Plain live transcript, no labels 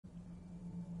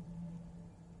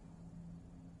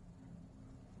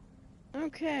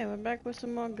Okay, we're back with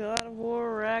some more God of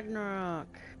War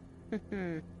Ragnarok.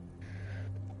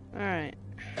 Alright.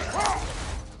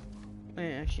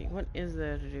 Wait, actually, what is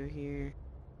there to do here?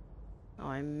 Oh,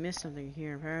 I missed something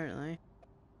here, apparently.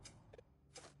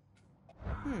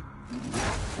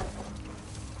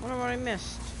 Wonder what I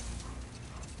missed.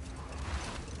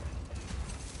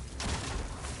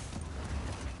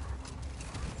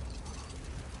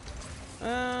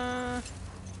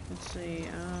 Let's see,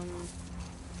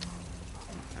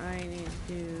 I need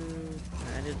to...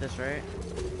 I did this, right?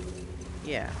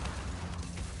 Yeah.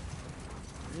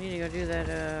 I need to go do that,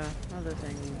 other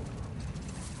thing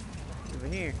over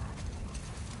here.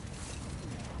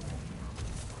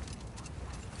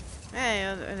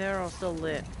 Hey, they're all still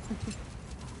lit.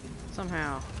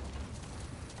 Somehow.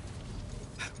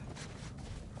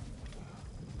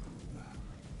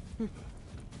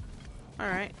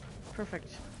 Alright,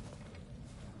 perfect.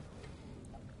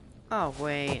 Oh,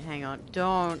 wait, hang on.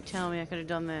 Don't tell me I could have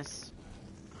done this.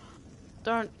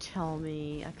 Don't tell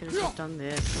me I could have just done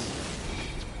this.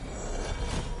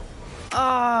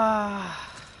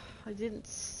 Ah, I didn't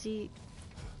see.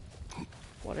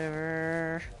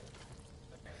 Whatever.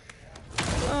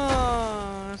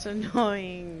 Oh, that's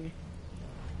annoying.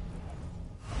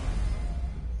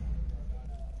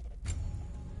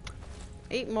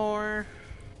 Eight more.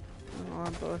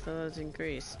 Oh, both of those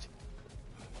increased.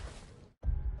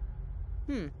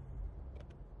 Okay,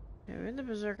 we had the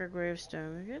Berserker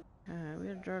gravestone. We got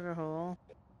a Drugger hole.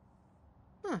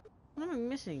 Huh, what am I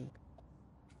missing?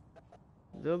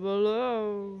 The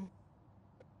below.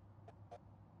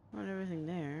 Not everything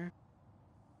there.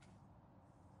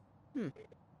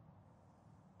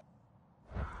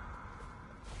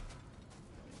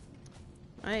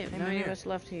 I have no idea what's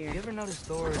left here. You ever notice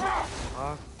Thor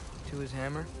talk to his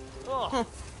hammer? Oh,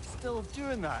 still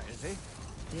doing that, is he?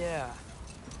 Yeah.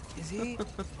 Is he,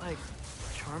 like,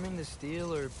 charming the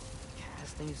steel or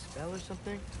casting a spell or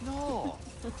something? No,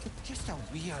 just a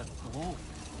weird bloke.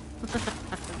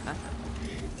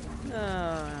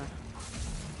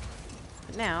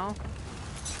 But now,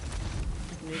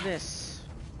 I can do this.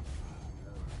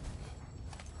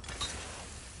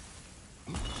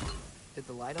 Did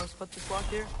the lighthouse put this lock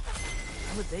here?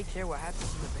 Why would they care what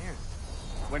happens in the Baron?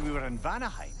 When we were in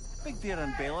Vanaheim, Big Bear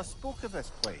and Bela spoke of this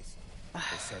place.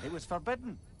 They said it was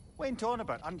forbidden. Went on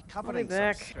about uncovering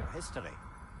some secret history.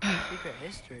 Secret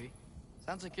history?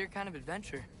 Sounds like your kind of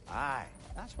adventure. Aye,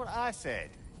 that's what I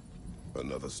said.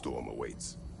 Another storm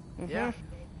awaits. Yeah,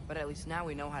 but at least now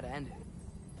we know how to end it.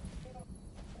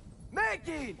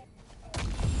 Maggie!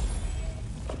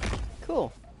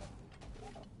 Cool.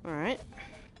 Alright.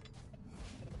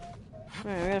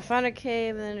 Alright, we're gonna find a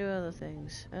cave and then do other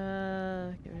things.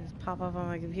 Just pop up on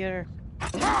my computer.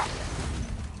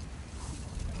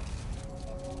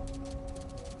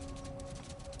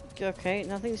 Okay,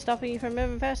 nothing's stopping you from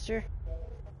moving faster.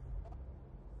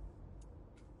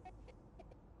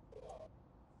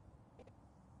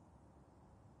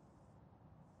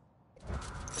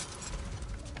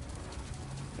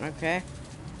 Okay.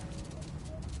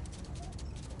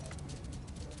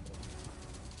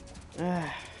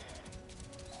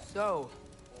 So,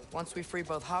 once we free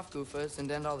both Hofgufas and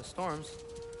end all the storms,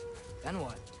 then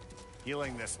what?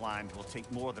 Healing this land will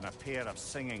take more than a pair of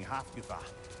singing Hafgufa.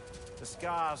 The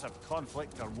scars of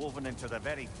conflict are woven into the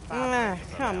very fabric of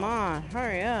the come realm. on,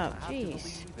 hurry up, I have to jeez.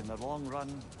 believe in the long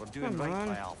run, we're doing right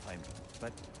by Alfheim.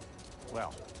 But,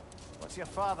 well, what's your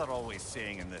father always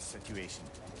saying in this situation?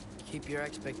 Keep your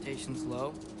expectations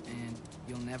low, and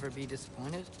you'll never be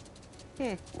disappointed?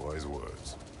 Wise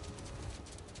words.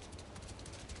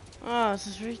 Oh, this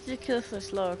is ridiculously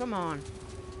slow, come on.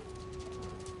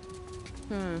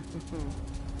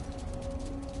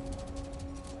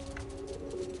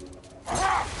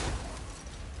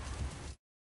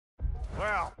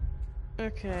 Well,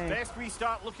 Okay. best we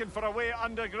start looking for a way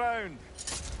underground.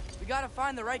 We gotta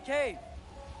find the right cave.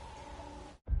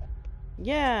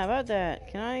 Yeah, about that.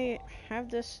 Can I have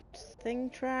this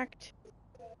thing tracked?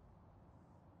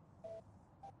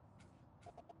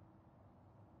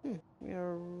 We got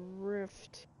a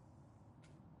rift.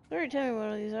 Sorry, tell me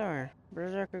what these are.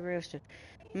 Berserker gravestone.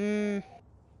 I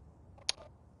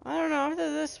don't know.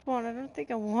 After this one, I don't think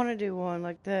I want to do one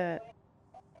like that.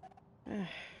 I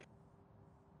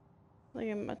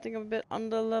think I'm a bit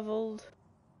underleveled.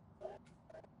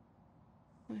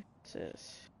 What's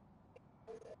this?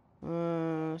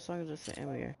 As long as it's the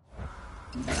end here.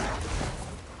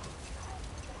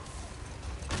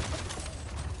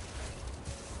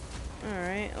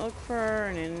 Alright, look for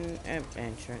an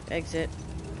entrance. Exit.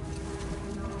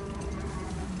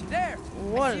 There!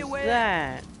 What is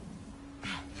that?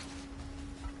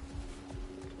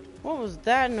 What was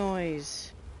that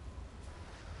noise?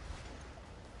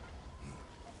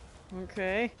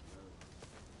 Okay.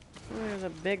 There's a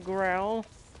big growl.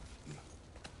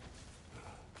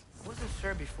 Wasn't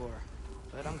sure before,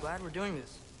 but I'm glad we're doing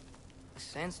this. The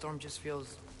sandstorm just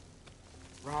feels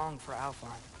wrong for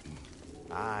Alfheim.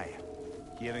 Aye.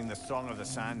 Hearing the Song of the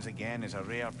Sands again is a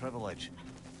rare privilege.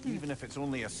 Even if it's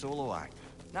only a solo act.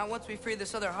 Not once we free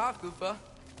this other Hofgufa,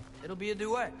 it'll be a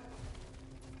duet.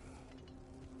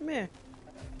 Meh.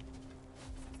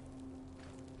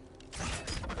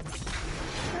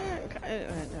 I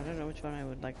don't know which one I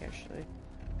would like, actually.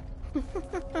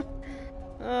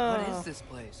 What is this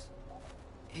place?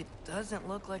 It doesn't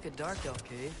look like a Dark Elf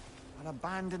cave. An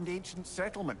abandoned ancient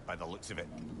settlement by the looks of it.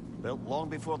 Built long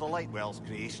before the Lightwell's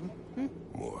creation.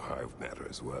 More hive matter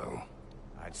as well.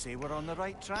 I'd say we're on the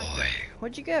right track.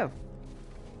 Where'd you go?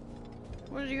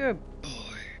 Where'd you go?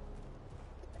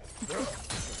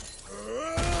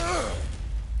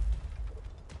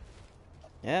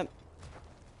 Yep.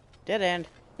 Dead end.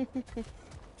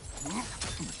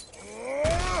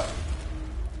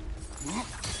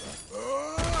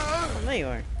 Oh, there you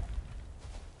are.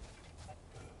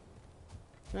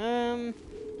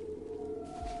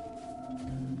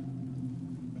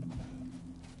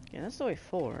 Yeah, that's the way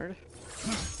forward.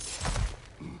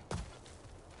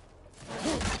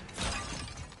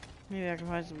 Maybe I can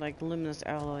find some, like, luminous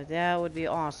alloy. That would be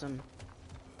awesome.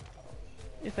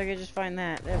 If I could just find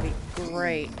that, that'd be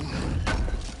great.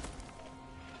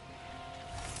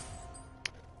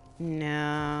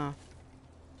 No.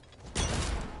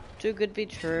 Too good to be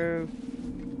true.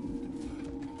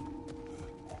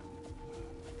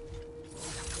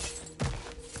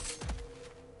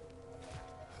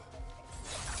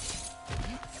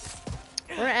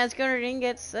 Or Asgard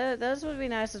ingots. Those would be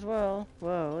nice as well.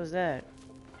 Whoa, what was that?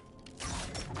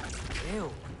 Ew.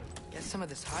 Guess some of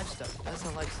this hive stuff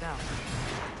doesn't like sound.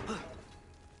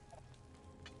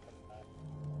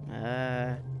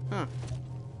 Huh.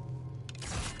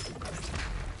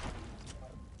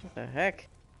 What the heck?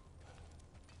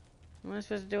 What am I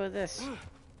supposed to do with this?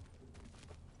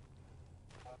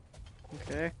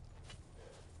 Okay.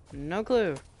 No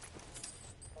clue.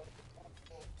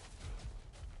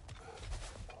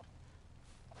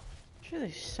 Sure,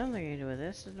 there's something I can do with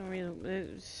this. There's no reason.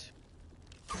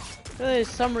 There's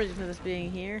some reason for this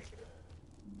being here.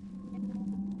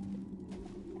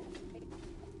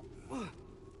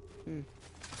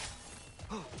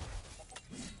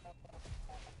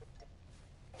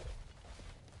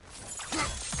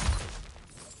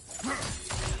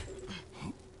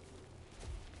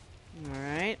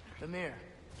 Alright. Amir,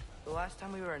 the last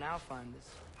time we were in Alfheim, this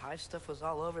hive stuff was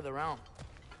all over the realm.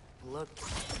 It looked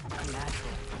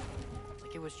unnatural.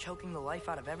 Like it was choking the life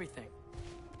out of everything.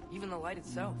 Even the light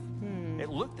itself. It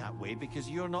looked that way because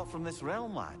you're not from this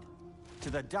realm, lad. To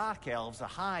the Dark Elves, a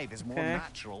hive is more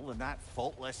natural than that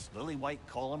faultless, lily-white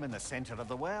column in the center of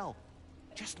the well.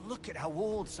 Just look at how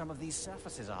old some of these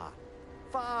surfaces are.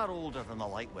 Far older than the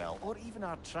Lightwell, or even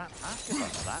our trapped Afterburn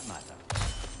for that matter.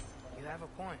 You have a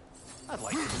point. I'd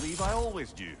like to believe I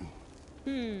always do.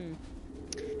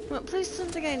 Well, please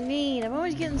something I need. I'm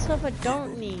always getting stuff I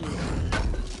don't need.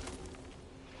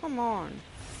 Come on.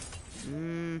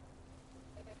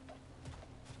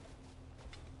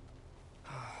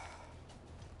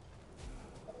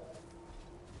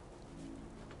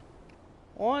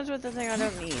 Always with the thing I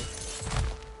don't need.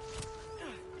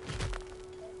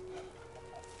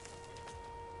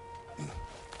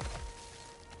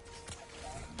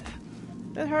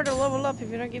 It's hard to level up if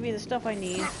you don't give me the stuff I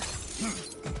need.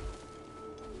 This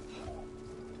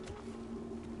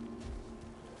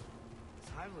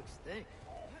hive looks thick.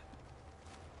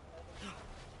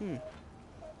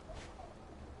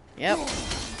 Yep.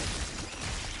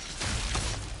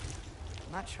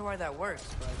 I'm not sure why that works,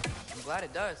 but I'm glad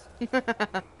it does.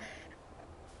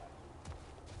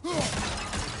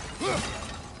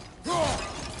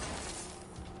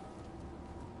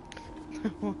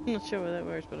 I'm not sure why that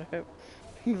works, but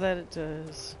I'm glad it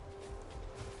does.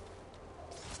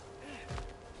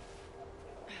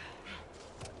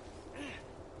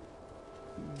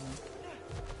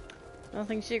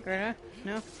 Nothing secret, huh?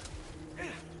 No?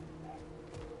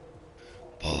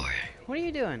 Boy. What are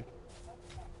you doing?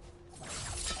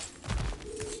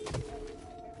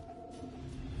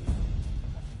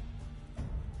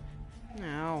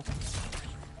 No.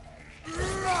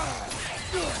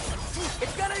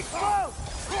 It's gonna explode!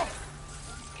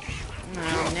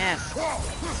 No, nest.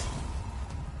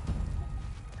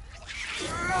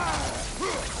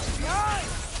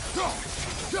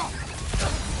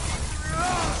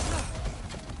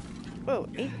 Whoa,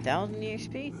 8,000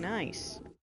 EXP? Nice.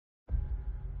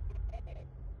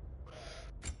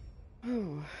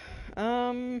 Whew.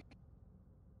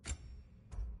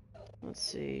 Let's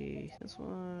see. This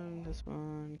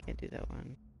one. Can't do that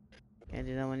one. Can't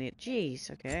do that one yet. Jeez,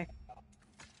 okay.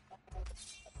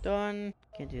 Done.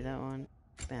 Can't do that one.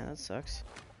 Man, that sucks.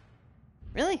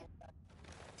 Really?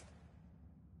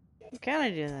 How can I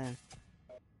do that?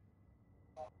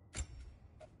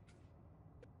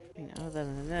 I mean, other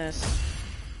than this.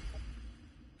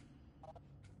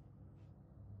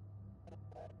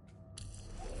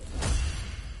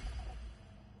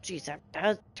 Jeez, that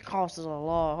costs us a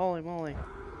lot. Holy moly.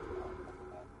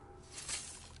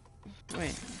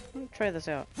 Wait, let me try this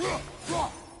out.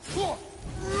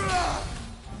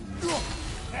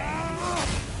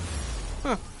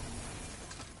 Huh.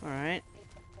 Alright.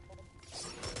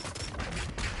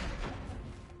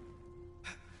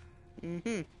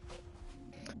 Mm-hmm.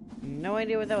 No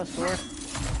idea what that was for.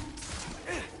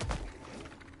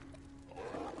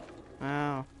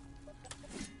 Wow.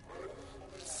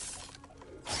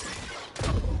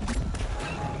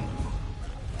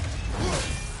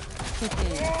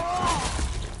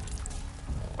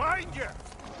 Find you!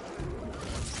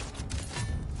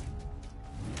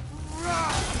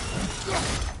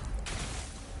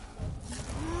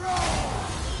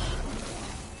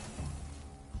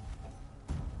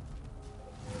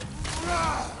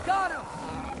 Got him!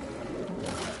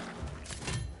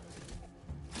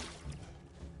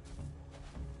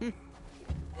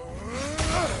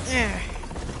 Yeah.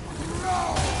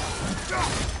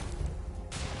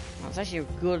 Well, it's actually a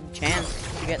good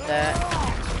chance to get that.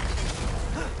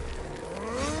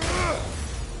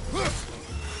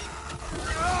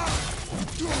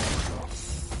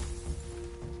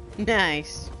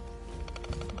 Nice.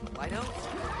 Lido?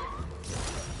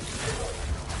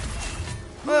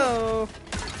 Whoa.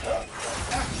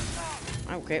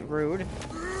 Okay, rude.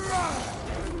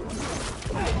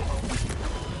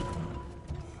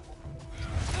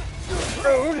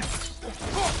 Rude.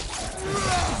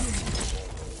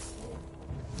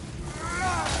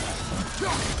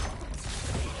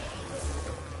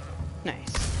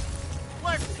 Nice.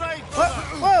 Left side!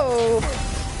 Whoa.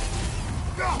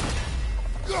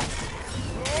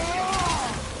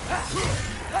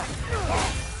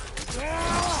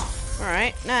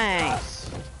 Alright, nice.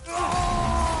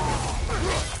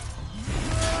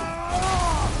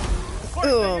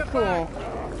 Ooh, cool.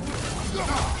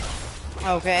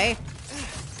 Okay.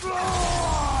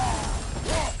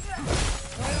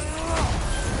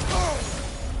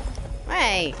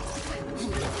 Hey.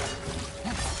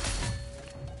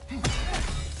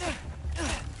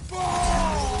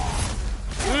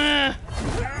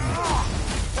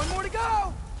 One more to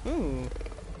go! Ooh.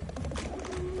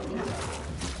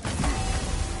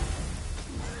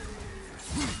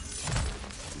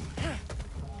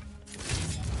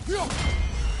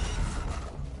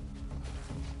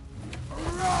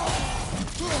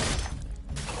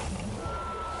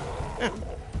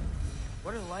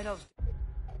 What are the light elves?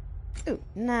 Ooh,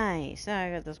 nice. Now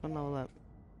I got this one leveled up.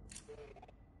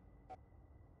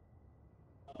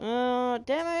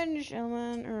 Damage,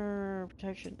 element, or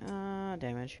protection.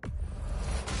 Damage.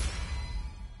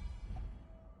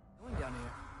 Going down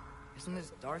here. Isn't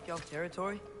this dark elf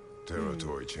territory?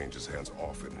 Territory changes hands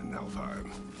often in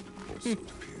Alfheim. Or so it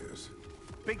appears.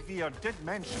 Big Veer did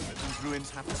mention that these ruins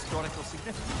have historical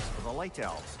significance for the Light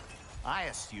Elves. I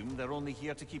assume they're only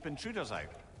here to keep intruders out.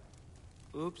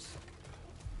 Oops.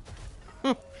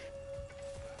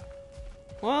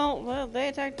 Well, they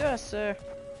attacked us, so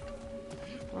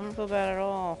I don't feel bad at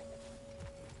all.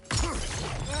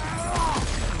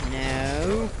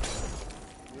 No.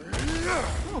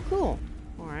 Oh, cool.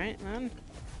 Alright, then.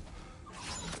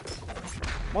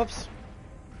 Whoops.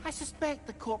 I suspect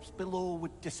the corpse below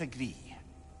would disagree.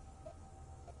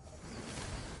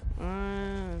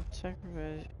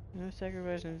 Sacrifice. No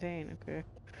sacrifice in vain, okay.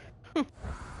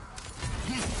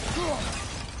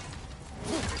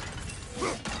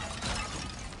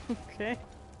 Okay.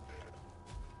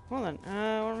 Hold on,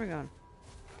 where are we going?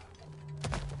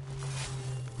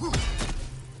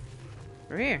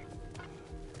 We're here.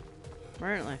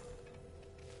 Apparently.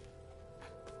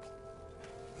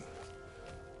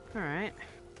 Alright.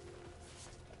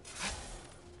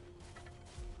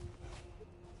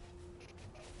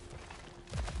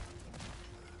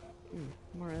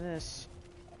 More of this.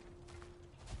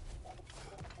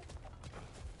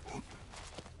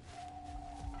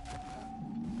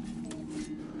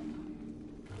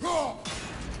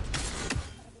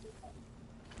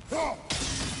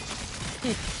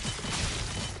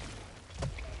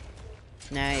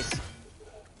 Nice.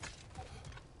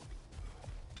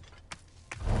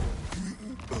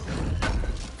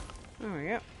 There we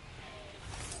go.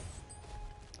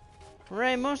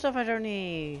 Hooray, more stuff I don't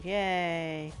need.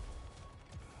 Yay.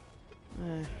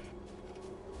 Where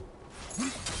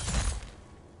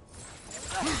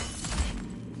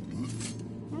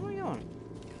am I going?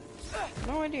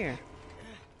 No idea.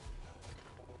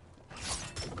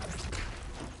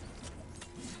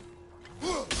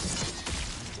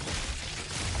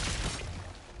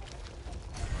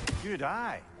 Good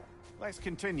eye. Let's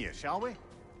continue, shall we?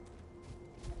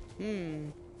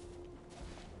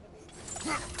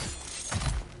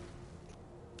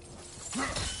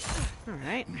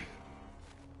 Alright.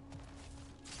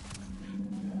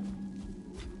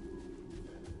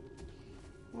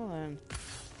 Well then.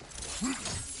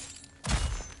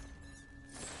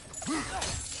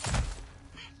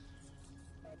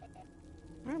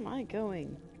 Where am I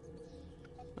going?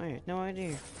 I have no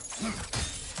idea.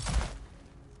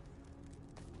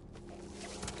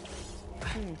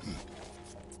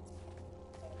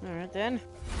 Alright then.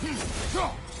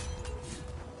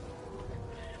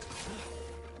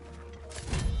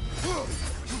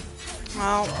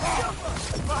 Oh.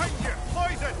 Behind you!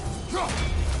 Poison!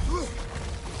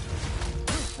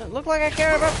 Doesn't look like I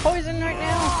care about poison right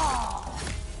now.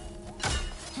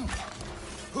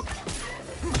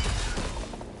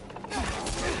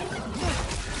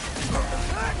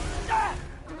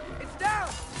 It's down!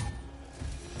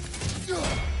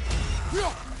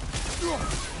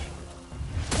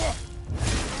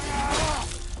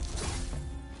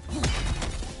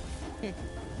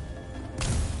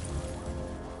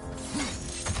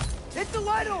 Hit the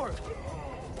light orb!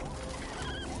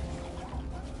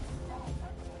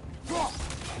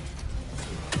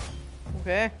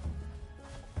 Okay.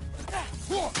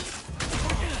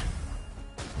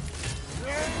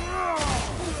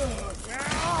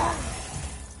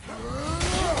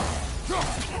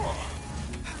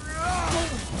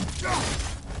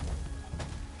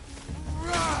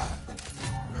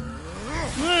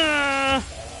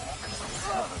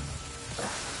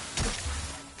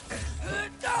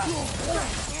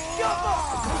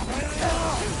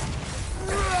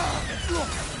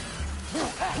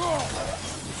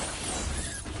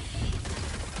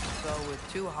 So with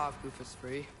two Hofgoofers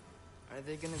free, are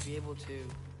they gonna be able to,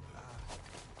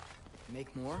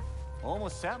 make more?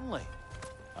 Almost certainly.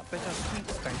 A bittersweet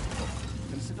spectacle,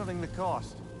 considering the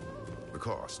cost. The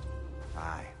cost.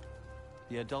 Aye.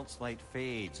 The adult's light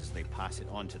fades as they pass it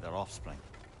on to their offspring.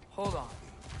 Hold on.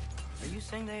 Are you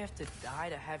saying they have to die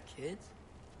to have kids?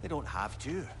 They don't have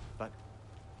to, but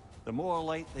the more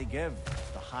light they give,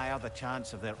 the higher the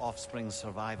chance of their offspring's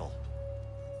survival.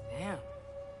 Damn.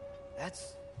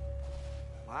 That's...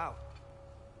 wow.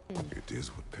 It is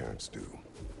what parents do.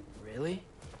 Really?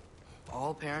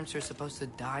 All parents are supposed to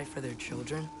die for their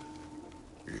children?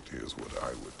 It is what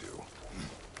I would do.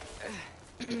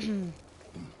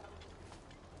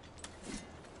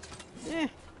 Yeah.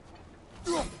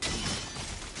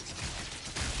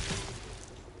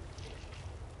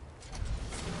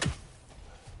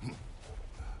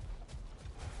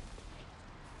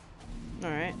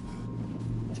 Alright.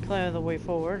 Let's clear the way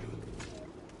forward.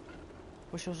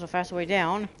 Wish there was a faster way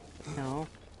down. No.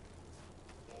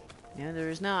 Yeah, there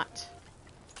is not.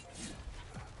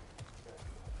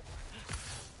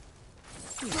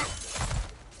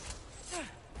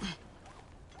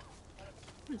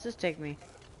 Where does this take me?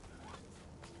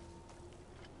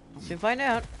 I'll soon find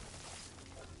out.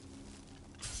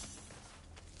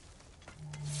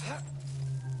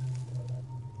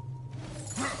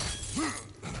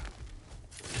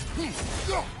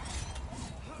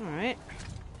 Alright.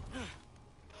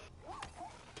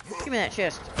 Give me that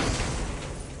chest.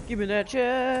 Give me that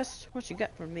chest. What you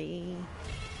got for me?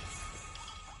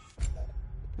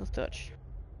 Let's touch.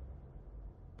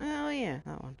 Oh yeah,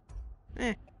 that one.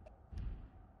 Eh.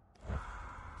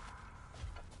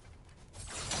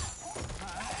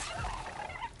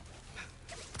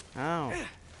 Oh.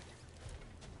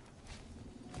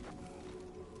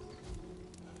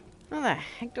 How the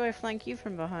heck do I flank you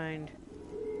from behind?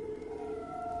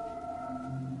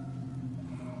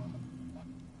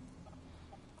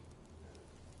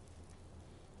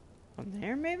 From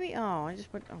there, maybe? Oh, I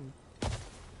just went. Oh.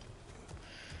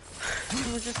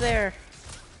 It was just there.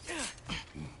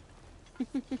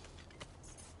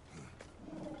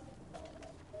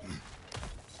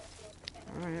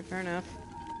 Alright, fair enough.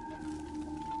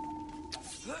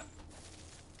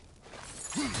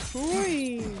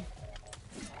 Oi!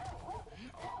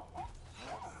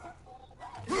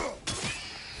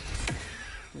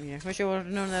 Yeah, I wish I would have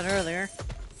known that earlier.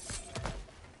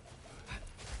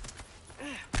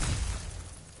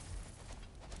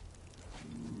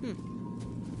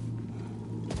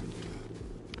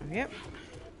 Yep.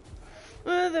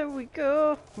 Oh, there we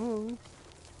go. Oh.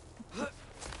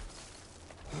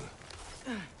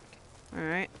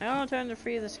 Alright, now time to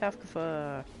free this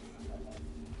Hafkafa.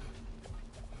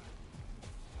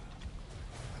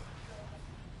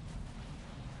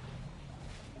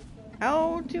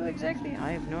 How to exactly?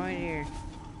 I have no idea.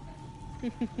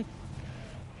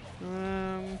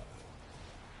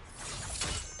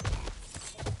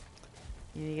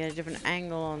 You get a different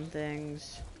angle on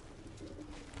things.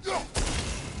 There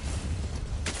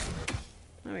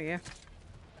we go.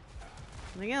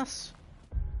 Anything else?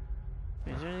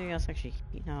 Is there anything else actually?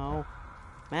 No.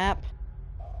 Map.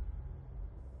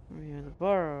 Over here, the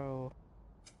burrow.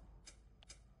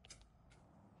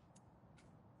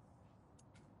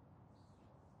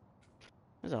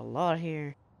 There's a lot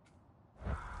here.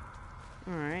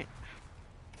 Alright.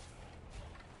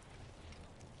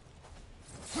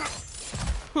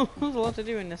 There's a lot to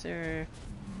do in this area.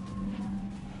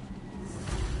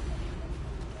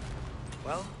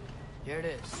 Well, here it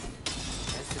is.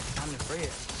 Guess it's time to free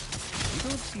it. You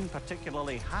don't seem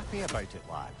particularly happy about it,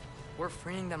 lad. We're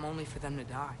freeing them only for them to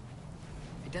die.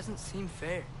 It doesn't seem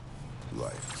fair.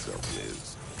 Life seldom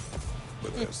is.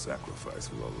 But their sacrifice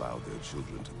will allow their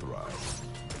children to thrive.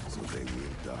 So they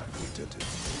will die contented.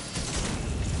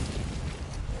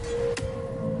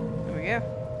 There we go.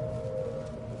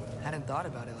 Hadn't thought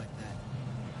about it like that.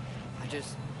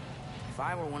 If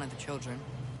I were one of the children,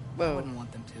 I Whoa. wouldn't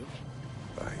want them to.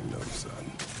 I know,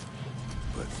 son.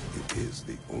 But it is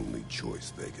the only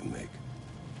choice they can make.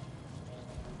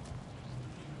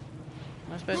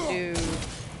 Am I supposed to...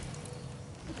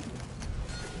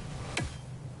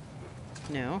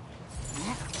 No.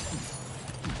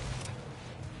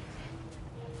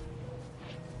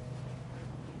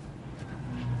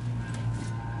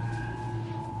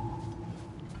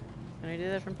 Can I do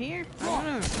that from here? I don't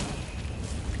know.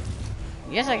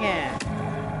 Yes, I can.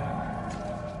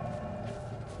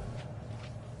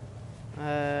 How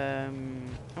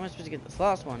am I supposed to get this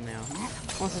last one now?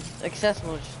 Once it's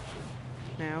accessible just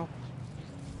now.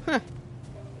 Huh.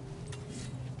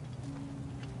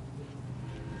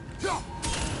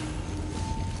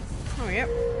 Oh, yep.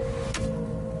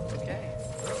 Okay,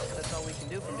 that's all we can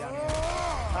do from down here.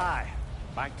 Aye.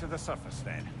 Back to the surface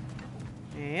then.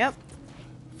 Yep.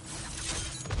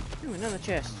 Ooh, another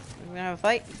chest. We're gonna have a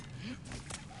fight?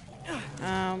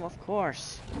 Of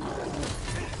course.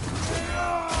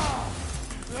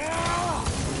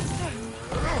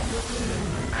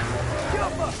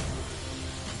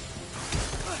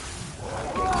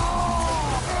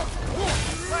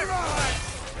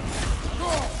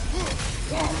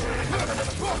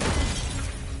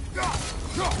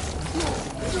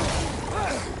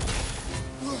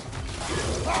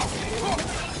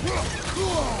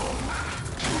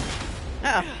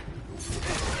 Ah.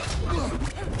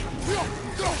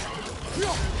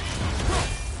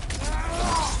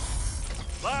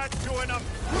 Lads, join up.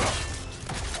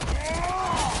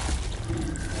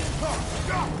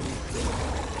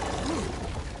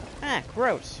 Ah,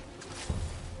 gross.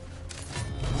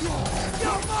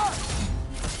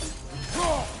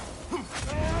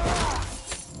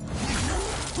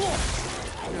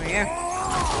 There we go.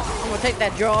 I'm gonna take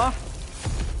that jaw.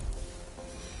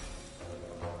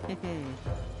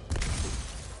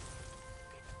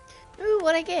 Ooh,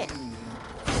 what'd I get?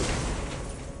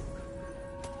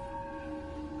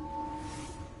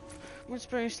 Wood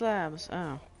spring slabs.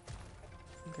 Oh.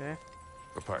 Okay.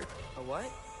 A pipe. A what?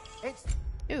 It's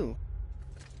Ooh.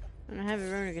 And a heavy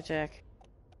runic attack.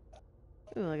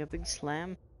 Ooh, like a big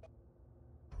slam.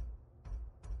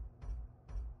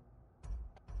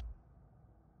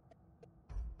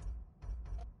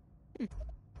 This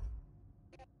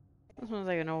one's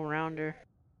like an all-rounder.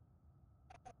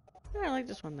 Yeah, I like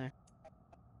this one there.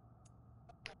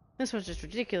 This one's just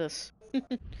ridiculous.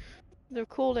 Their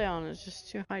cooldown is just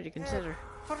too high to consider.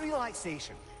 for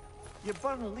relaxation. You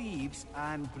burn leaves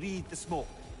and breathe the smoke.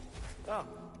 Oh,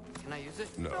 can I use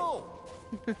it? No.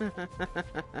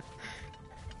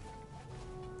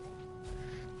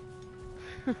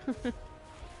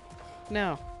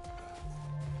 No.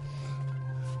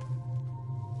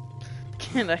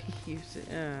 Can I use it?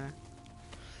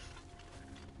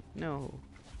 No.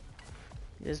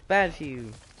 It's bad for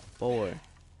you, boy.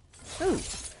 Ooh,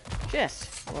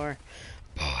 chest or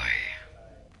boy.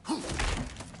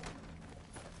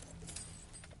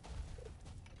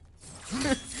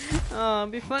 Oh,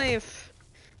 it'd be funny if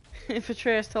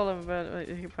Atreus told him about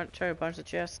it. He tried to punch the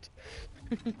chest.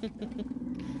 It'd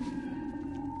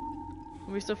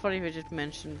be so funny if he just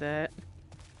mentioned that.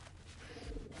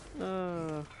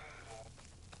 Oh.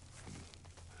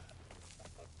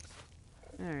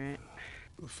 Alright.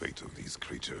 The fate of these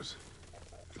creatures.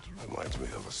 It reminds me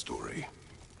of a story.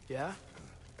 Yeah?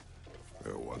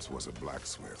 There once was a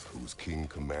blacksmith whose king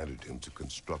commanded him to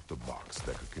construct a box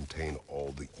that could contain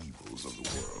all the evils of the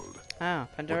world. Ah,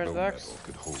 But Pandora's no box. metal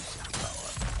could hold such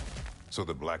power. So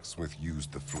the blacksmith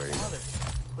used the flame. Mother,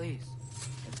 please.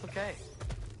 It's okay.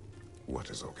 What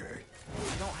is okay? You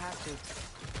don't have to.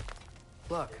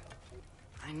 Look,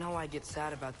 I know I get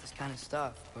sad about this kind of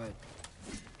stuff, but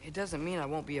it doesn't mean I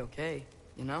won't be okay,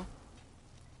 you know?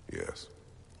 Yes.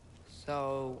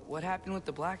 So, what happened with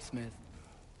the blacksmith?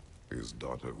 His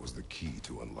daughter was the key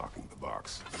to unlocking the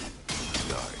box. He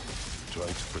died,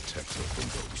 trying to protect her from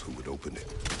those who would open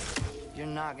it. You're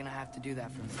not gonna have to do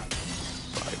that for me.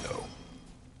 I know.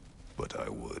 But I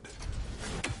would.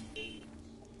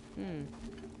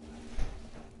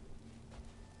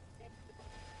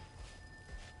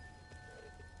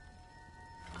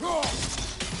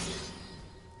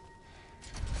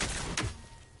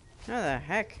 How the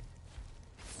heck?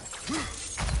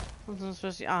 What's I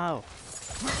supposed to? Oh,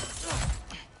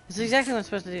 this is exactly what I'm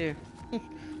supposed to do.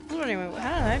 Anyway,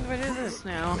 how the heck do I do this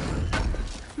now?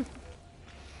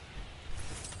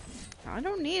 I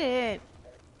don't need it.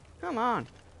 Come on.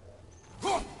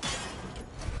 What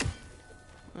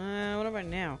about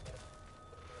now?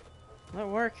 Will that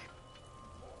work?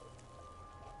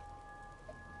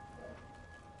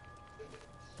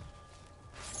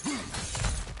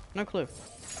 No clue.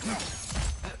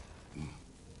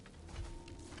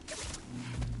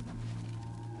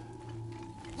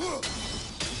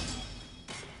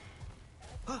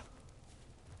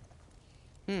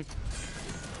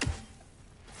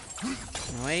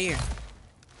 No idea.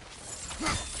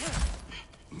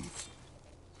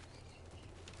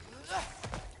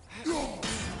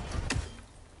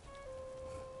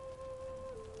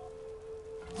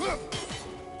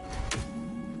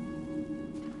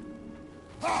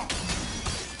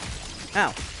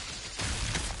 Oh.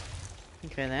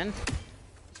 Okay then.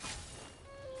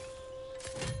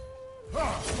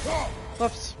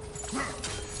 Whoops.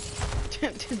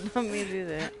 Did not mean to do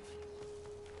that.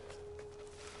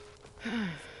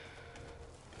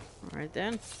 Alright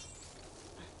then.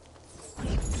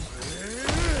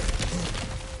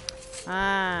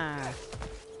 Ah.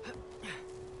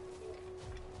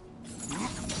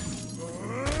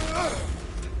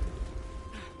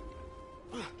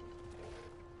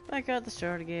 Back at the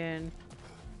start again.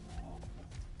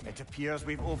 It appears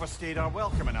we've overstayed our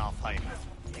welcome in Alfheim.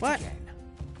 Yet What? again.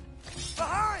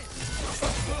 Behind!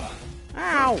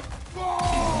 Ow!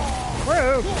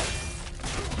 Rude!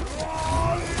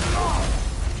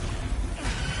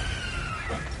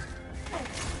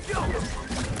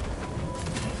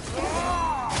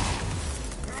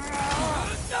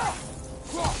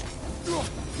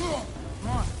 Come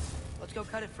on, let's go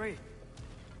cut it free.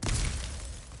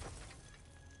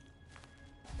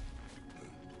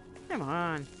 Come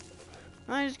on.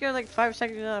 I just got like 5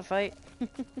 seconds out of the fight.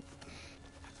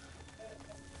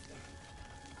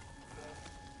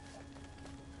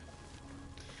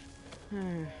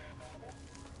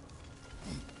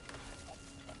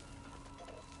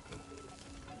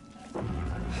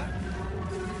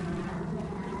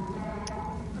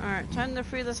 Alright, time to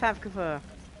free this half-kuffer.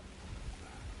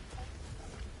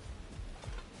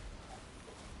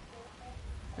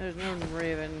 There's no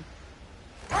raven.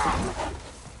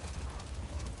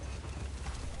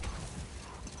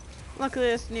 Luckily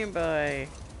it's nearby.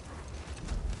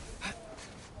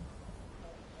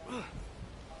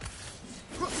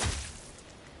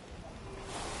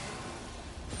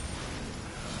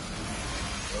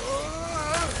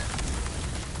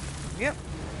 Yep.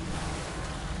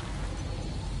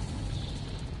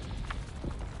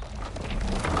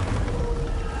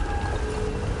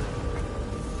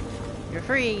 You're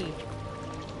free.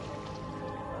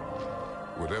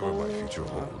 Whatever my future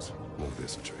holds, know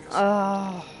this, Atreus. Oh,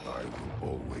 I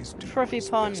will always do Trophy what's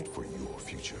pun. best for your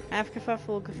future. half kuffer,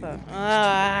 full You kuffer. need to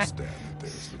Ah. understand that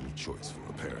there's little choice for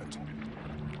a parent.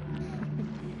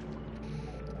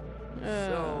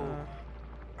 So,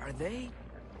 are they?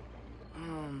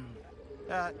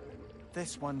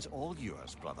 This one's all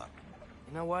yours, brother.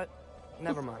 You know what?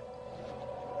 Never mind.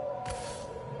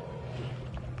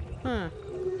 Huh.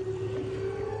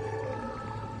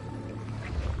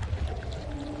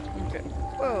 Okay.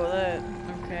 Whoa, that.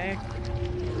 Okay.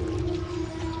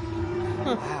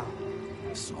 Wow.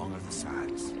 The Song of the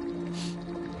Sands.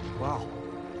 Wow.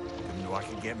 Didn't know I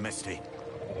could get misty.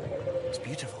 It's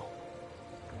beautiful.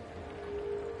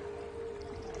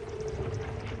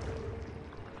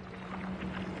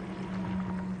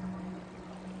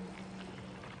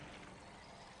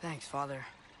 Thanks, Father,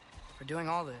 for doing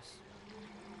all this.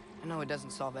 I know it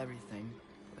doesn't solve everything,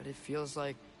 but it feels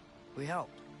like we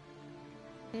helped.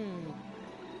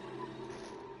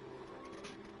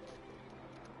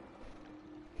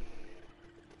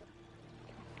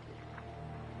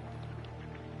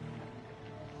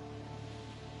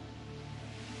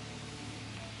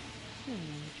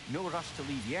 No rush to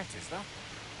leave yet, is there?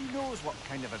 Who knows what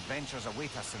kind of adventures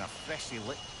await us in a freshly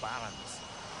lit barrens?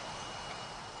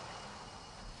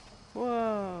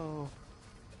 Whoa.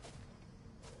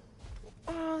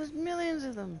 Oh, there's millions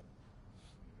of them.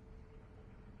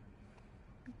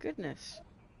 Goodness.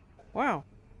 Wow.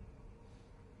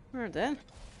 Alright then.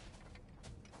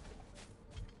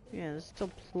 Yeah, there's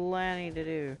still plenty to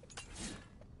do.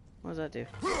 What does that do?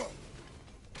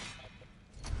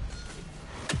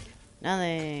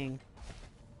 Nothing.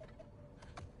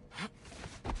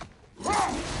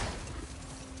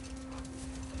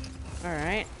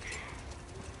 Alright.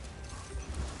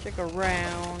 Check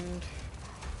around.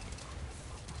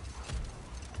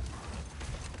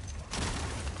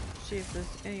 See if there's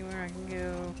anywhere I can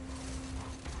go.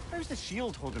 How's the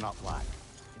shield holding up, lad?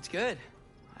 It's good.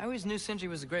 I always knew Sindri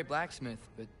was a great blacksmith,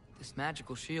 but this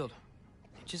magical shield,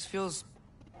 it just feels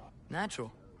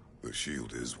natural. The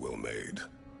shield is well made,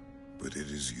 but it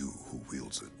is you who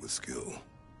wields it with skill.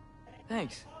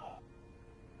 Thanks.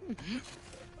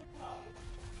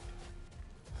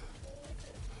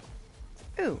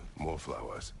 Ooh. More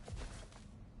flowers.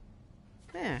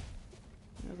 Yeah.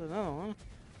 There's another one.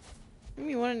 Give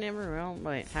me one in every realm.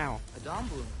 Wait, how? A dawn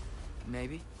bloom,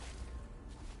 maybe.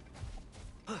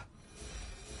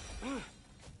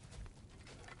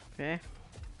 Okay.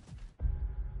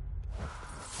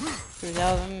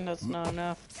 3,000, that's not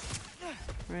enough.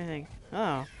 Or anything.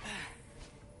 Oh.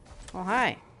 Oh,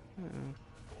 hi. Uh-oh.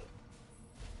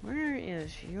 Where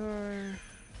is your...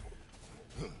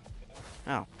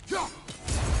 Oh.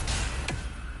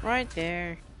 Right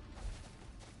there.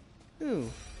 Ooh.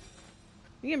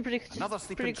 You're getting Another pretty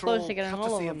sleeping close troll, to getting all of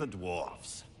courtesy them. of the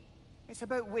dwarves. It's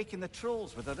about waking the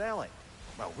trolls with a relic.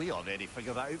 Well, we already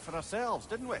figured that out for ourselves,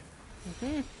 didn't we?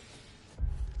 Mm-hmm.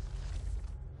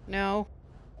 No.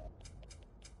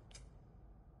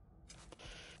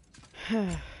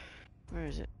 Where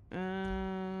is it?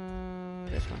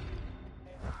 This one.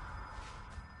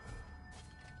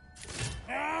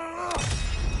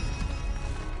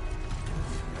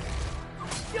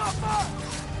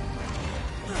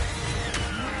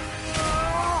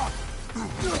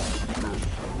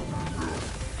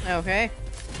 Okay.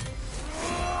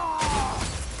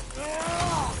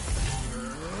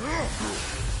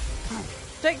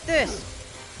 Take this!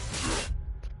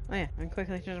 Oh yeah, and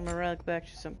quickly change my relic back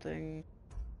to something.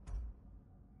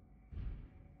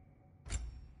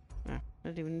 Oh, I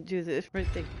didn't even do this right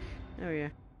thing. There we go.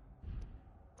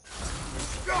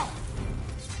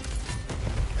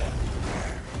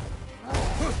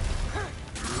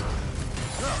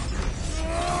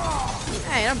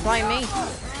 Hey, don't blame me.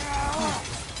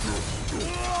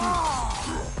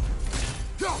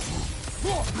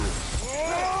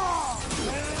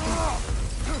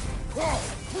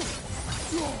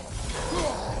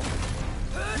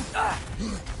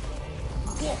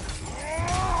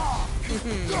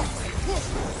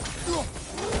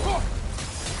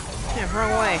 Yeah,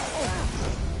 wrong way.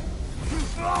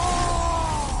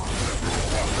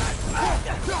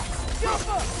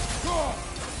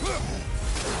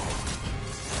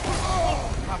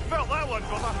 I felt that one,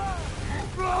 brother.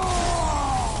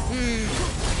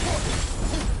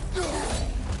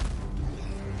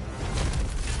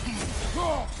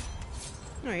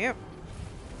 Oh, yep.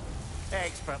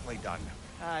 Expertly done,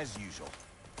 as usual.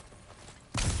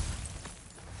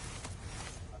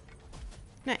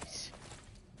 Nice.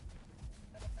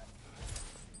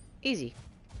 Easy.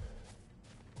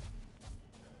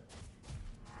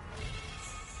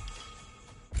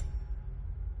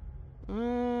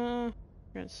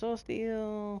 Got soul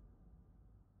steel.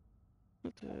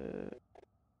 What the?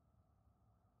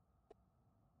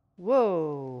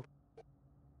 Whoa.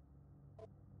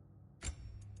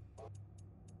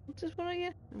 What's this one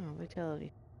again? Oh,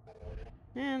 vitality.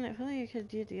 Man, if only you could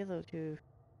do the other two.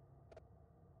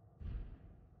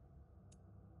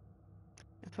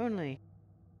 If only.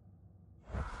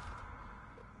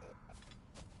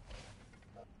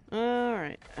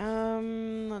 Alright,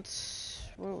 let's...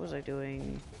 What was I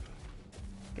doing?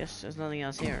 Guess there's nothing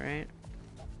else here, right?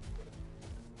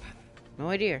 No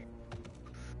idea.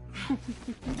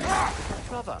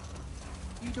 Brother,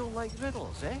 you don't like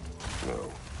riddles, eh? No.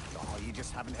 Oh, you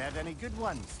just haven't heard any good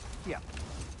ones. Here,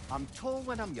 I'm tall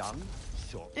when I'm young,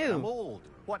 short when Ew. I'm old.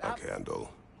 What A hap-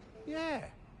 candle. Yeah.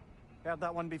 Heard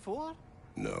that one before?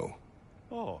 No.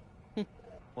 Oh.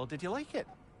 Well, did you like it?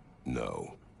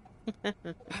 No.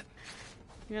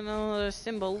 You know, there's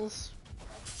symbols.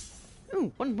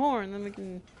 Ooh, one more, and then we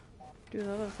can do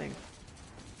the other thing.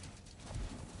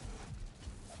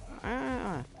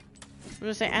 I'm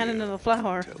gonna say add another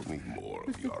flower. Tell me more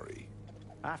of Yari.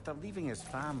 After leaving his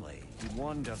family, he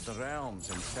wandered the realms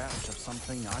in search of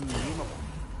something unnameable.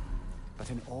 But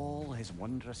in all his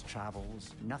wondrous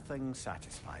travels, nothing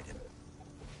satisfied him.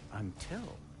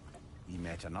 Until he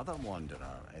met another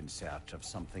wanderer in search of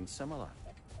something similar.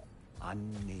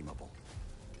 Unnameable.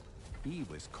 He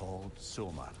was called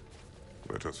Somar.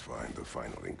 Let us find the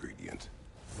final ingredient.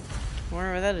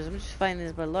 Wherever that is, I'm just finding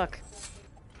this by luck.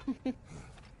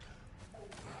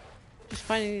 Just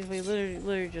finding these by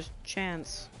literally just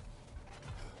chance.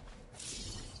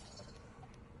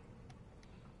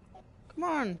 Come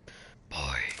on,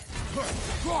 boy.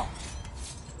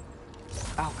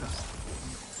 Alka.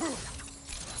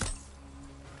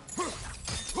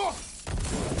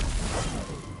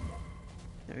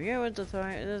 There we go. This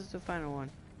is the final one.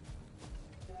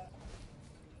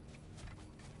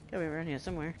 Gotta be around here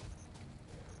somewhere.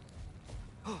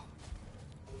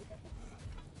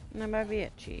 That might be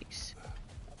it, cheeks.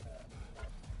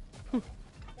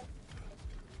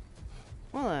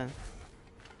 Well then.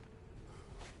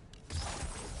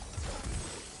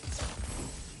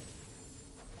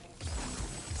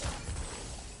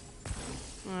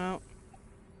 Well.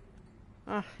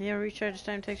 Ah, yeah, recharge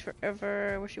time takes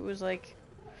forever. I wish it was like...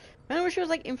 I wish it was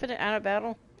like infinite out of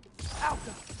battle.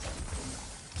 Alka.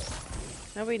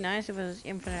 That'd be nice if it was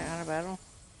infinite out of battle.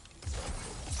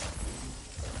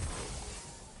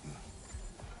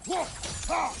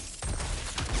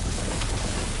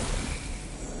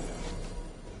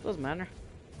 Doesn't matter.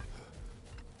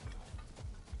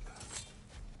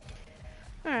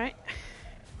 Alright.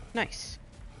 Nice.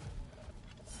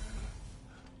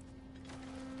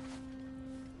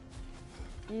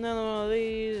 Another one of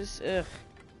these. Ugh.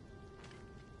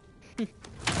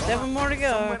 7 more to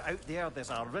go. Somewhere out there's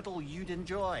a riddle you'd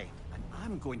enjoy. And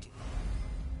I'm going to...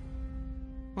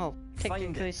 Well,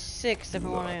 technically 6 if I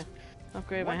want to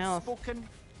upgrade my Once health. spoken,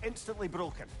 instantly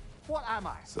broken. What am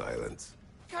I? Silence.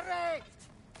 Correct!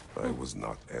 I was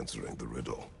not answering the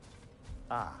riddle.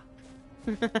 Ah.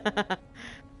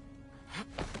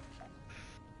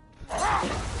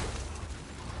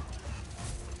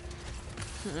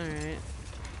 Alright.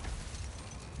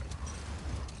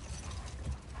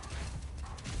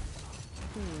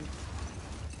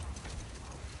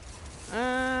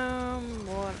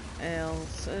 What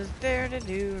else is there to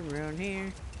do around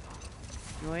here?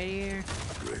 Right here.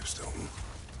 Gravestone.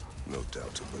 No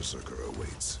doubt a berserker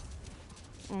awaits.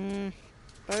 Do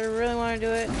I really want to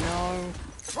do it? No.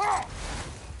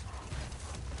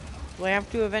 Do I have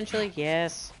to eventually?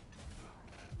 Yes.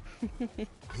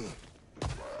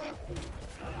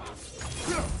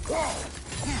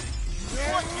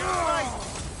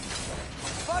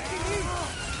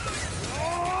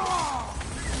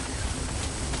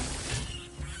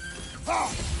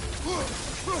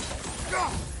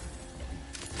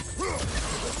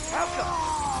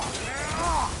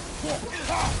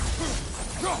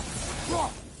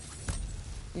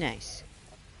 Nice.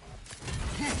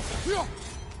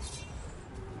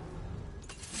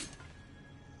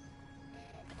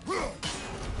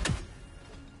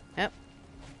 Yep.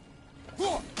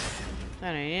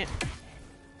 That ain't it.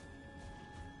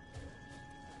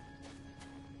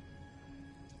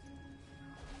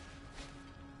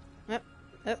 Yep.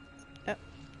 Yep. Yep.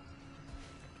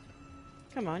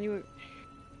 Come on, you.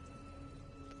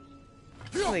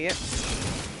 There we go.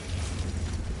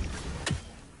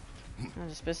 Not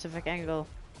a specific angle.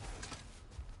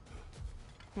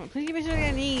 Come on, please give me something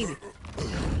I need.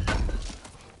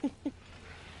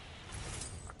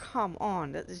 Come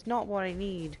on, that is not what I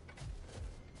need.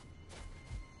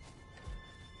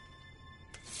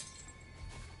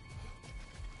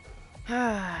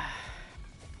 Ah.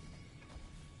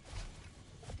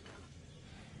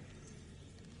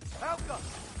 Alka!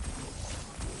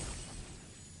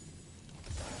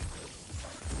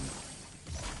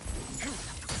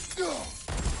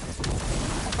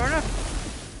 Far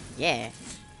enough? Yeah.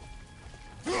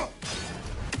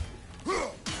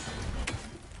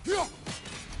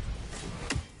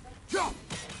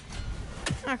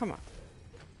 Ah, come on.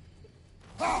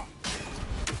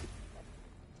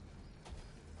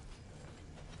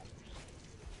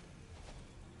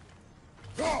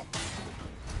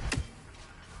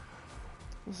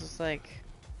 This is like...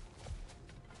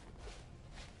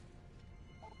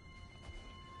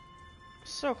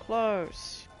 so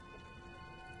close.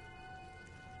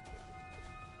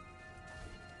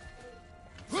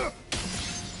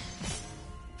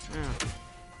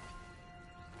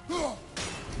 Oh.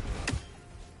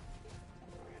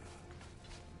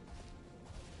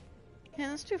 Yeah,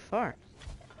 that's too far.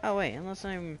 Oh wait, unless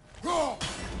I'm...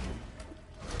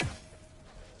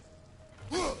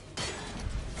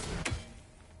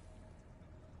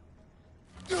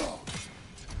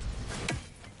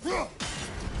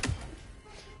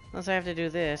 Unless I have to do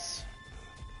this.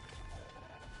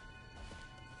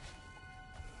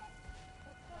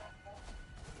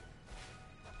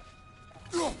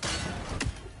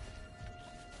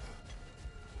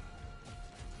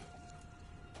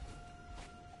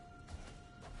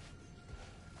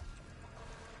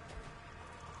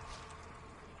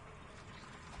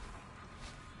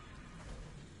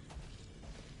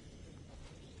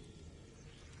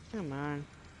 Come on.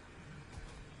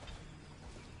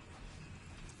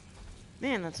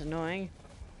 Man, that's annoying.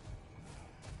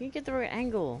 You can't get the right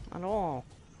angle at all.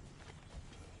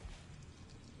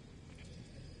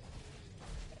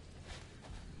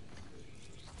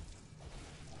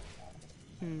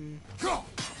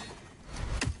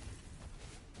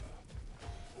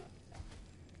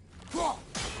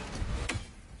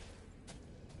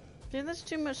 Dude, that's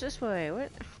too much this way. What?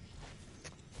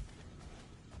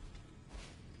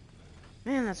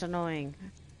 Man, that's annoying.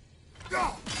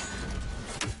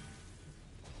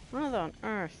 What on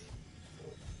earth?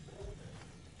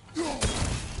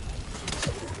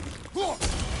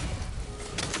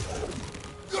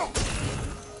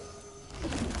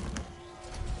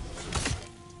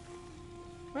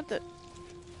 What the?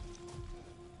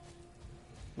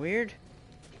 Weird.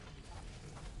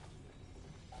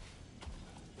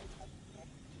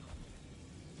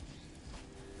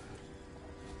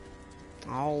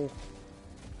 Oh.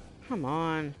 Come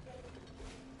on.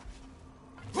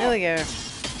 There we go.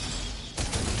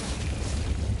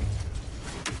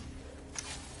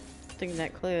 Thinking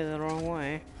that clearly the wrong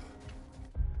way.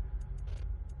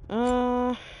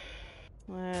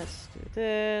 Let's do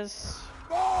this.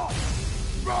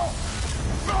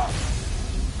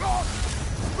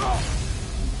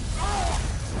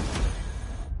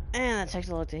 And that takes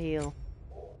a lot to heal.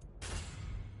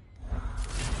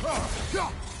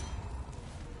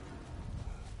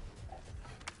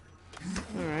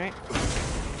 Alright.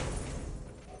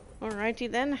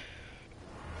 Alrighty then.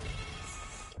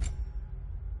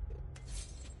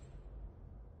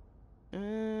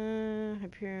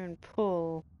 Hyperion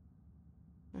pull.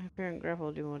 Hyperion grapple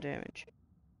will do more damage.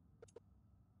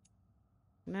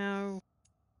 No.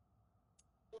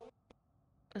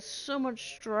 There's so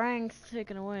much strength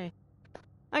taken away.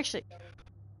 Actually,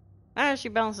 that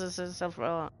actually balances itself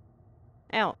out.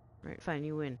 Right, fine,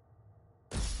 you win.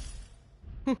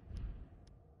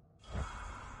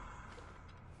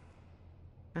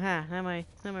 Aha, now my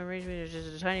range meter is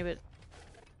just a tiny bit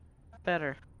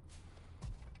better.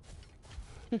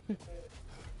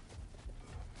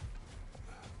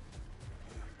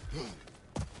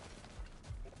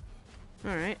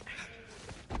 Alright.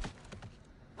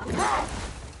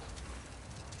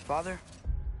 Father,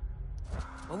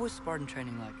 what was Spartan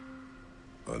training like?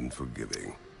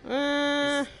 Unforgiving.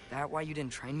 Is that why you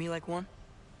didn't train me like one?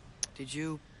 Did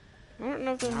you? I don't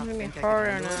know if this is not gonna be think I hard could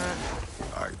or handle not.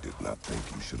 it? I did not think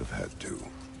you should have had to.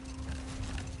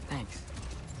 Thanks.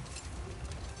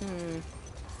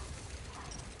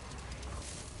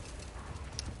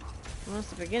 Well, that's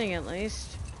the beginning at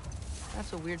least.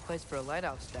 That's a weird place for a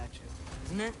lighthouse statue,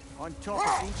 isn't it? On top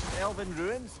of ancient elven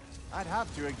ruins? I'd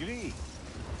have to agree.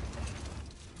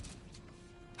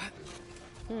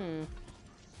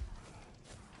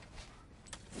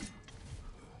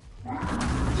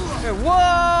 Whoa!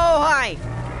 Hi!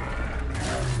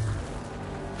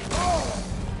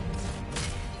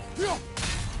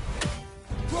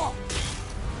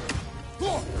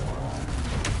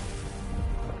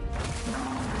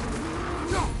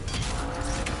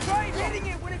 Try hitting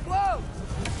it when it glows!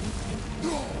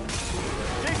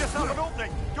 Give yourself an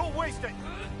opening! Don't waste it!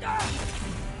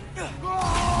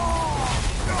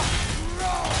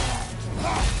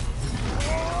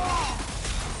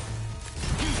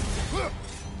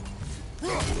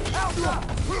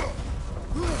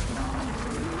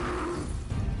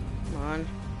 Come on.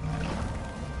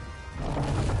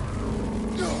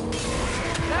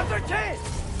 That's our chance!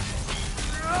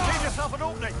 Give yourself an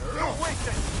opening! Don't waste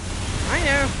it! I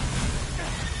know.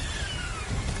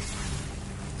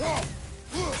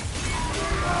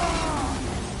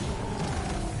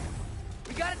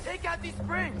 We gotta take out these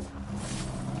springs!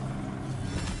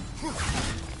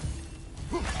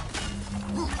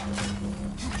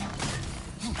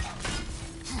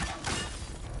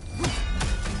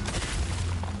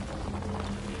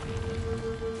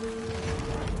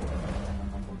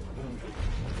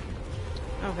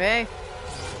 Okay.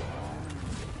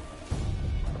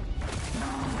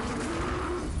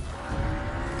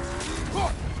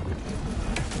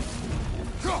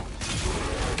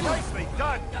 Nicely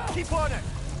done! Keep on it!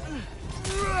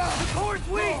 The core's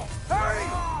weak! Hurry!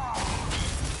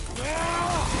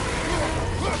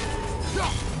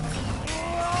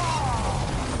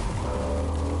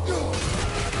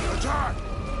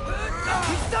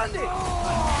 He stunned it!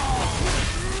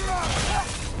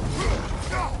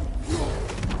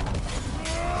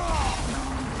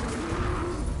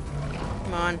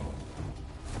 Come on.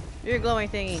 You're a glowing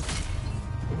thingy.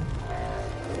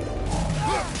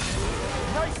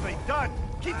 Nicely done!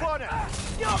 Keep on it!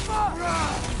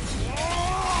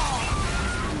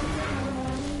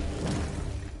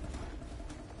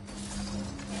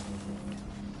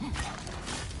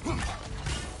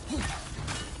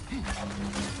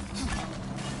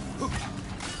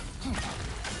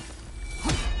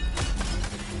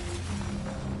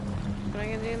 Can I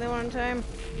get the other one time?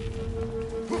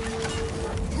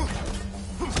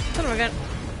 Son of a gun.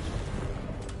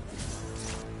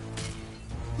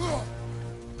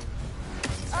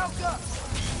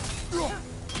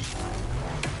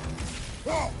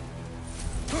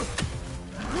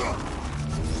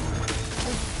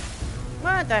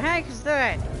 What the heck is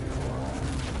that?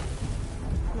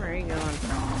 Where are you going?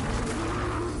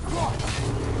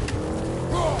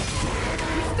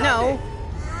 No.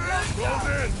 Close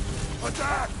in!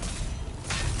 Attack!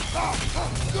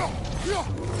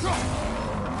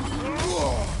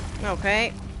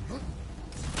 Okay.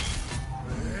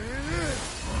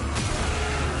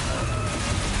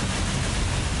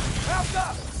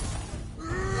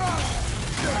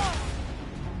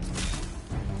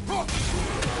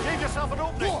 Give yourself an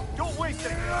opening! Don't waste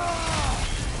it!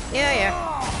 Yeah, yeah.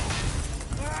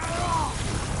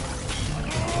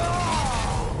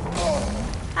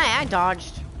 Hi, I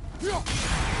dodged.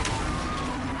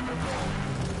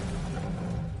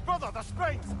 Brother, the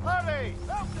springs! Hurry!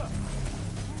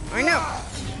 I know.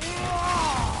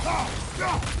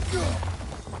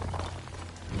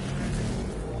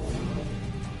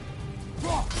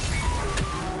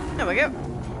 There we go.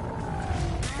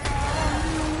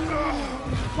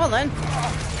 Well then.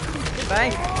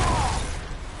 Goodbye.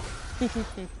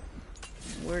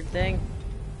 Weird thing.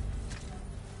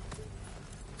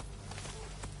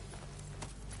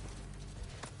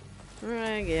 What do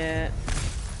I get?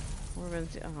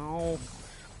 Oh.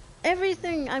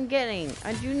 Everything I'm getting,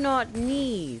 I do not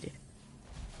need.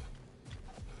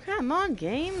 Come on,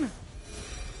 game.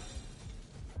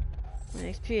 My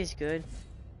XP is good.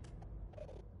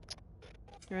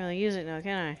 Can't really use it now,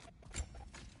 can I?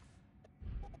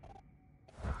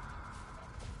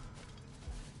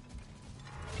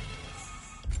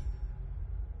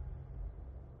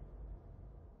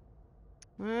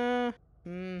 Nah.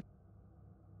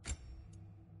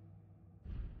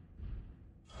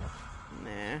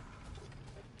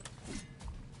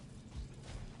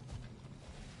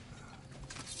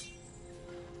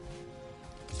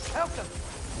 Help them!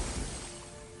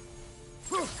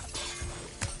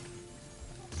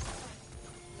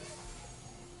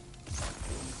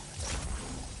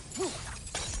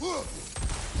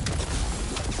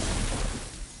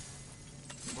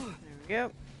 There we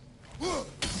go.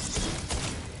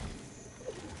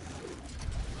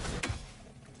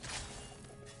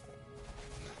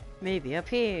 Maybe up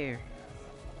here.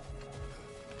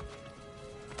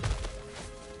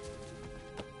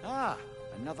 Ah,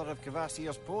 another of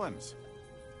Kvasir's poems.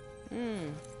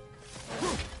 Ooh,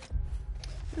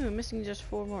 missing just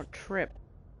 4 more trip.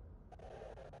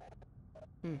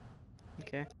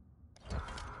 Okay.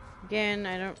 Again,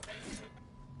 I don't...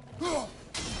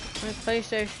 My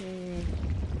PlayStation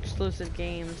exclusive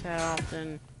games how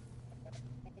often...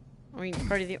 I mean,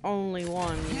 probably the only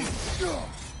one.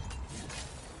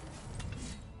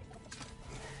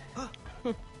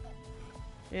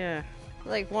 Yeah,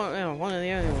 like one of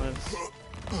the only ones.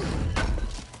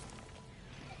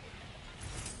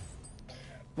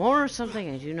 More of something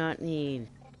I do not need.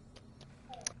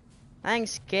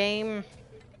 Thanks, game.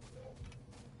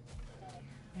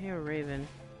 I hear a raven.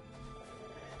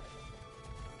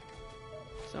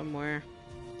 Somewhere.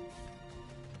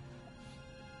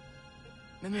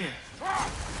 Mimir,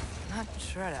 not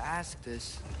sure how to ask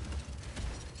this.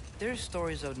 There's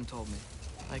stories Odin told me,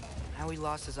 like how he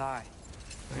lost his eye.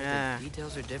 Yeah. The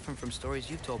details are different from stories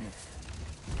you've told me.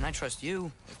 And I trust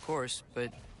you, of course,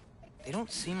 but they don't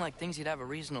seem like things you'd have a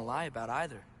reason to lie about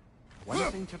either. One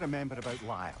thing to remember about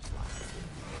liars, lads.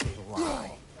 They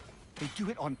lie. They do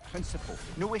it on principle.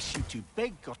 No issue too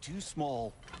big or too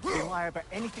small. They lie about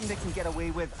anything they can get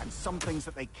away with and some things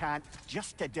that they can't,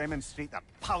 just to demonstrate their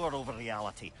power over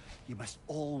reality. You must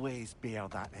always bear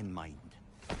that in mind.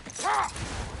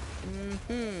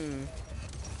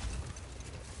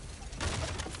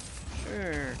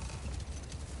 Sure.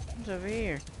 What's over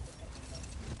here?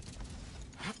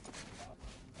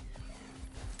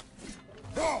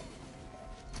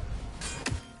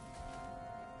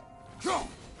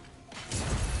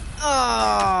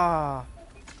 Oh!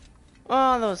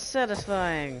 Oh, that was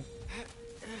satisfying.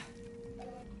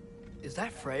 Is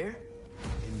that Freyr?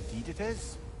 Indeed it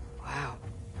is. Wow.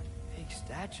 Big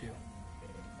statue.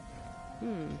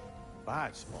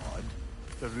 That's odd.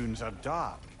 The runes are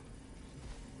dark.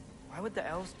 Why would the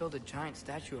elves build a giant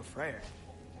statue of Freyr?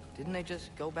 Didn't they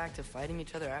just go back to fighting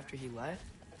each other after he left?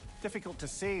 Difficult to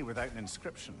say without an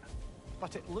inscription.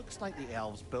 But it looks like the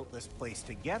elves built this place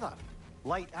together,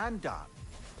 light and dark.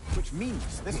 Which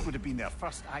means this would have been their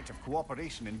first act of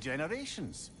cooperation in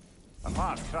generations. A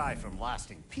far cry from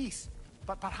lasting peace,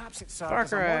 but perhaps it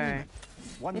serves as a monument.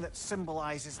 One that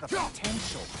symbolizes the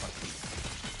potential for peace.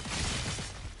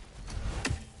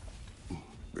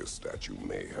 This statue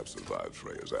may have survived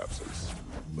Freya's absence,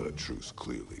 but a truce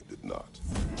clearly did not.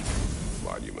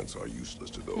 Monuments are useless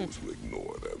to those who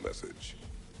ignore their message.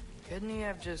 Couldn't he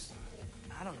have just,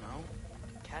 I don't know,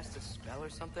 cast a spell or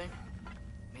something?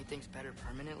 Made things better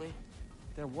permanently?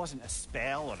 There wasn't a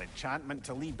spell or enchantment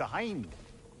to leave behind.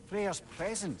 Freyr's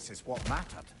presence is what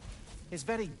mattered. His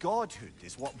very godhood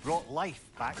is what brought life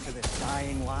back to this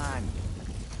dying land.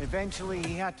 Eventually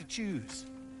he had to choose,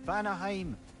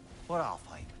 Vanaheim or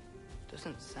Alfheim.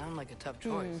 Doesn't sound like a tough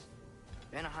choice.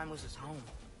 Vanaheim was his home.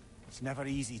 It's never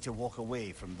easy to walk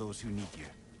away from those who need you.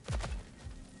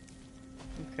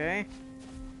 Okay.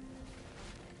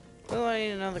 Well, I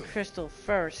need another crystal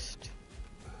first.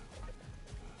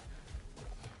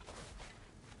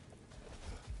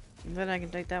 And then I can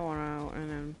take that one out, and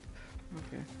then...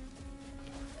 Okay.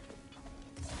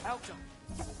 Out jump!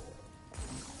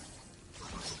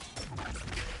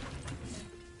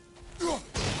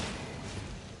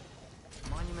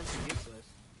 Monuments are useless.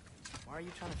 Why are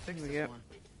you trying to fix this one?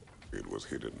 It was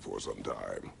hidden for some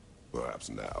time. Perhaps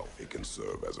now it can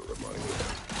serve as a reminder.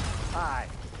 Aye.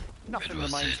 Nothing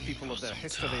reminds people of their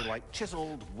history like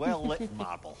chiseled, well-lit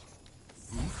marble.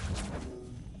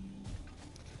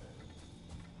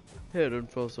 Hidden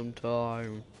for some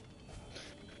time.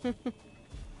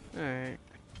 Alright.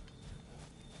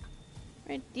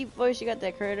 Right, deep voice, you got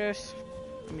that, Kratos?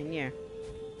 I mean, yeah.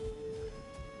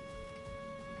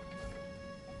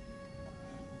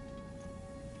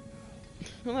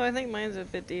 Although I think mine's a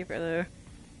bit deeper, though.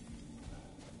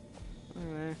 I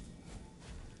don't know.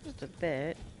 Just a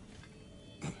bit.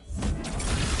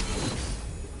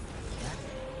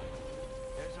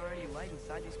 There's already light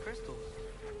inside these crystals.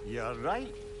 You're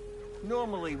right.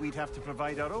 Normally we'd have to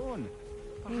provide our own.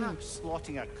 Perhaps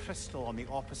slotting a crystal on the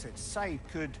opposite side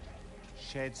could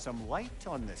shed some light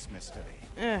on this mystery.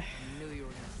 Ugh. I knew you were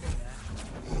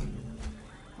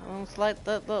gonna say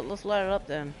that. Well, let's light it up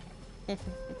then.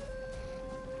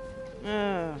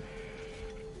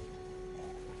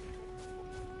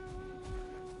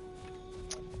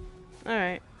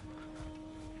 Alright.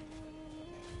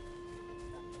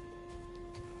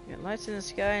 Got lights in the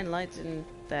sky and lights in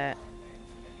that.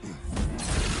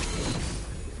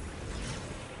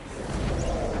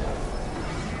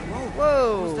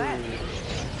 Whoa! What was that?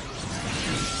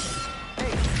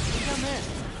 Hey, come in.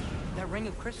 That ring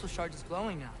of crystal shards is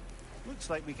glowing now. Looks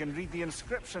like we can read the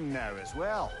inscription now as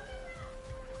well.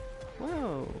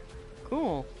 Whoa.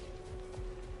 Cool.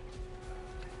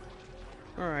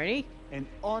 Alrighty. In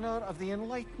honor of the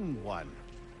Enlightened One,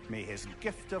 may his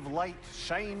gift of light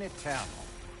shine eternal.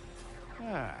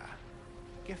 Ah,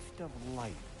 gift of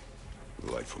light.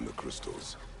 Light from the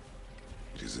crystals.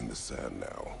 It is in the sand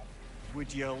now.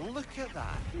 Would you look at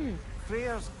that?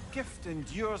 Freyr's gift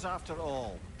endures after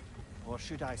all. Or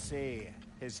should I say,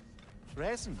 his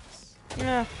presence.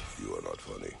 Yeah. You are not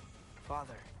funny.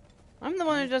 Father. I'm the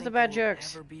one who does the bad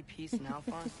jokes. Ever be peace in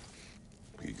Alfheim?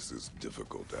 Peace is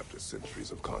difficult after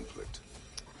centuries of conflict.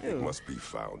 Ooh. It must be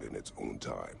found in its own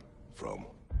time. From...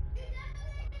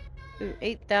 Ooh,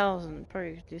 8,000.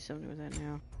 Probably could do something with that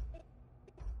now.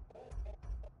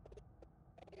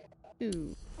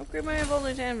 Ooh. Upgrade my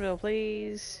voltage anvil,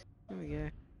 please. There we go.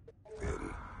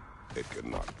 Then it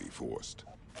cannot be forced.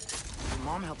 Your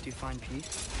mom helped you find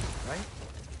peace, right?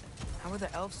 How are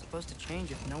the elves supposed to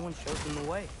change if no one shows them the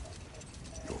way?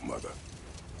 Your mother.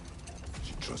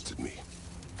 She trusted me.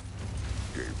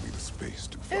 Gave me the space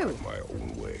to find my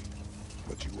own way.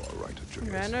 But you are right,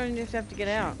 Atreus. I don't just have to get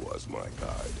out. She was my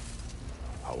guide.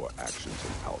 Our actions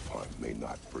in Alfheim may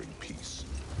not bring peace,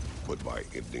 but by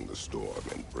ending the storm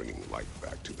and bringing light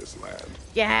back to this land,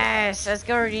 Yes, let's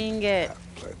go Ingot.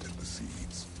 have planted the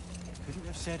seeds. Couldn't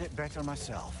have said it better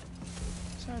myself.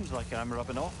 Sounds like I'm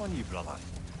rubbing off on you, brother.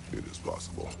 It is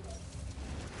possible.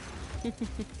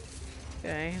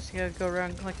 Okay, just gotta go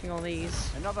around collecting all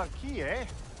these. Another key, eh?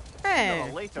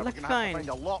 Hey, Later we're look gonna have fine. to find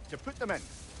a lock to put them in.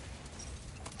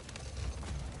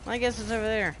 I guess it's over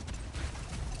there.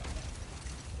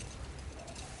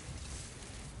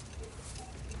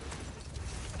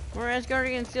 More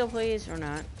Asgardian steel, please, or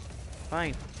not.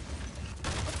 Fine.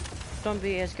 Don't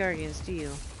be Asgardian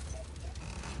steel.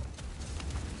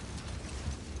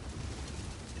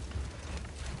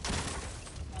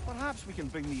 Perhaps we can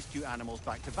bring these two animals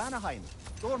back to Vanaheim,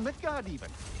 or Midgard even.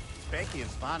 Becky and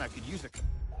Svanna could use it.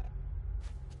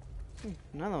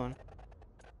 Another one.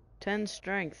 10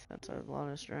 strength. That's a lot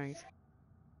of strength.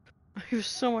 I have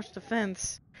so much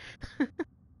defense.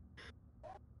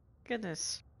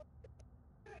 Goodness.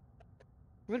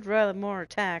 Would rather more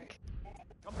attack.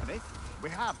 Company, we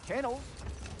have kennels.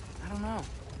 I don't know.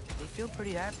 They feel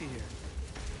pretty happy here.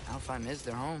 Alfheim is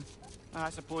their home. I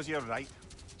suppose you're right.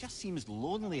 It just seems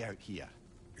lonely out here.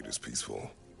 It is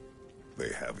peaceful.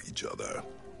 They have each other.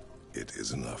 It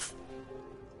is enough.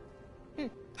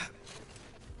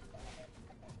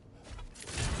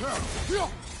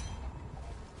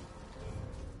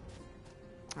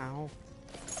 Ow.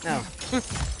 No.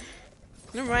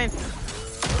 Never mind.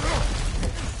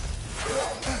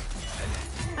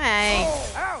 Hey.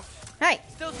 Ouch! Hey.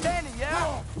 Still standing,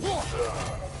 yeah?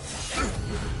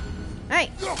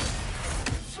 Hey.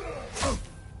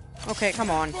 Okay,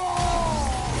 come on.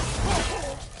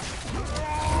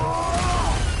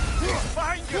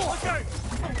 Behind you! Look out!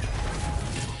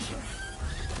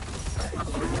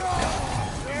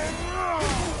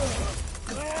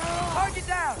 Target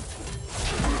down!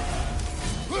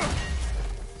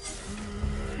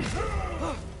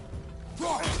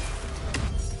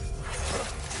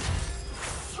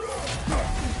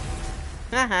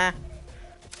 Haha.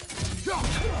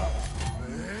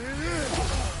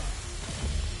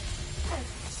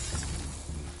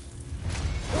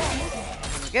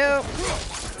 Go.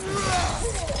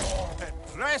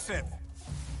 Impressive!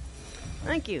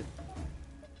 Thank you.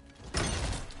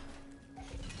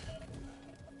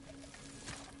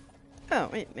 Oh,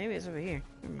 wait, maybe it's over here.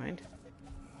 Never mind.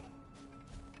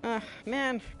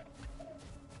 Man.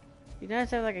 You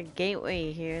guys have like a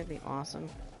gateway here. That'd be awesome.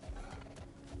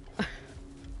 I'm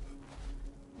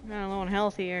kinda low on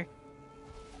health here.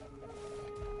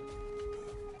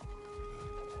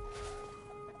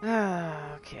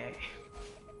 Okay.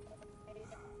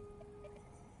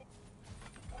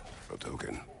 A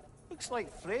token. Looks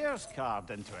like Freyr's carved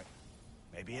into it.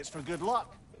 Maybe it's for good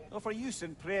luck, or for use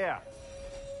in prayer.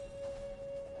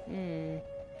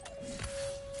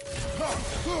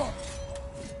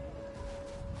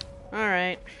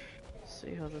 Alright.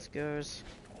 See how this goes.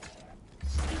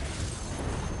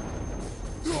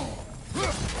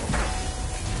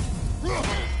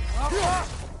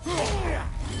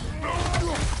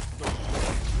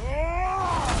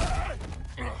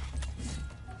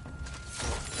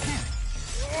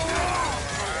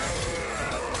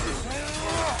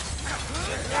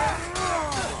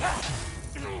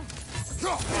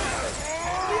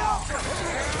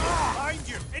 Behind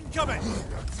you! Incoming!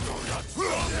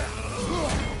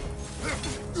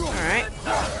 Alright.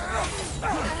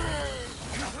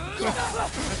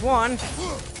 There's one.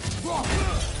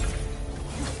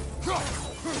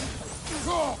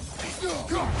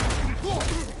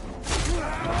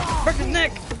 Break his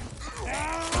neck!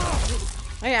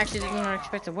 I actually didn't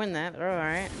expect to win that, but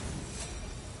alright.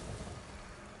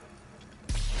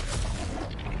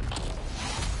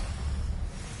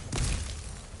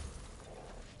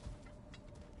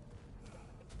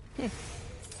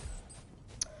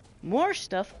 More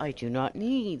stuff I do not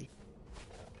need.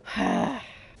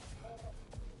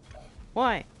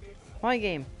 Why? Why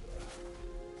game?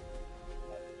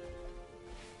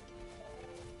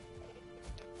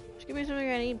 Just give me something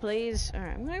I need, please.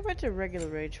 Alright, I'm gonna go back to regular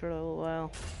rage for a little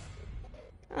while.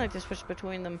 I like to switch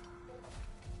between them.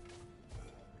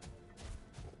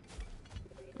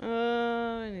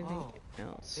 Anything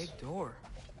else? Big door.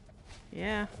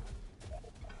 Yeah.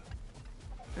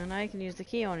 And I can use the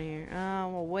key on here.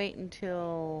 We'll wait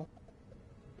until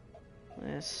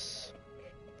this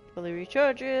fully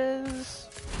recharges.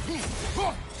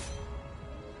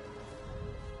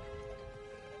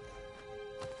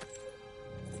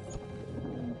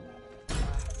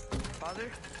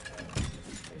 Father?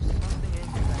 There's something in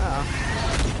here. Uh-oh.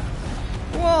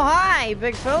 Well, hi,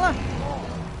 big fella.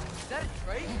 Is that a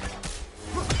trait?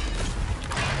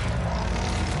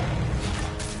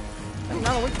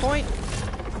 Another weak point.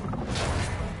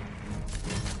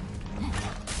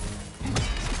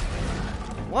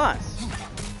 Was.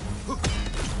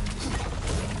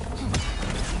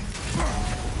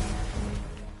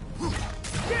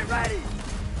 Get ready!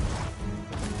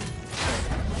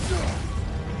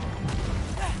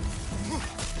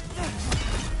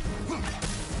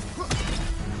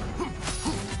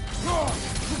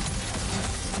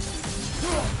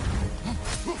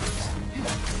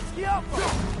 Get up!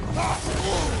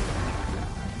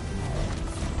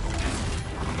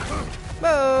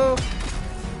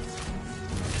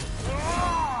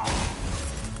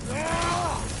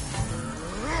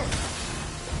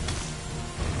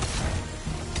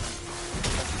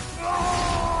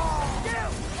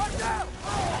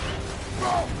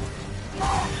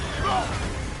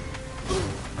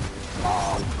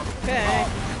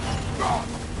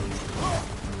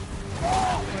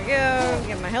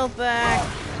 health back.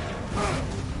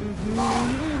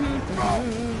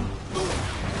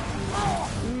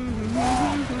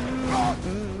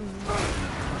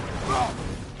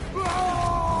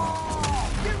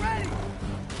 Get ready!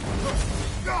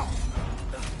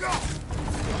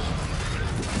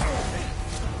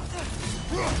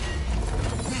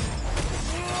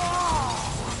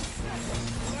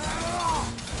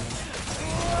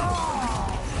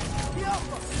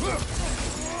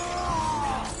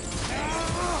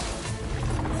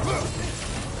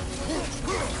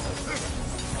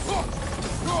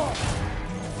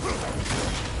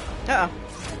 Uh-oh.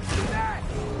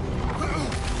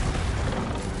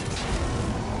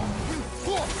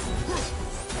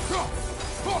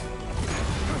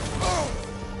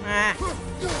 Ah.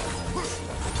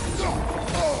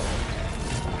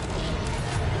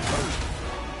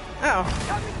 Uh-oh.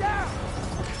 Cut me down!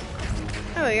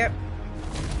 There we go.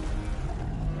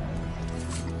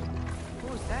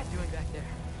 What was that doing back there?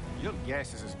 Your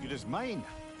guess is as good as mine.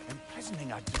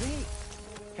 Imprisoning a drake.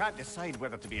 Can't decide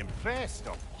whether to be impressed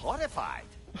or horrified.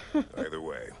 Either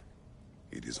way,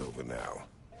 it is over now.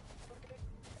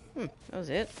 That was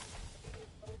it.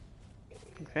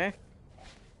 Okay.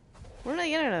 What did I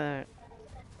get out of that?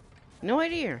 No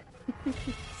idea.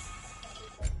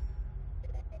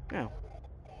 Oh.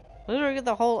 Literally get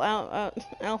the whole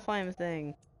alfheim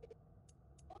thing.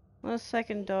 Last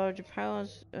second dodge,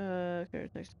 powers,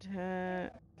 next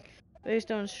attack.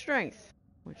 Based on strength.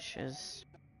 Which is...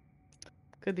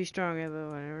 could be stronger, but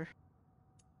whatever.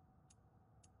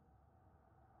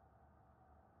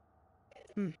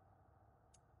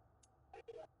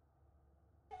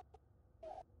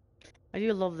 I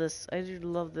do love this. I do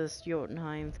love this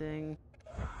Jotunheim thing.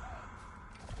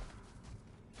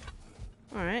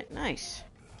 Alright, nice.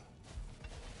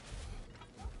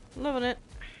 Loving it.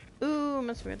 Ooh,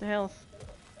 must be at the health.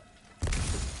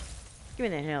 Give me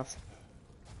that health.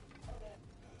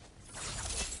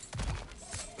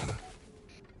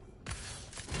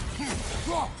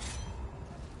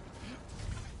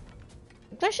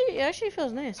 It actually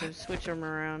feels nice to switch them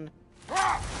around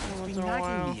It's once been in a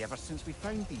while. nagging me ever since we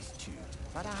found these two,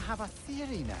 but I have a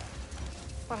theory now.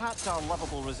 Perhaps our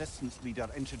lovable resistance leader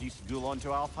introduced Gulon to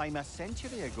Alfheim a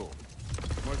century ago.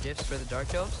 More gifts for the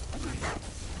Dark Elves?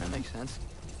 That makes sense.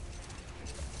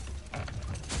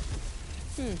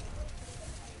 I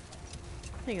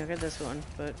think I'll get this one,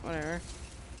 but whatever.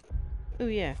 Ooh,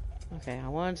 yeah. Okay, I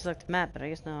wanted to select the map, but I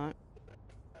guess not.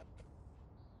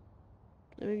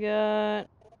 We got...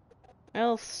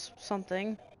 Elf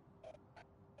something.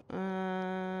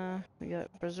 We got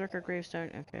Berserker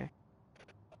Gravestone, okay.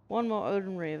 One more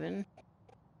Odin Raven.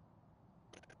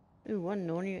 Ooh, one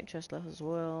Nornite chest left as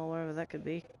well, whatever that could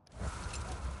be.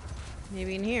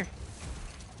 Maybe in here.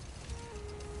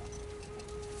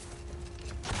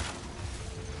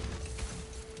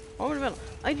 Horn metal.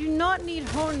 I do not need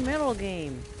horn metal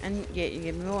game. And yet you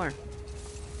get more.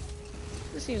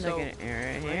 This seems like an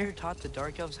error Slayer here. taught the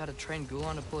Dark Elves how to train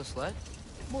Gulon to pull a sled?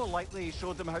 More likely he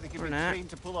showed them how they could Or be not. trained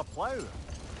to pull a plough.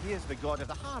 He is the god of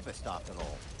the harvest after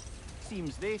all.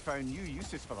 Seems they found new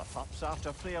uses for the thups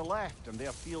after Freya left and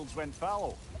their fields went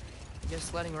fallow. I guess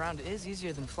sledding around is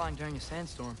easier than flying during a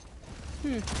sandstorm.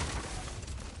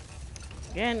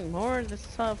 Again, more of the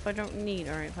stuff I don't need.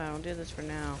 Alright, fine, I'll do this for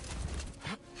now.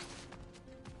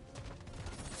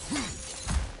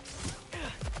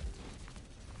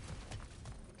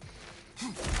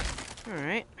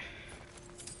 Alright.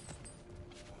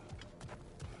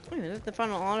 Wait a minute, the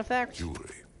final artifact?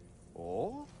 Jewelry.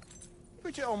 Oh?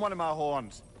 Put it on one of my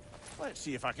horns. Let's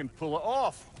see if I can pull it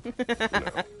off.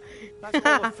 That's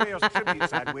all of Freya's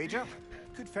tributes, I'd wager.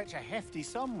 Could fetch a hefty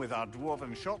sum with our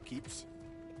dwarven shopkeeps.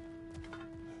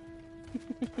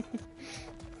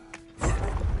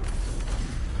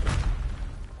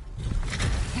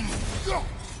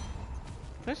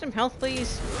 There's some health,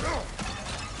 please.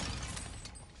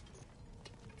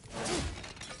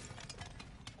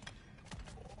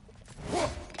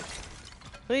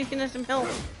 Please, can I have some health?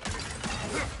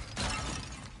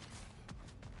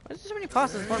 Why is there so many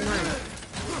bosses in one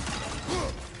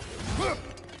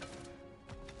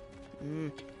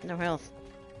room? No health.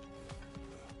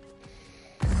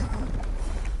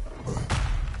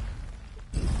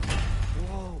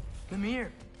 Whoa,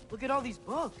 Mimir, look at all these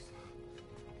books.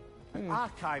 An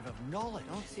archive of knowledge.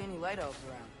 I don't see any light elves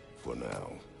around. For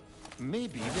now.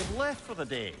 Maybe they've left for the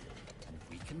day. And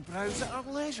we can browse at our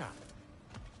leisure.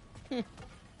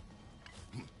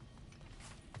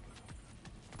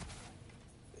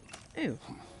 Ooh.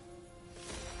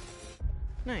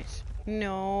 Nice.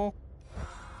 No.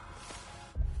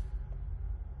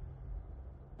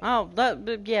 Oh,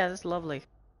 yeah, that's lovely.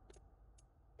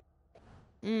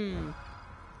 Mmm.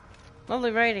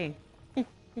 Lovely writing.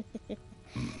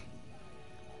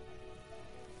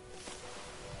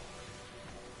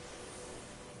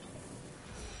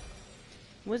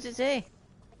 What does it say?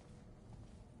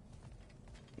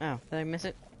 Oh, did I miss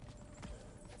it?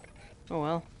 Oh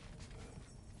well.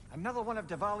 Another one of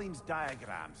Dvalin's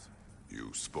diagrams.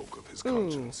 You spoke of his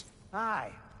conscience.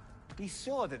 Aye. He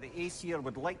saw that the Aesir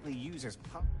would likely use his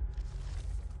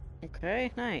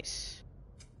Okay, nice.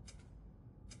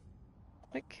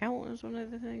 Does that count as one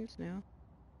of the things now?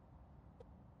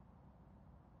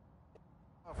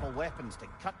 powerful weapons to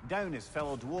cut down his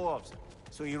fellow dwarves.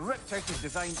 So he ripped out his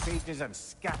design pages and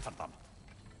scattered them.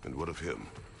 And what of him?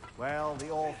 Well, the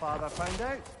Allfather found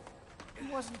out.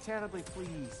 He wasn't terribly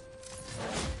pleased.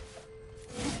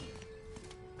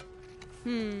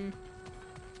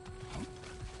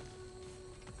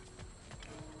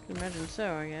 Imagine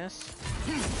so, I guess.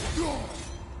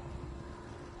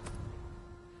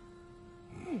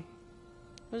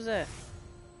 What's that?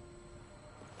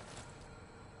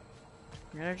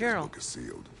 Got a journal. This book is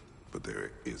sealed, but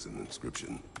there is an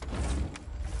inscription.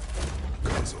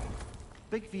 Console.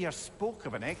 Big Veer spoke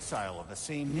of an exile of the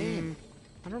same name.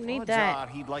 I don't need Odds that. are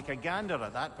he'd like a gander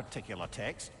at that particular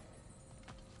text.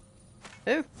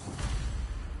 Who?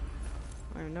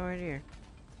 I have no idea.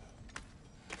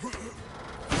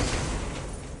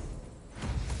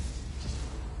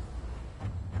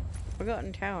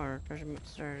 Forgotten Tower. Tournament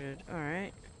started.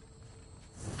 Alright.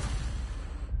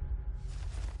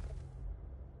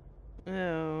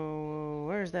 Oh,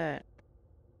 where's that?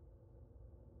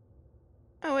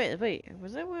 Oh, wait.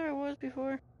 Was that where I was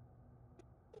before?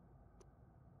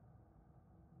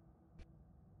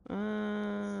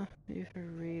 If I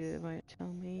read it, it might tell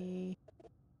me.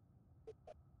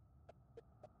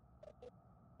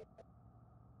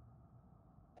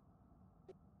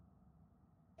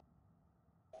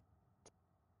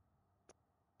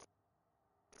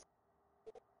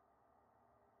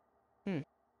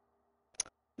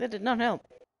 That did not help.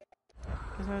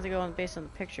 Because I have to go on based on the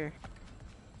picture.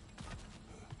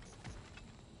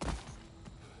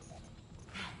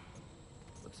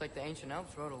 Looks like the ancient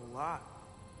elves wrote a lot.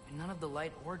 And none of the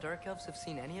light or dark elves have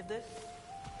seen any of this?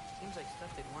 Seems like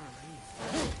stuff they'd want to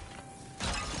read.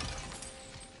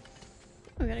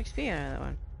 Oh, we got XP out of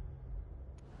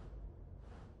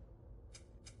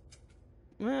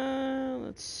that one.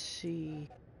 Let's see.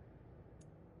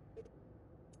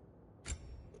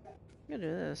 I'm gonna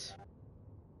do this.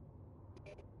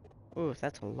 Ooh,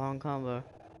 that's a long combo.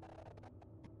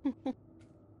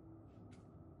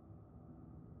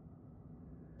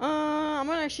 I'm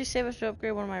gonna actually save us to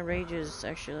upgrade one of my rages,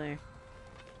 actually.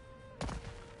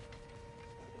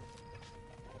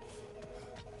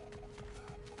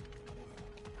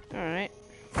 Alright.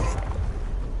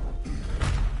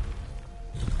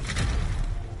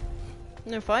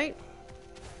 No fight?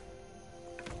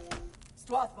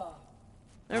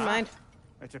 Never mind.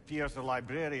 It appears the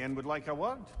librarian would like a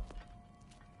word.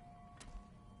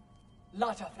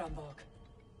 Lata Framborg.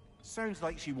 Sounds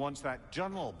like she wants that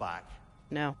journal back.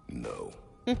 No. No.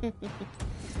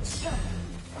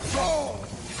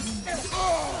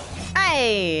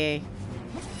 Hey!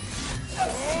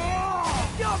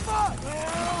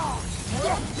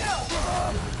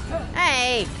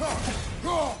 Hey!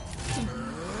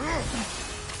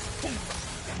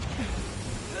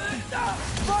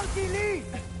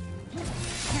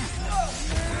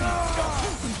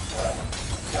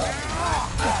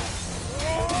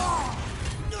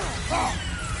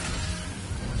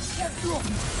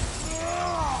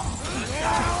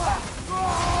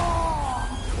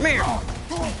 Meow.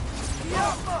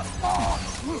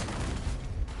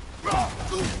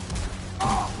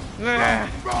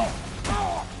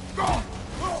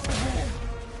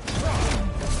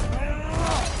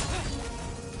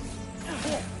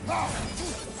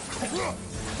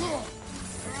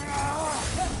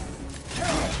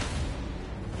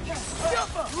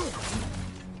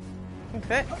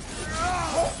 Okay.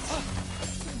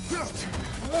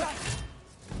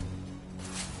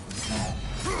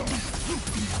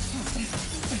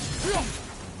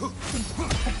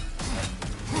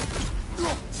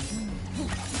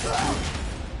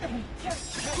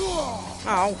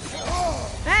 Oh.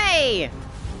 Hey!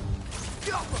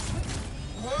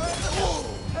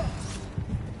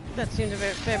 That seems a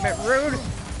fair bit rude.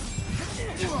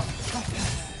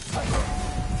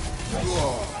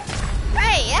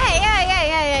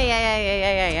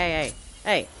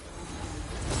 Hey!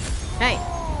 Hey!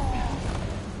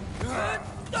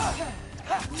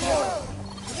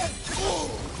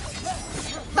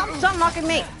 Stop mocking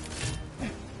me!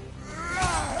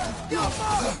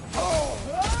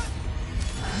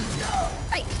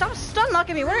 Hey, stop stun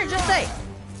locking me. What did it just say?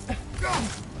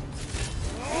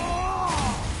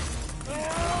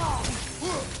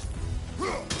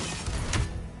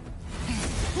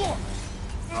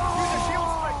 Use a shield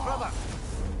strike, brother.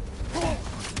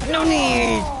 No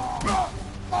need.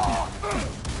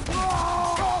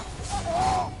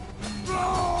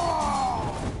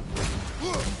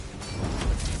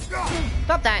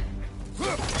 Stop that.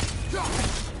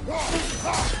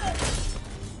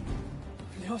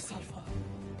 Los Alpha.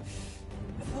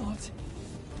 Thought.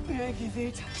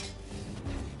 Megivita.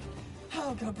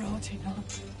 Helga Brotina.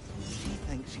 She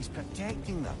thinks she's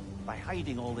protecting them by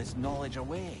hiding all this knowledge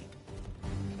away.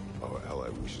 Our ally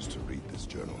wishes to read this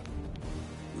journal.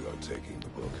 We are taking the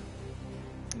book.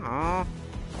 Aw. I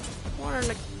wanted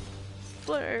to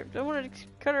split her. I wanted to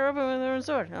cut her open with her own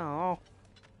sword. Oh.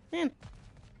 Man.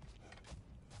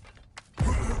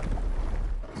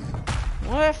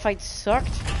 Well, that fight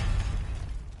sucked.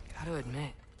 Gotta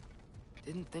admit,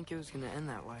 didn't think it was gonna end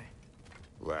that way.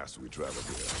 Last we traveled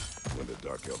here, when the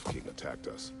Dark Elf King attacked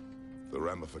us, the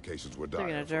ramifications were dire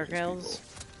Speaking of for Dark his Elves.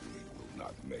 people. We will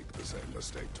not make the same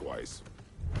mistake twice.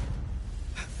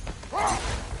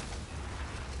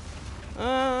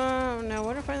 Now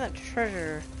where to find that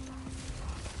treasure?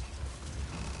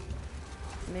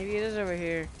 Maybe it is over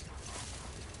here.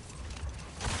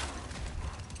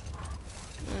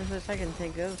 That's the best I can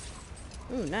think of.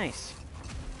 Ooh, nice.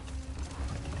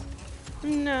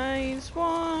 Nice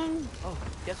one. Oh,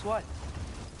 guess what?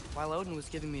 While Odin was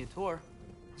giving me a tour,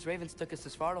 his ravens took us to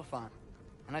Svartalfheim,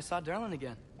 and I saw Durlin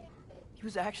again. He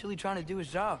was actually trying to do his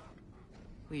job.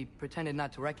 We pretended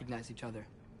not to recognize each other.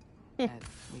 At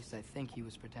least I think he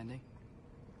was pretending.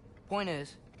 Point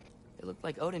is, it looked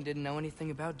like Odin didn't know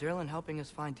anything about Durlin helping us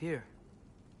find Tyr.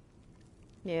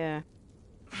 Yeah.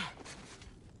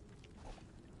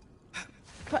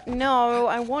 But no,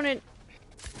 I wanted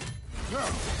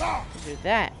to do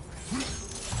that.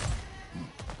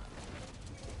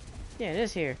 Yeah, it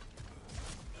is here.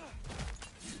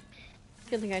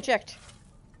 Good thing I checked.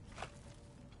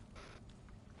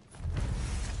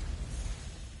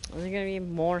 Is there gonna be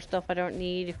more stuff I don't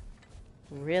need?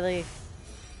 Really?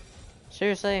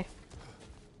 Seriously?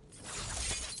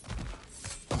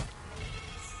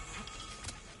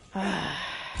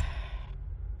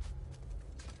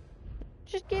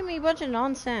 Just give me a bunch of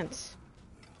nonsense.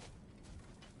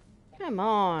 Come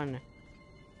on.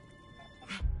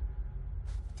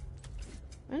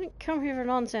 I didn't come here for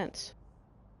nonsense.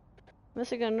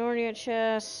 Unless I got a Nornia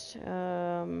chest.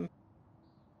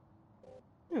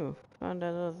 Ooh, found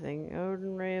another thing.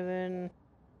 Odin Raven.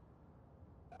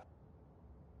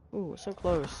 Ooh, so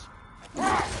close.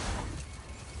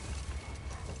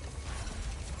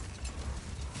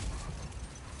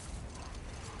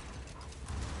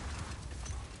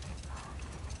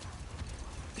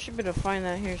 Should be able to find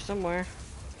that here somewhere.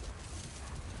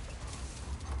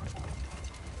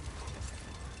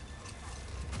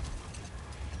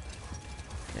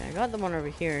 Okay, I got the one over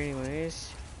here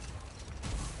anyways.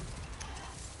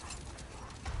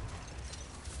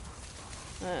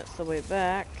 That's the way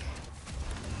back.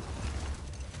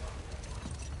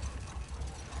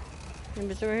 Maybe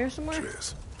it's over here somewhere?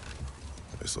 Triss,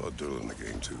 I saw Durlin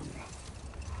again too.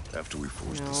 After we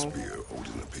forced the spear,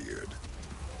 Odin appeared.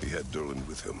 He had Durlin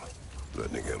with him,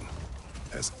 threatening him,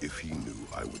 as if he knew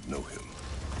I would know him.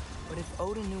 But if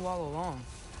Odin knew all along,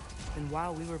 then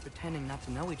while we were pretending not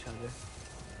to know each other,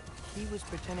 he was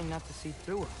pretending not to see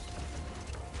through us.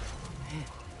 Man,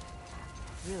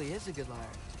 he really is a good liar.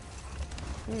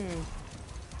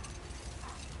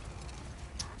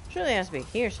 Surely it has to be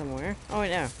here somewhere. Oh wait,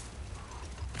 no.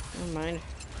 Never mind.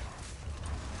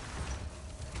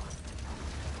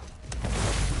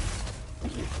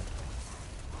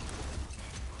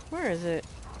 Where is it?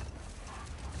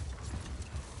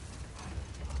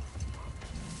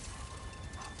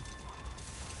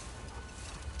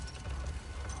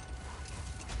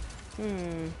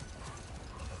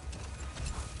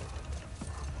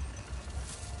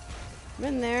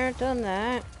 Been there, done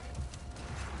that.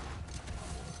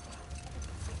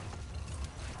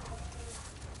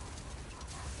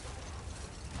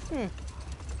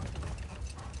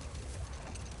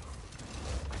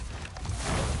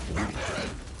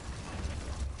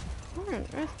 Where on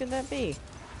earth could that be?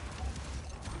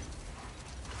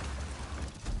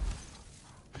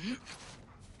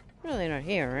 Really not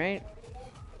here, right?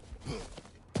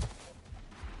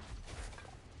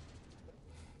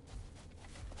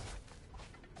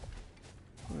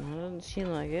 No, doesn't seem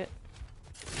like it.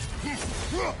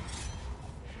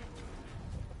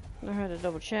 I had to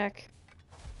double check.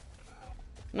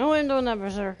 No window in that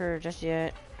berserker just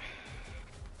yet.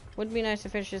 Would be nice to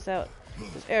finish this out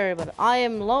this area, but I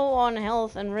am low on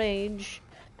health and rage,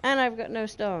 and I've got no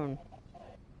stone.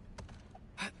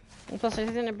 And plus, I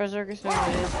think the Berserker Stone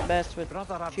is best with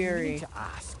Brother, I've Fury. been to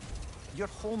ask. Your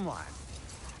homeland.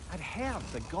 I'd heard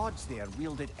the gods there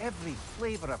wielded every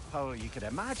flavor of power you could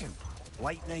imagine.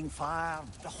 Lightning, fire,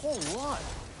 the whole lot.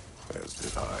 As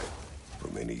did I, for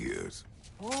many years.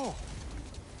 Oh,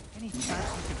 any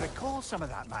chance you could recall some of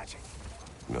that magic?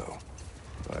 No,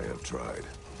 I have tried.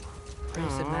 Freya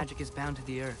said magic is bound to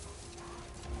the earth.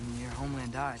 When your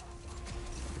homeland died,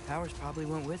 your powers probably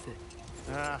went with it.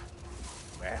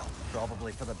 Well,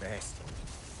 probably for the best.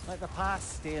 Let the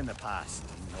past stay in the past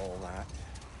and all that.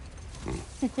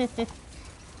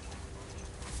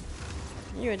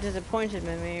 You were disappointed,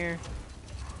 Mimir.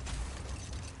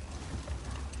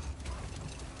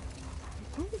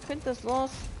 Who could this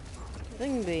lost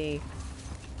thing be?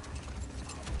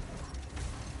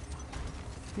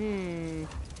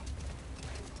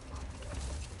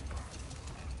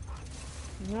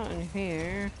 Not in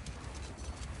here.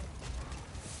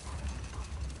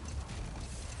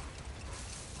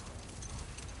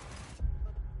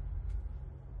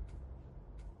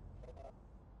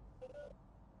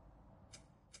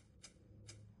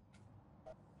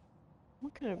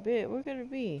 What could it be? What could it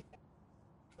be?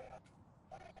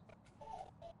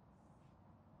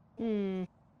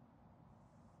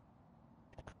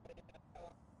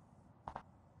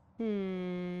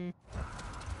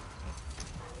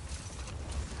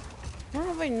 Where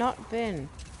have I not been?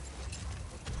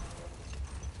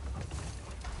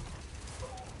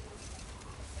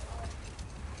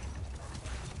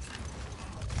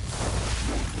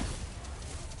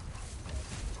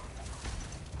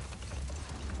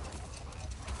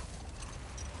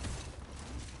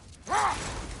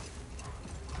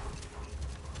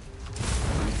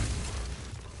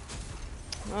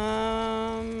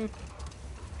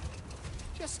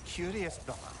 Just curious,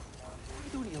 brother. Why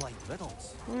don't you like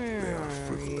riddles? Where They are are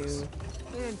frivolous. you?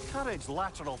 They encourage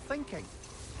lateral thinking.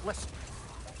 Listen,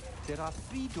 there are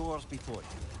 3 doors before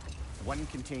you. One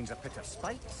contains a pit of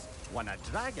spikes, one a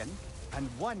dragon, and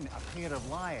one a pair of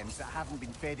lions that haven't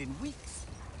been fed in weeks.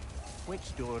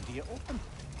 Which door do you open?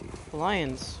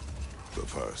 Lions. The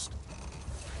first.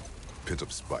 Pit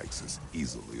of spikes is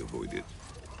easily avoided.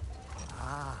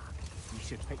 You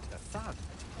should pick the third,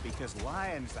 because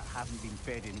lions that haven't been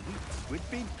fed in weeks would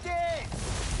be dead!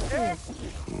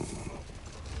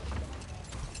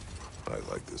 I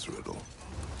like this riddle.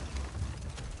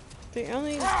 The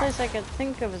only place I can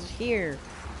think of is here.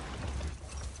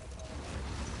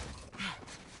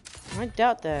 I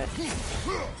doubt that.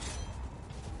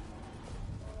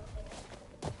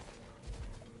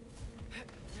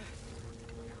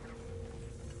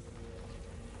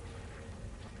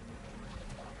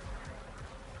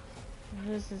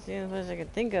 This is the only place I can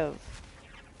think of.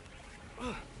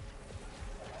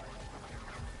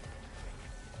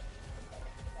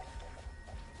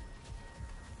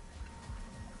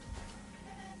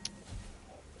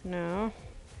 No.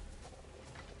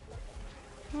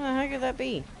 What the heck could that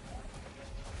be?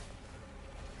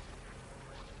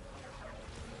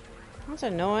 That's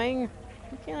annoying.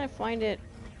 Why can't I find it?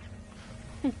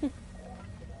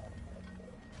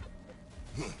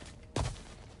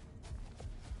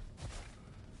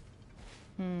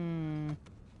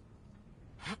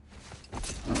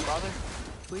 Father,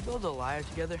 can we build a lyre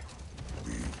together?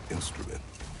 The instrument.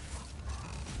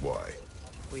 Why?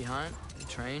 We hunt, we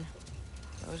train.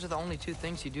 Those are the only 2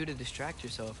 things you do to distract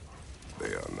yourself.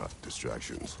 They are not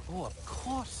distractions. Oh, of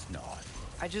course not.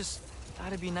 I just thought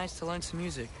it'd be nice to learn some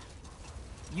music.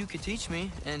 You could teach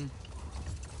me, and...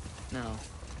 No.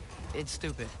 It's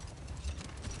stupid.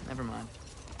 Never mind.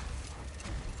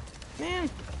 Man.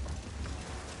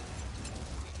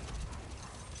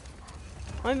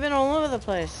 I've been all over the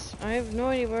place. I have no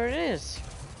idea where it is.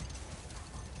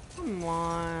 Come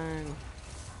on.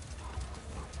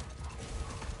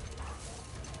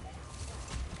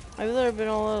 I've literally been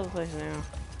all over the place now.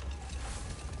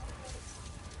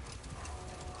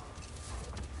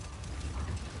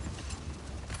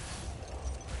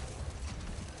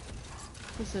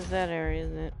 This is that area,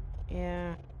 isn't it?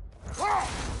 Yeah.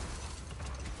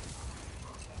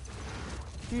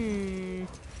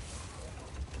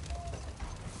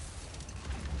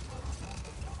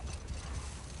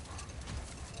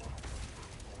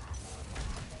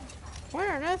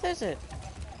 Where on earth is it?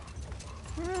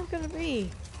 Where is it gonna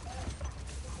be?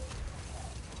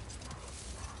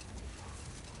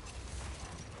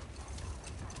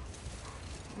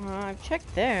 I've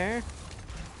checked there.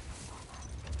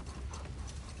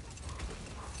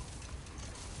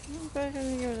 I'm back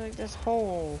in here like this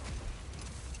hole.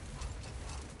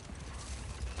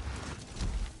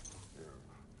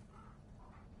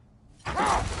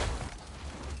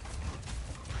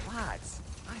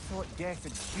 thought death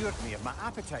had cured me of my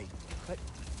appetite, but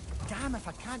damn if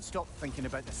I can't stop thinking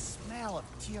about the smell of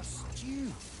tear stew.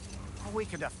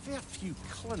 Awakened a fair few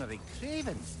culinary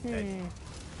cravings.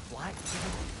 Black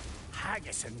pudding,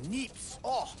 haggis and neeps.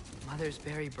 Oh! Mother's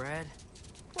berry bread.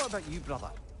 What about you,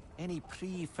 brother? Any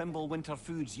pre-Fimble winter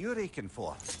foods you're aching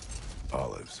for?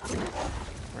 Olives.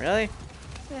 Really?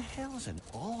 The hell's an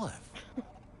olive?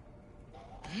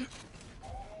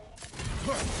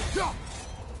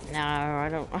 No, I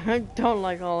don't. I don't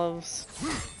like olives.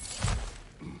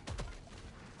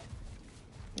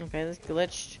 Okay, this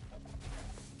glitched.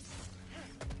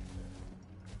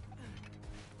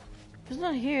 If it's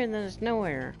not here, then it's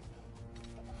nowhere.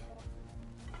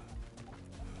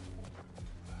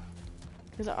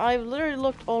 Because I've literally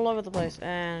looked all over the place,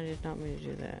 and I did not mean to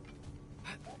do that.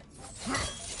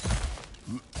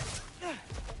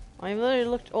 I literally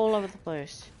looked all over the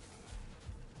place.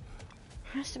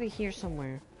 It has to be here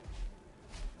somewhere.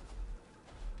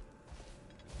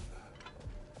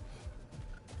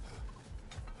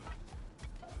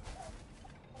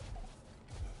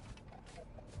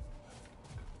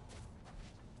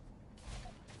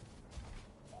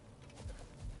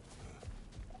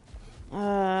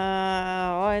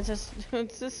 Oh, it's just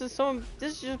this is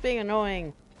just being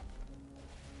annoying.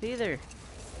 Either.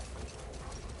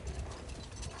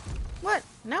 What?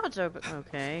 Now it's open.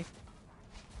 Okay.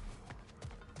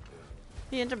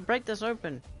 He had to break this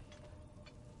open.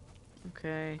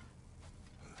 Okay.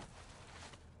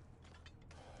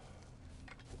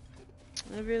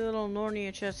 Every little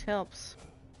Narnia chest helps.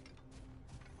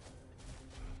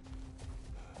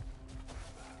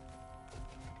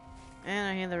 And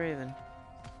I hear the raven.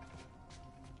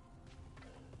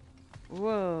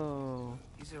 Whoa.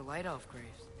 These are light elf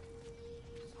graves.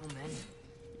 So many.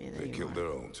 Yeah, there They you killed are. their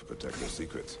own to protect their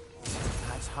secrets.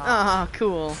 That's hard. Ah,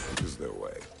 cool. It is their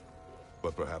way.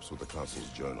 But perhaps with the Consul's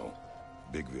journal,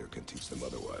 Big Veer can teach them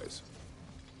otherwise.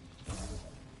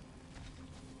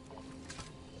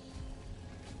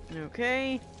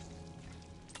 Okay.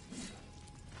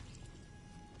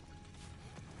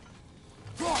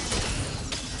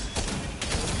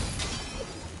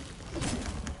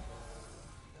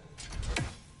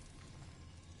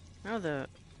 How the...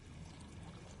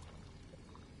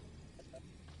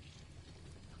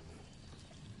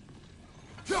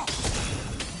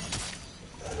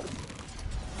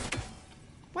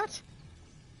 What?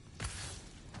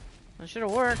 That should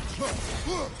have worked.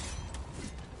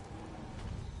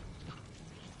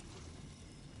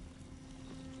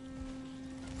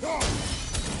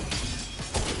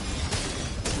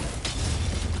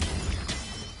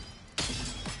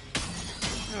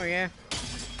 Oh yeah.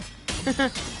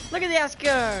 Look at the ass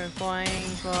go! Boing,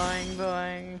 boing,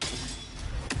 boing.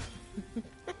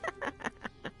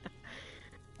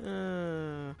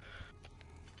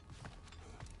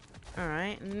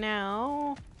 Alright,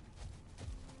 now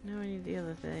I need the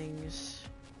other things.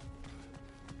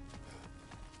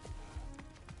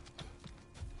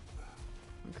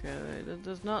 Okay, there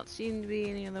does not seem to be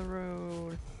any other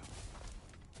road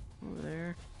over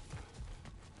there.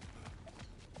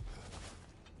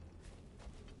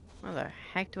 How the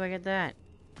heck do I get that?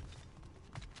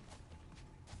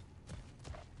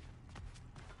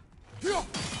 You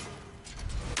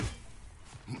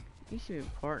seem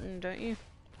important, don't you?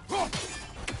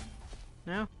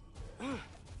 No?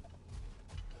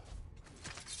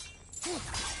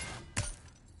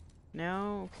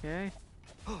 No? Okay.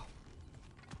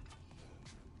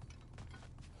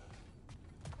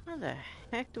 Where the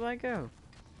heck do I go?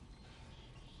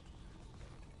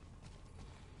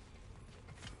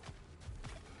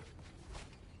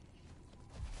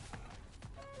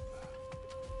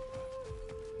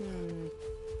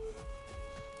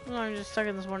 Well, I'm just stuck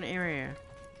in this one area.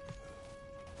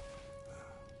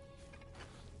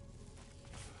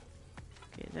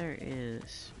 Okay, there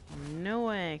is no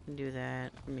way I can do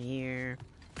that from here.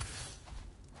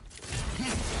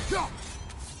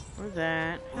 Or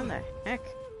that. How the heck?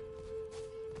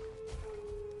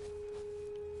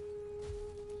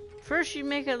 First you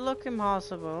make it look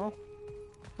impossible.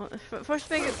 Well, first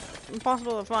make it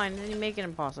impossible to find, then you make it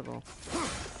impossible.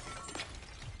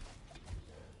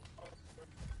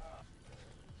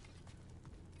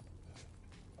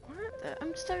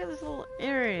 I'm stuck in this little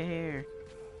area here.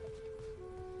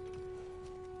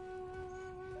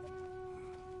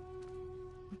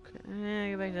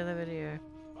 Okay, go back to the video.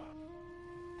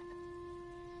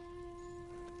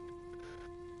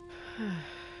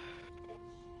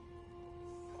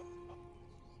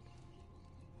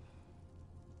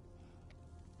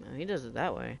 No, he does it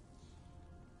that way.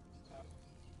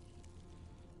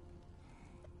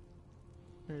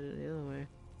 Or is it the other way?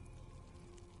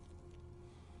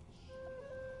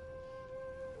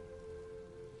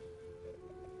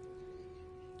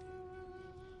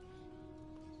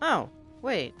 Oh,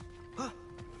 wait.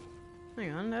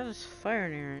 Hang on, that is fire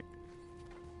near it.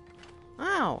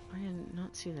 Ow! I did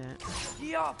not see that.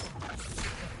 Yup.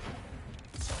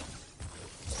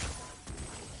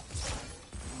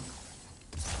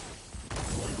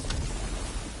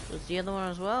 Was the other one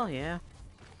as well? Yeah.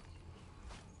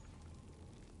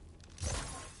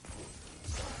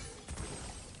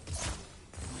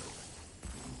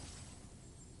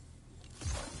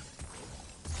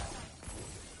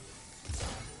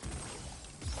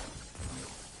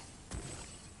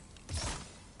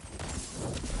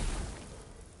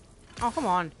 Oh, come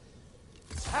on.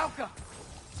 Alka.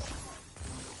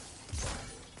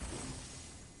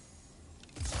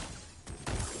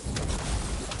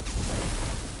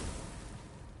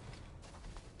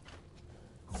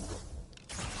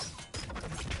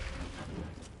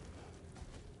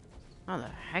 How the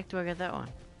heck do I get that one?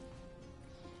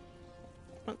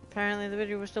 Well, apparently the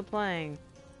video was still playing.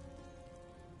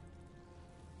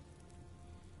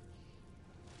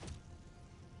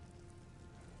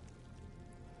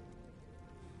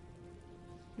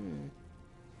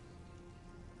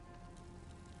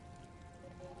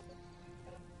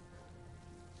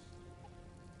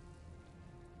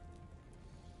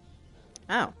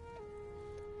 Oh.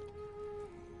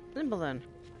 Simple then.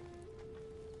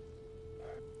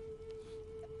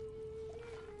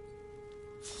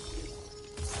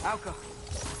 Alka.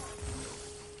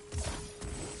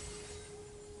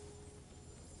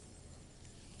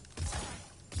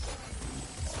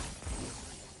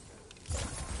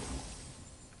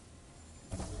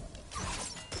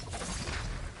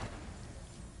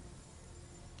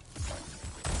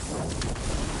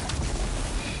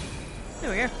 There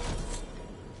we go.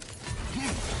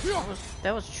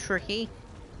 That was tricky.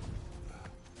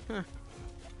 Huh.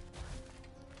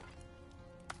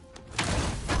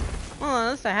 Well,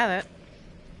 at least I have it.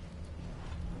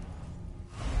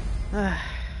 I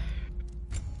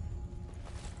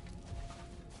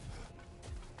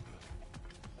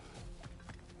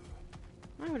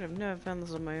would have never found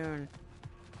this on my own.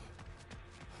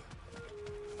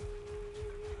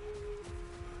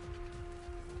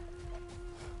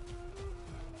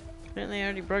 Apparently I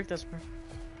already broke this one.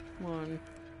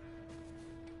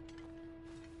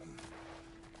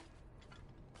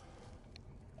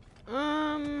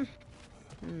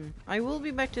 I will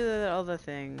be back to the other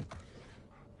thing.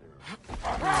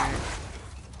 Right.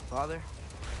 Father,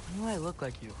 I know I look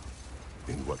like you.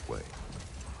 In what way?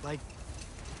 Like,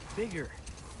 bigger.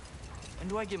 And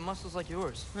do I get muscles like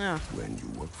yours? Yeah. When you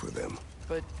work for them.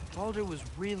 But Baldur was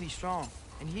really strong,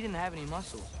 and he didn't have any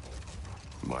muscles.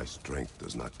 My strength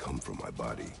does not come from my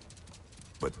body,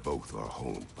 but both are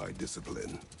honed by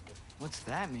discipline. What's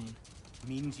that mean?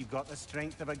 Means you've got the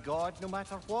strength of a god no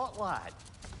matter what, lad.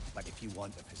 But if you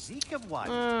want the physique of one,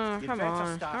 you'd come better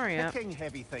on, start hurry up. picking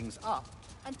heavy things up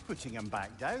and putting them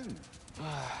back down.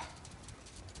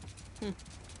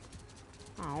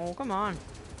 Oh, come on.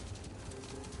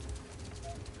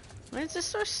 Why is this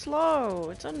so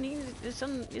slow? It's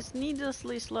it's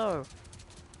needlessly slow.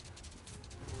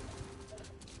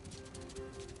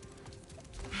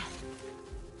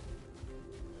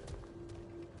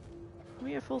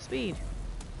 We have full speed.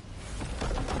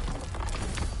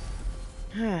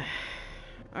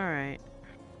 Alright.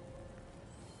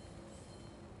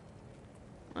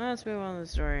 Let's move on to the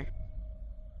story.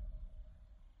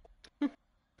 I'm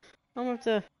gonna have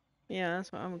to... Yeah,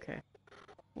 that's what I'm okay.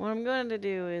 What I'm going to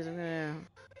do is I'm gonna...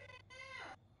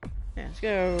 Yeah, let's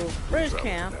go. Bridge Travel to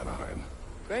camp. Anaheim.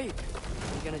 Great. You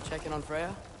gonna check in on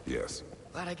Freya? Yes.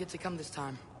 Glad I get to come this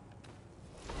time.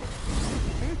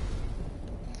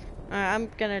 I'm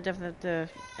gonna definitely have to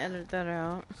edit that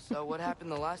out. So what happened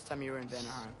the last time you were in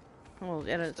Vanaheim? We'll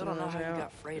edit Still some don't of know those how you out.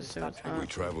 got Freya to so stop it's trying not- We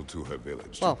traveled to her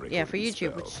village Well, to break yeah, open for the YouTube.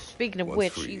 spell. Which, speaking of Once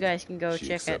which, freed, you guys can go she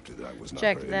check it. accepted I was not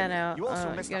Check her that enemy. out. You also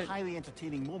you missed gotta- a highly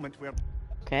entertaining moment where...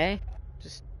 Okay.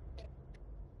 Just...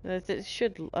 It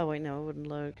should... Oh, wait, no, it wouldn't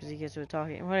load because you guys were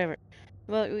talking. Whatever.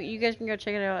 Well, you guys can go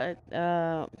check it out at...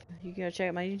 You can go check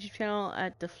out my YouTube channel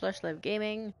at The Fleshlight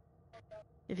Gaming.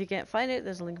 If you can't find it,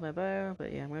 there's a link in my bio.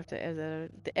 But yeah, I'm gonna have to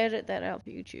edit that out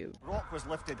for YouTube. Rock was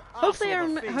lifted Hopefully, arse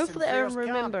over face in hopefully I Freyr's camp.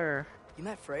 remember. You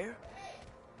met Freyr?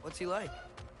 What's he like?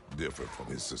 Different from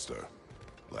his sister.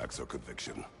 Lacks her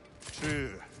conviction.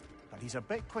 True, but he's a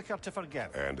bit quicker to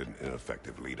forgive. And an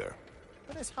ineffective leader.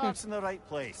 But his heart's in the right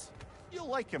place. You'll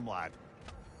like him, lad.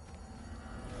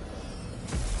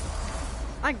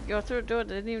 I can go through a door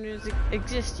that didn't even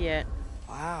exist yet.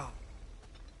 Wow.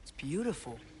 It's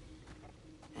beautiful.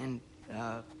 And,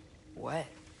 wet.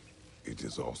 It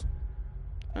is also...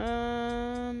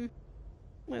 Wait,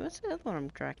 what's the other one I'm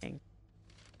tracking?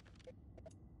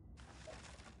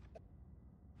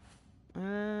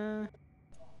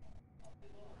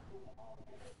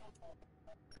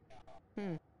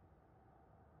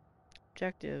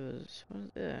 Objectives. What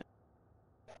is that?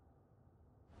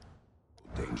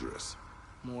 Dangerous.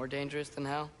 More dangerous than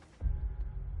hell?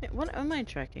 Yeah, what am I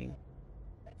tracking?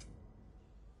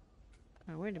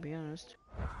 Oh, weird, to be honest.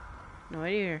 No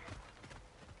idea.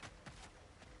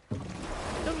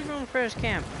 Doesn't go to Freya's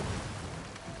camp.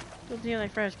 Doesn't seem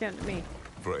like Freya's camp to me.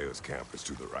 Freya's camp is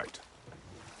to the right.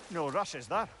 No rush, is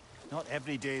there? Not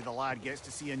every day the lad gets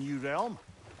to see a new realm.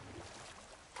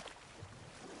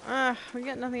 We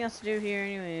got nothing else to do here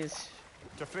anyways.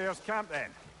 To Freya's camp, then.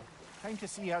 Time to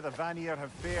see how the Vanir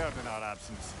have fared in our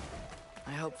absence.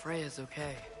 I hope Freya's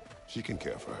okay. She can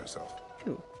care for herself.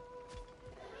 Ooh.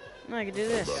 I could do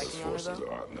this. Brother's forces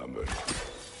are outnumbered,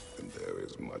 and there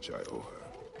is much I owe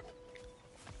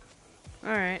her.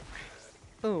 Alright.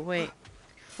 Oh, wait.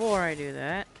 Before I do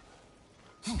that.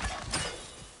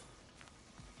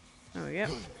 There we go.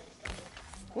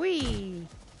 Whee!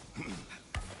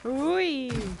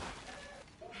 Whee!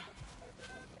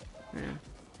 Yeah.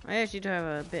 I actually do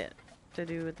have a bit to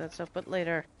do with that stuff, but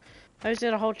later. I just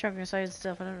did a whole chunk of side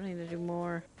stuff. I don't need to do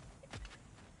more.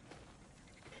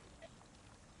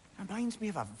 Reminds me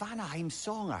of a Vanaheim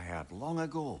song I heard long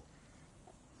ago.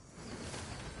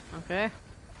 Okay.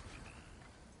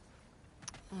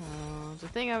 Oh, there's a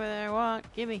thing over there I want.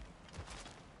 Gimme.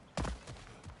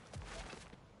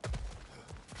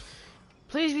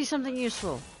 Please be something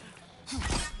useful.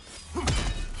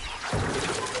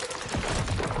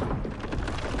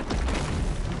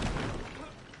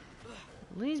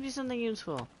 Please be something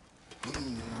useful.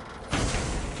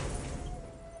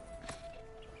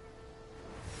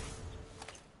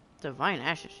 Divine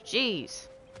ashes. Jeez.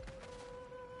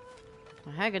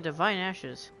 The heck of divine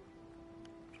ashes.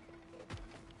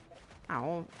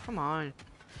 Ow, come on.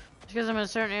 Just because I'm in a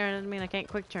certain area doesn't mean I can't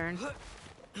quick turn.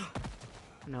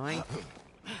 Annoying.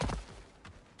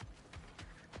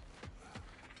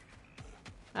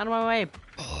 Out of my way.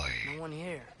 No one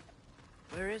here.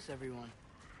 Where is everyone?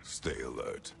 Stay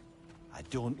alert. I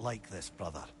don't like this,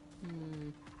 brother.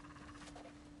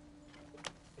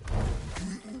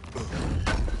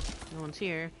 No one's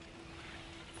here.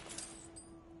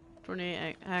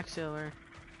 Tornado Axiller.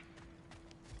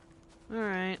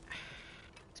 Alright.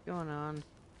 What's going on?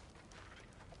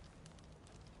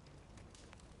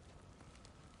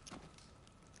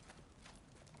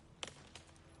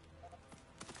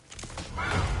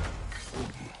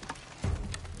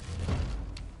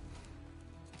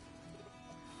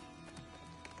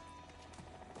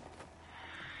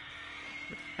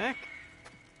 Heck?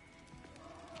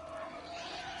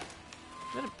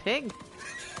 Is that a pig?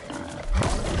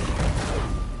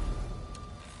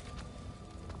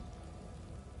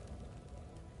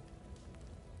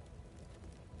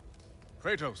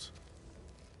 Kratos,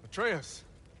 Atreus,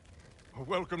 a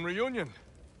welcome reunion.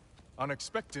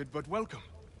 Unexpected, but welcome.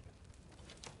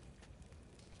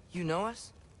 You know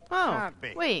us? Oh, Can't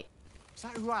be. wait. Is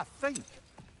that who I think?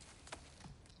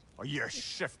 Oh, you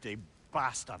shifty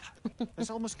bastard. It's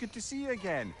almost good to see you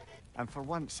again. And for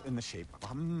once in the shape of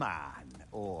a man,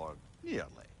 or nearly.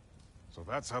 So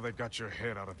that's how they got your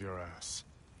head out of your ass.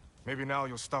 Maybe now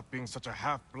you'll stop being such a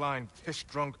half-blind,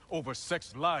 piss-drunk,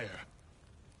 oversexed liar.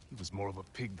 He was more of a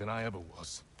pig than I ever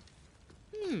was.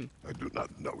 I do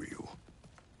not know you.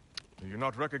 Do you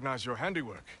not recognize your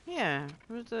handiwork? Yeah,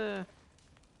 where's the...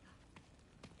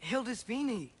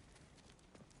 Hildisvini!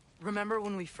 Remember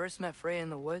when we first met Freya in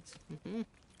the woods? Mm-hmm.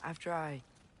 After I...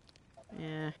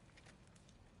 Yeah.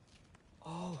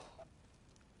 Oh.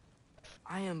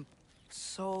 I am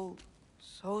so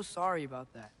sorry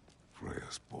about that.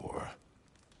 Freya's boar.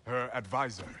 Her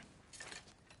advisor.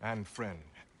 And friend.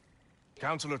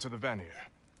 Counselor to the Vanir.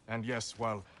 And yes,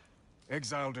 while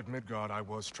exiled at Midgard, I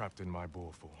was trapped in my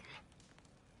boar form.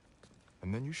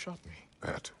 And then you shot me.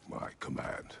 At my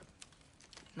command.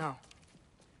 No.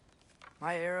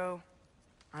 My arrow,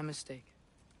 my mistake.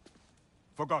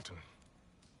 Forgotten.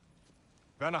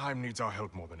 Vanaheim needs our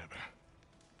help more than ever.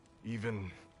 Even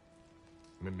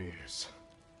Mimir's.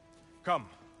 Come.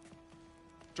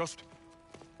 Just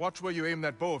watch where you aim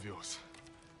that bow of yours.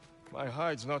 My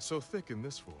hide's not so thick in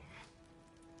this form.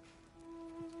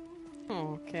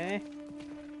 Okay.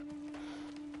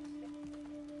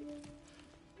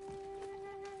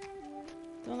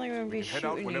 Don't think I'm gonna be You can head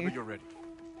out shooting whenever you. you're ready.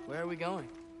 Where are we going?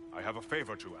 I have a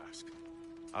favor to ask.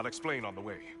 I'll explain on the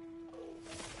way.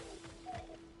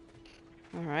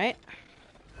 Alright.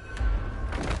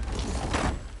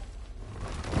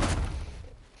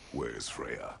 Where's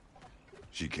Freya?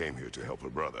 She came here to help her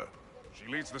brother. She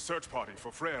leads the search party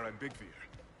for Freyr and Bigvir.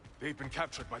 They've been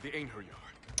captured by the Einherjar.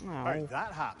 Oh. How'd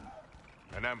that happen?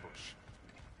 An ambush.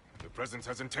 The presence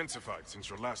has intensified since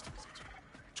your last visit.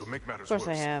 To make matters Of course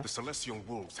worse, I have. the Celestial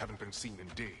Wolves haven't been seen in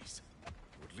days.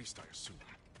 Or at least I assume.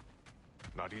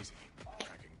 Not easy,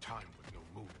 tracking time with no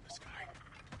moon in the sky.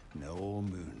 No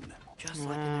moon. Just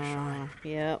like in their shrine.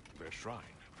 Yep. Their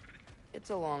shrine. It's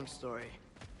a long story.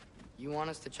 You want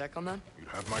us to check on them? You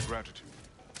have my gratitude.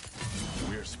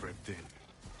 We're spread thin.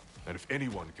 And if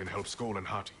anyone can help Skoll and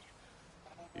Hati,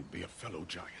 it'd be a fellow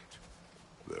giant.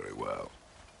 Very well.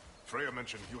 Freya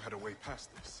mentioned you had a way past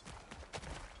this.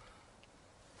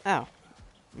 Oh.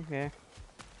 Okay.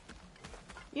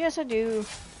 Yes, I do.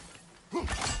 One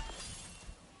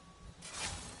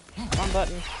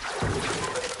button.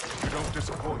 You don't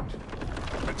disappoint.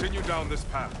 Continue down this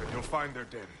path and you'll find their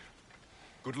den.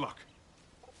 Good luck.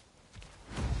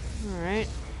 Alright.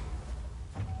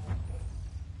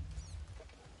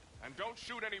 And don't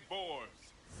shoot any boars.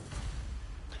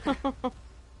 You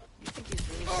think he's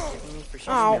really forgiving me for Trust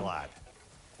shooting me, him? lad.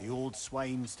 The old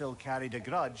swine still carried a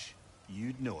grudge.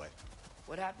 You'd know it.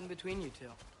 What happened between you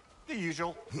two? The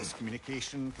usual.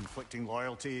 Miscommunication, conflicting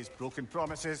loyalties, broken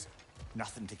promises.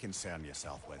 Nothing to concern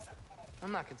yourself with.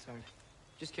 I'm not concerned.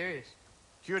 Just curious.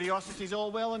 Curiosity's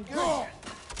all well and good.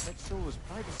 But so was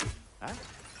privacy. Huh?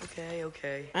 Okay,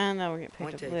 okay. And now we get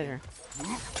Point picked up taken. later.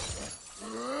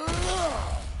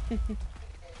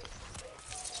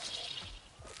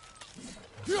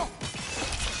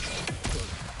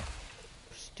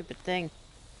 Stupid thing.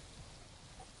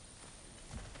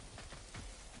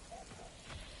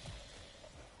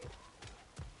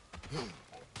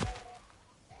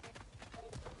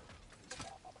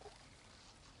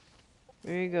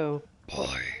 There you go.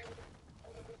 Boy.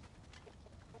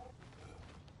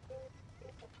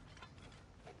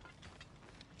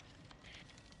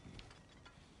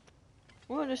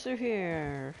 What is through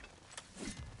here?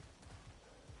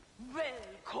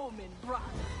 Välkommen, brand.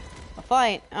 A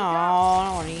fight? Oh, I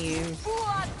don't want to use.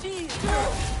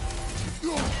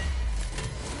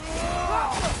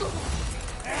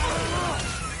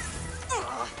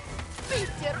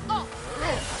 Peter up!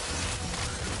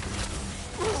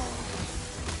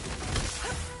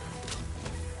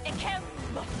 Ikem!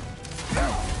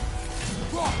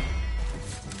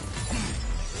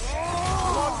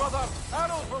 Come on, brother.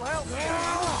 Arrows will help.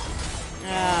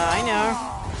 I know.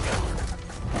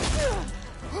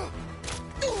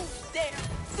 There!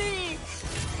 See!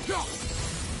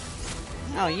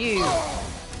 Oh, you.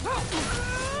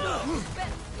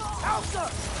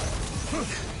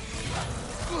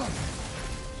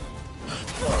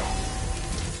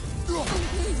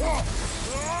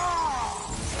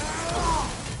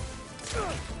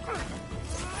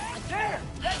 There!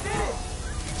 That's it!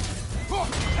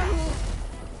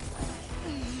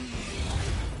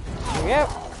 Yep.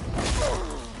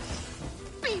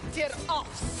 Peter up,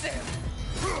 sir!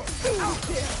 Out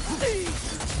there! See!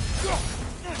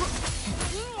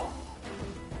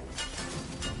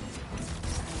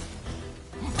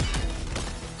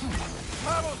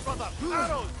 Arrows, brother.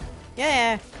 Arrows.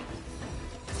 Yeah.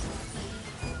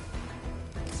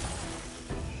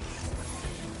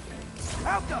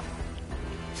 Help them.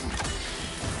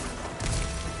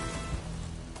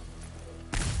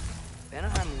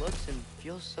 Vanaheim looks and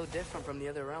feels so different from the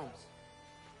other realms.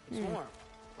 It's warm,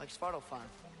 like Svartalfheim,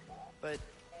 but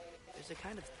there's a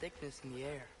kind of thickness in the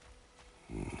air.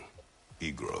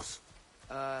 Egros.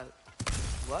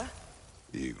 What?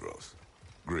 Egros.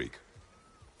 Greek.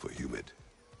 For humid.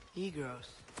 Egros.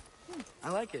 I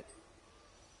like it.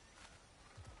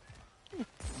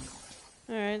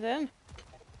 Alright then.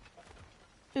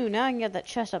 Ooh, now I can get that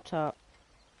chest up top.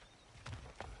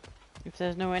 If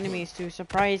there's no enemies to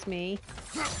surprise me.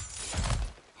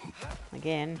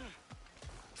 Again.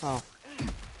 Oh.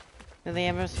 Do they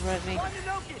ever surprise me?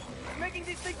 Making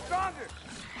these things stronger.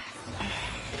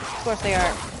 Of course they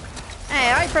are.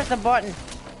 Hey, I pressed the button.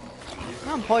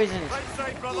 I'm poisoned. Right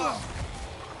side, brother.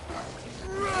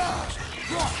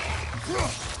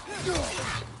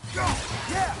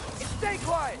 Yeah, stay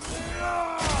quiet.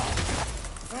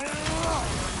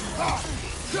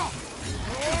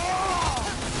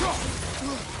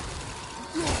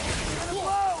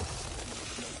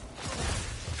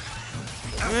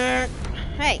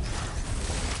 Hey.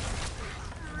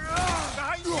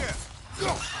 Behind you.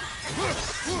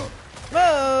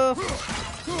 Whoa.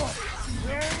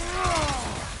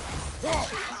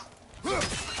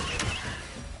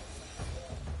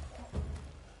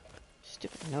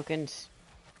 Stupid Nokins.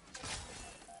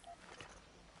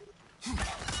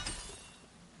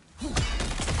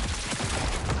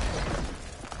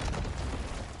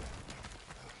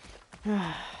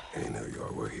 Hey, now you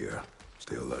are. We're here.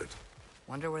 Stay alert.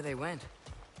 Wonder where they went.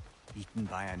 Eaten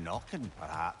by a knocking,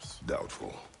 perhaps.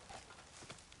 Doubtful.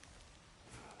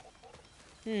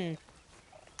 I'm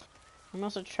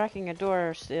also tracking a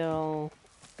door still.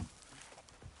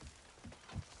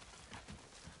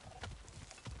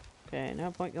 Okay,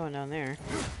 no point going down there.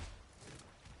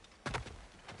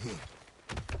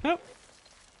 Nope.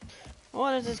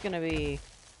 What is this gonna be?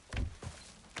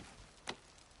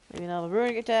 Maybe another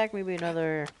runic attack, maybe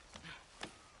another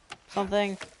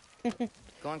something.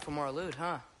 Going for more loot,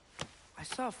 huh? I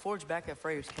saw a forge back at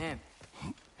Freyr's camp.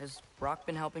 Has Brock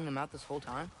been helping them out this whole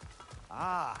time?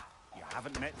 Ah, you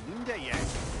haven't met Lunda yet.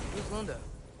 Who's Lunda?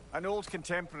 An old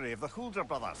contemporary of the Hulder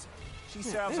brothers. She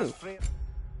serves as Freyr.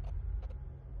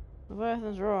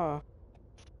 Leviathan's Raw.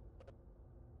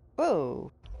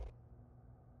 Whoa.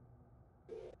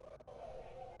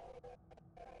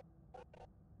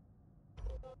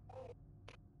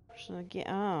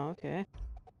 Oh, okay.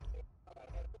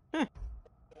 Huh.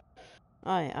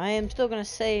 I am still gonna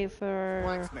save for...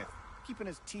 Blacksmith, keeping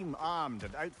his team armed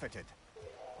and outfitted.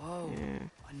 Whoa,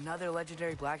 another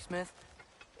legendary blacksmith?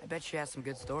 I bet she has some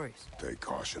good stories. Take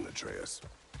caution, Atreus.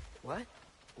 What?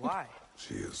 Why?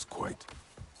 She is quite...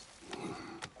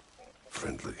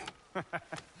 friendly.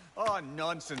 Oh,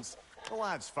 nonsense. The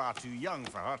lad's far too young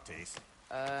for her taste.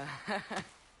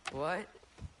 What?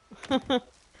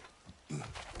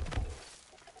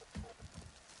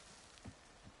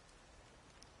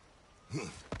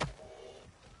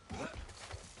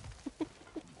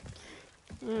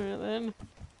 Alright then.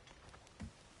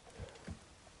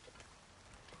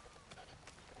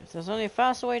 If there's only a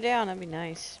faster way down, that'd be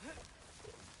nice.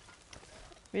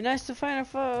 Be nice to find a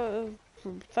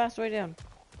fast way down.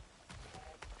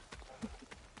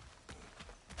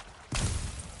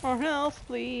 More health,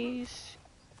 please.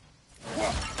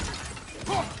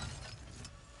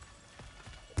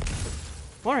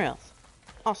 More health.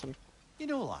 Awesome. You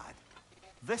know, lad,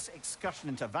 this excursion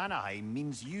into Vanaheim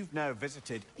means you've now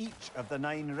visited each of the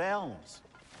 9 realms.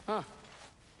 Huh.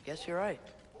 Guess you're right.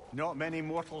 Not many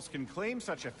mortals can claim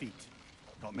such a feat.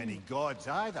 Not many gods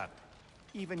either.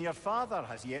 Even your father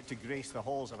has yet to grace the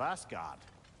halls of Asgard.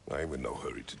 I'm in no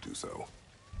hurry to do so.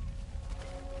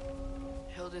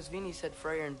 Hildisvini said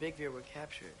Freyr and Bigvir were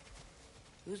captured.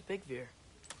 Who's Bigvir?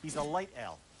 He's a light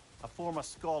elf, a former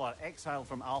scholar exiled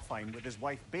from Alfheim with his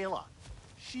wife Bela.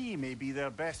 She may be their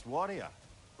best warrior.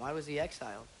 Why was he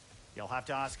exiled? You'll have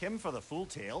to ask him for the full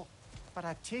tale, but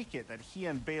I take it that he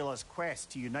and Bela's quest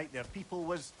to unite their people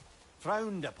was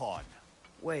frowned upon.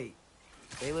 Wait,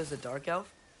 Bela's a dark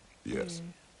elf? Yes.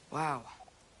 Wow.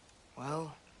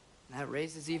 Well, that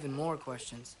raises even more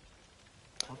questions.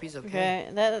 Hope he's okay.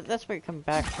 Okay, that's where you come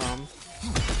back from.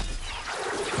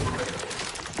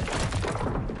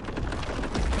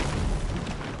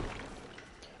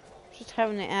 Just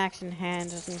having the axe in hand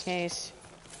just in case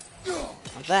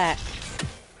of that.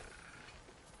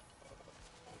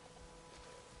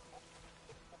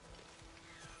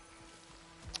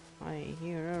 I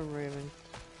hear a raven.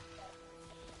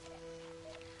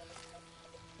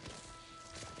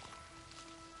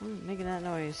 Making that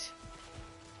noise.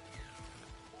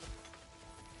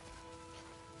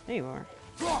 There you are.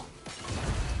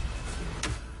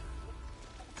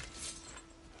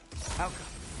 How come?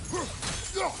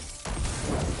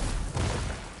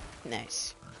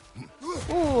 Nice.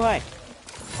 Ooh, hi.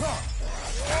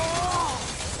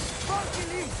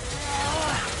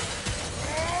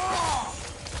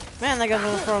 Man, that goes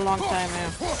on for a long time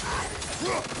now.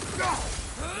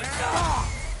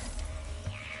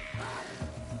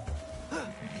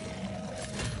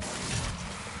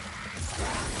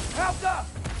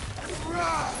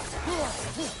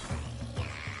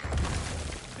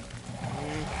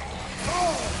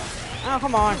 Oh,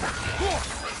 come on.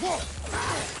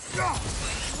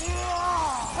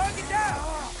 Target down!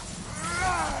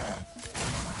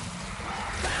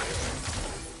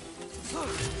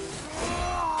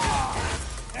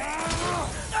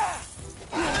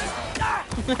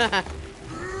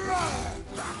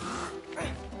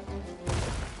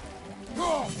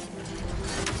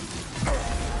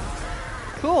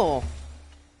 Cool.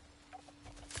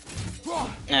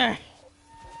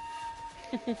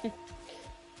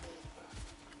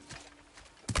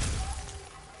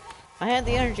 I had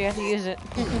the energy, I had to use it.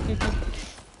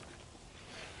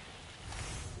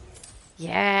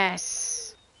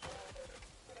 Yes!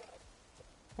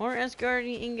 More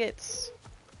Asgardian ingots.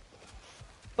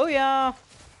 Booyah!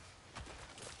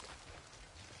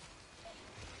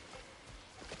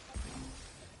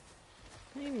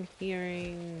 I'm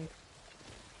hearing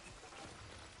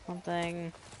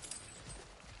something.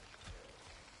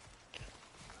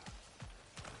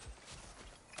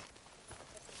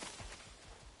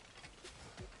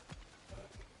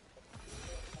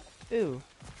 Ooh.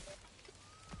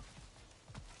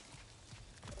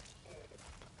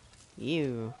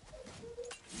 You.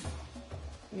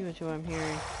 You is what I'm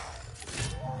hearing.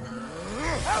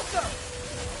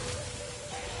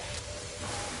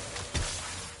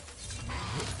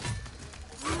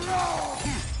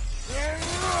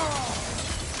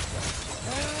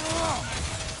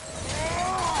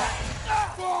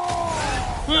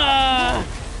 Ah!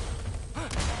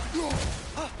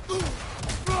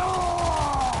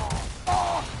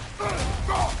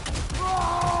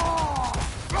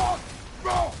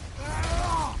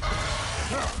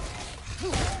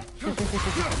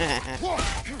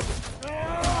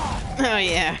 Oh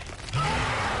yeah.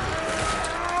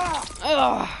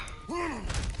 Oh.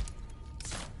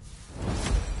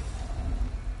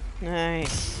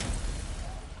 Nice.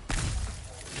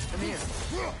 Amir,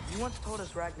 you once told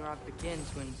us Ragnarok begins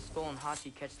when Skull and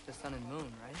Hachi catch the sun and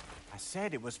moon, right? I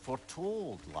said it was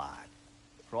foretold, lad.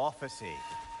 Prophecy.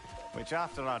 Which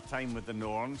after our time with the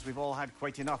Norns, we've all had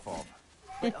quite enough of.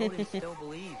 But Odin still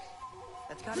believes.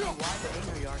 That's gotta be why the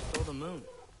Einherjar stole the moon.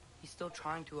 He's still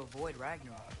trying to avoid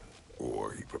Ragnarok.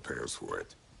 Or he prepares for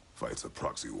it. Fights a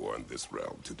proxy war in this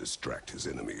realm to distract his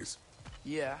enemies.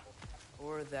 Yeah,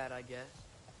 or that, I guess.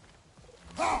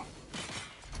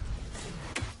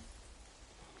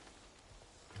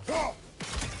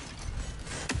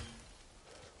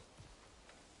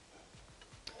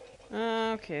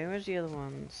 Okay, where's the other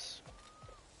ones?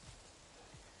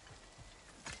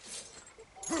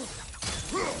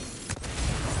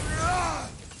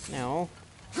 No.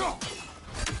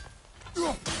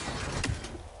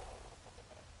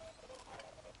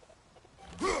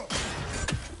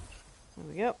 There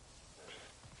we go.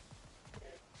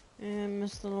 And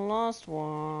missed the last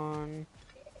one.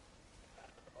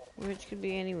 Which could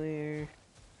be anywhere.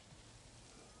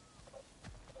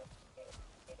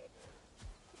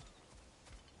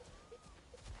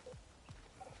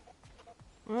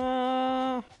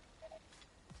 Oh,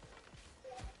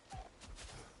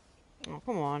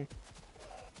 come on.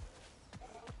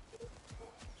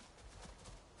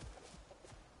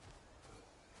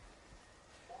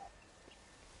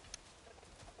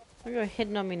 They're going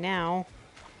hidden on me now.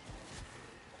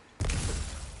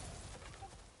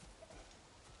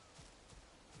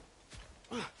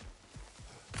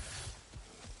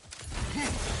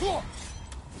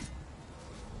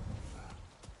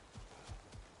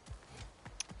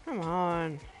 Come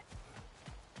on.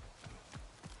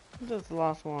 This is the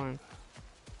last one.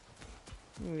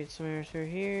 Let me get some air through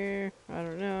here. I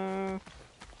don't know.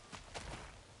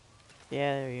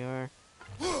 Yeah, there you are.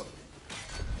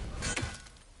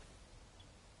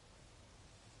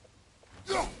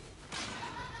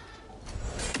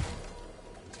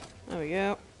 There we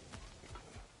go.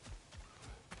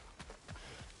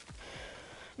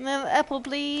 Another apple,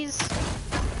 please.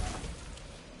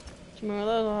 Two more of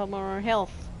those will have more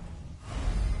health.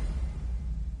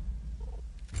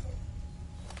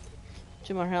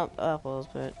 Two more health apples,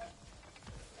 but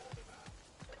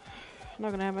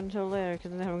not gonna happen until later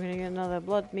because then we're gonna get another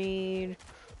blood mead.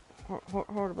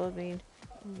 Horde blood mead.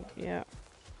 Yeah.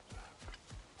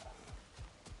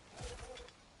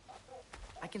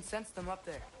 I can sense them up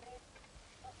there.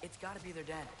 It's gotta be their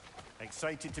den.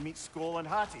 Excited to meet Skull and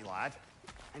Hattie, lad?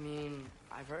 I mean,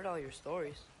 I've heard all your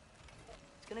stories.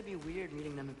 It's gonna be weird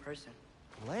meeting them in person.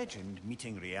 Legend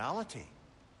meeting reality.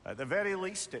 At the very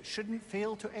least, it shouldn't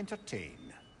fail to entertain.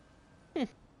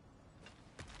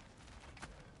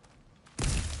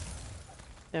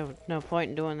 There was no point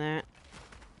in doing that.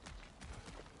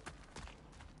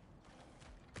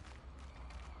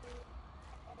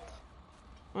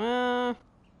 I'm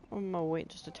gonna wait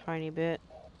just a tiny bit.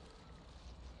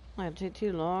 Not gonna take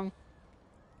too long.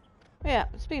 Yeah,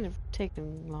 speaking of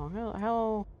taking long,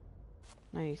 how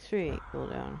 93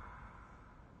 cooldown.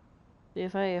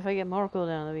 If I get more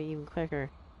cooldown, it'll be even quicker,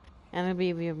 and it'll be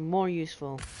even more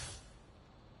useful.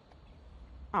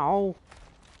 Ow!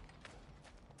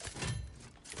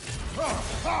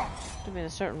 To be in a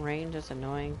certain range, that's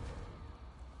annoying.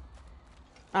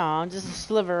 Oh, just a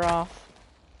sliver off.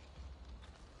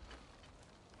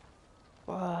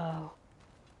 Whoa.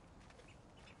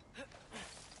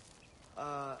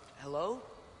 Hello?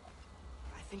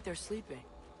 I think they're sleeping.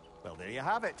 Well, there you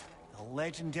have it. The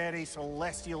legendary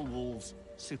celestial wolves.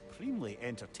 Supremely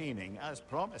entertaining, as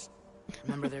promised.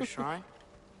 Remember their shrine?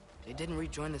 They didn't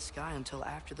rejoin the sky until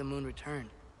after the moon returned.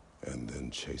 And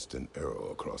then chased an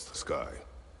arrow across the sky.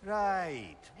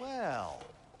 Right. Well,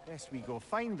 best we go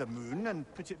find the moon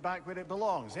and put it back where it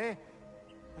belongs, eh?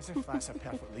 As if that's a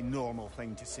perfectly normal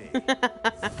thing to say.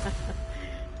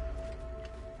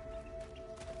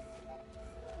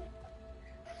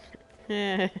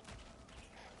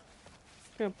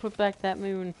 Gonna put back that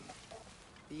moon.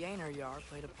 The Ainar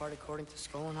played a part according to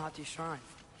Skull and Hati's shrine.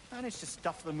 Managed to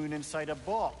stuff the moon inside a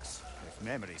box, if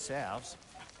memory serves.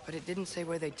 But it didn't say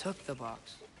where they took the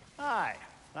box. Aye,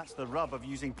 that's the rub of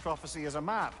using prophecy as a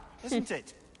map, isn't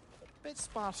it? Bit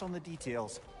sparse on the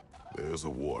details. There's a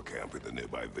war camp in the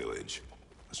nearby village.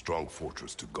 A strong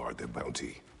fortress to guard their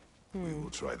bounty. We will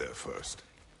try there first.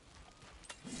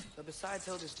 So besides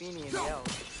Hildesvini and the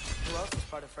elves, who else is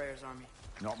part of Freyr's army?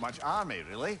 Not much army,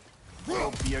 really.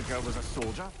 Old Birger was a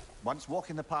soldier, once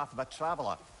walking the path of a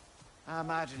traveler. I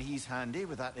imagine he's handy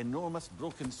with that enormous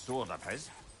broken sword of his.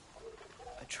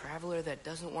 A traveler that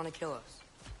doesn't want to kill us.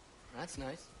 That's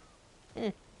nice.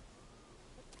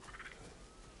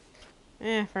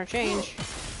 Yeah, for a change.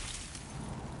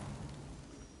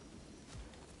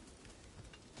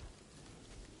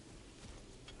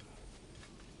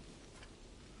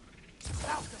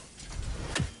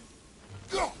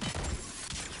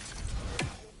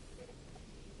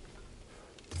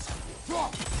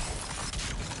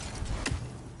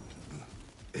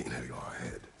 Ain't heading our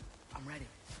head. I'm ready.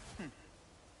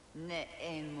 Ne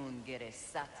en mun gere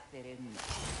sat perin.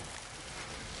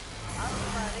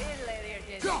 Alfarille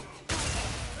der Go!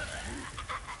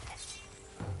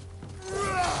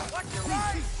 Watch your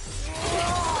right!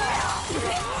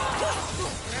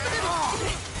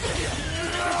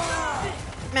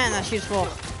 Man, that's useful.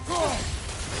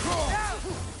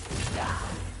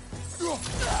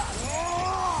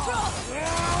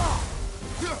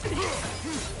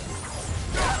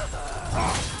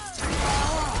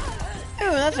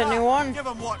 Ooh, that's a new one. Give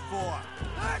him what for?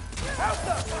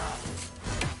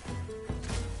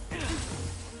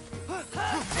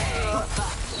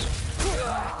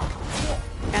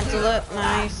 Cancel it.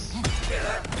 Nice.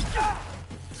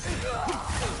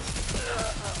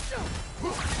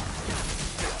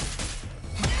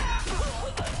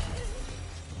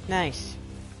 Nice.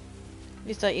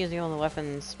 You start using all the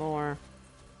weapons more.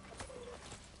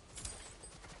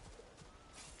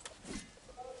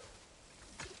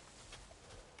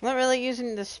 I'm not really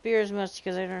using the spears much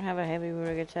because I don't have a heavy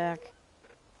wounding attack.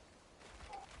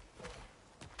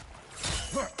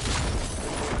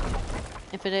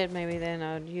 If it did, maybe then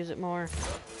I'd use it more.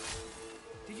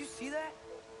 Did you see that?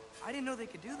 I didn't know they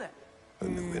could do that. A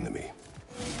new enemy.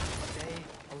 Stay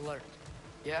alert.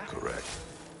 Yeah? Correct.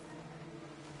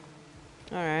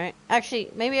 Alright. Actually,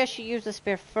 maybe I should use the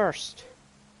spear first.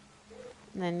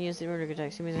 And then use the wounding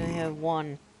attack. So it means I only have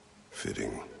one.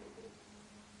 Fitting.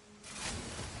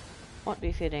 What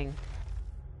be fitting?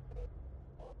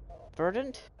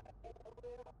 Verdant?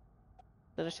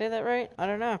 Did I say that right? I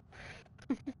don't know.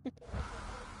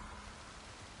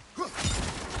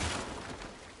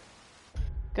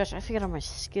 Gosh, I forget all my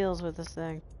skills with this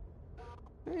thing. I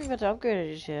haven't even got to upgrade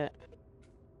it just yet.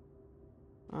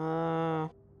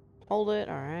 Hold it,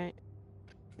 alright.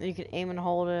 Then you can aim and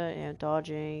hold it, yeah,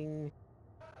 dodging.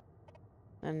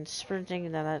 And sprinting,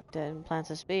 and then that plants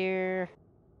a spear.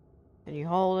 And you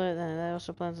hold it, then that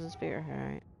also plants a spear,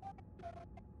 alright.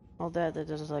 Hold that, that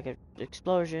does like an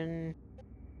explosion.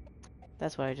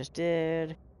 That's what I just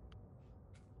did.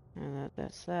 And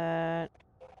that's that.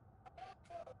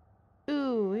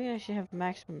 Ooh, we actually have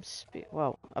maximum speed.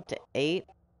 Whoa, up to 8?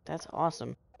 That's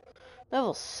awesome.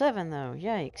 Level 7 though,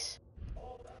 yikes.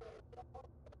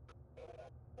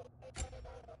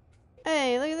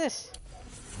 Hey, look at this.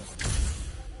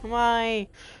 My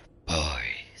boy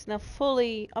is now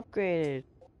fully upgraded.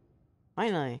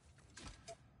 Finally.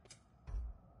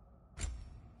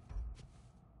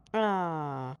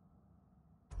 Ah.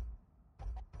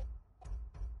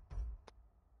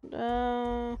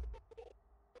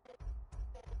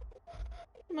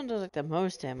 One does like the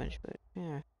most damage, but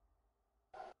yeah.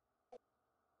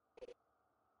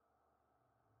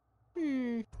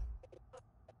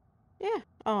 Yeah.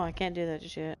 Oh, I can't do that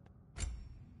just yet.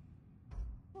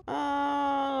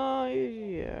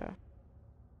 Yeah.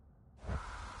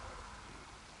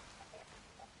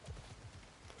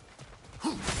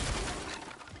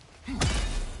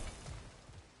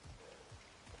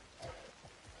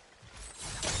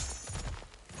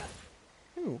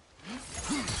 Ooh.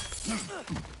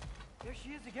 There she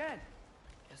is again.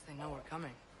 Guess they know we're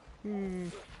coming.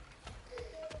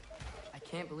 I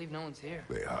can't believe no one's here.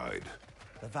 They hide.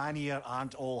 The Vanir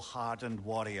aren't all hardened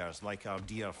warriors like our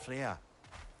dear Freya.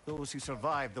 Those who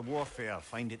survive the warfare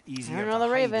find it easier to Another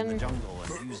hide in raven. the jungle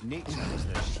and use nature as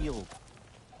their shield.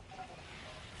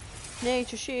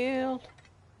 Nature shield.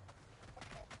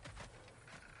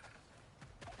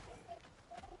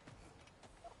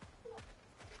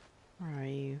 Where are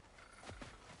you?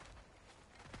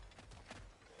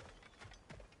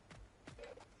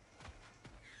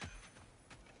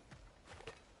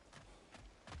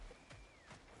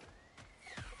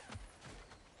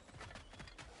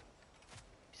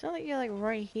 sound like you're like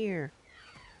right here.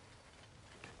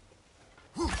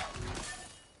 Are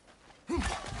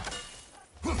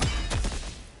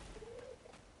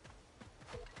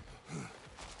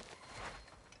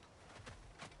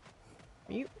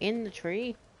you in the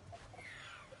tree?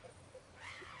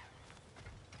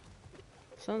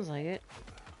 Sounds like it.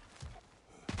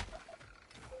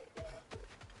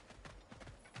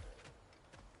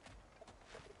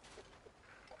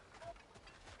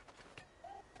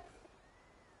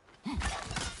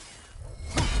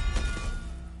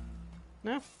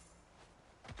 No?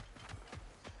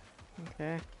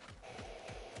 Okay.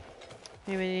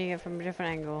 Maybe we need to get from a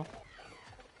different angle.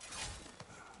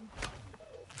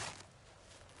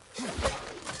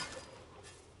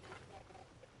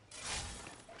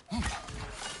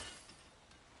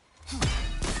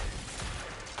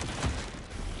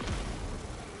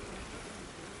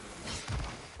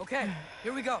 Okay,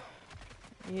 here we go.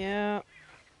 Yeah.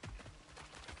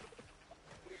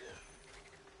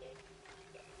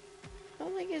 I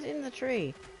don't think it's in the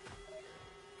tree.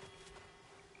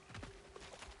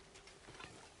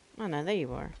 Oh no, there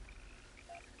you are.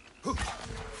 Think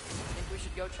we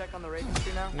should go check on the Raven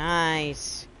tree now?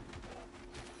 Nice.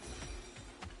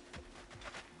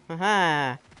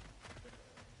 Haha.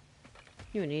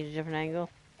 You need a different angle.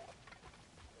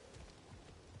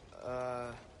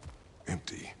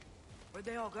 Empty. Where'd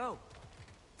they all go?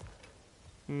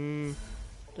 Took me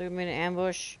in an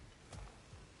ambush.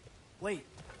 Wait,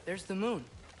 there's the moon.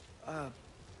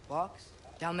 Box?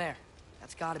 Down there.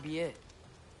 That's gotta be it.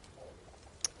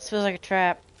 This feels like a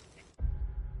trap.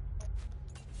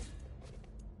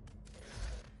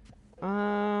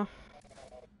 Nah,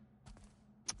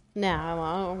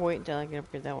 I'll wait until I can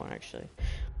upgrade that one actually.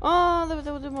 Oh,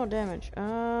 that will do more damage.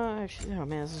 Actually, oh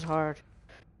man, this is hard.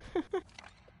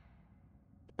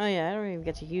 Oh yeah, I don't even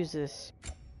get to use this.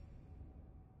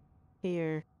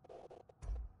 Here.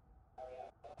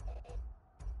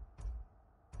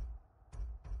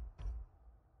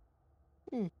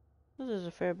 This is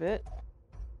a fair bit.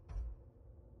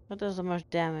 What does the most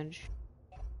damage?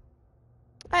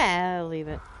 I'll leave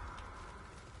it.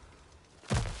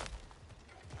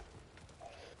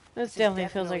 This definitely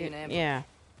feels like it. Yeah.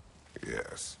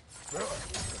 Yes.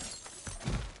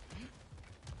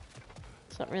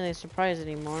 It's not really a surprise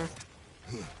anymore.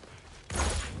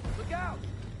 Look out!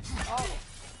 Oh.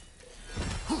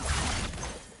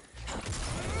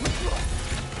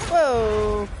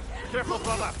 Whoa! Careful,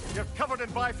 brother. You're covered in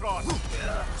Bifrost.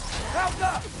 Help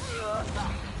up!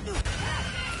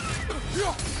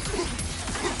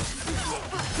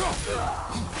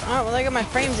 Oh, well, I got my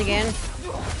frames again.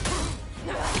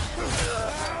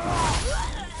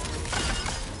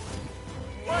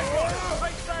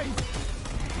 Right side.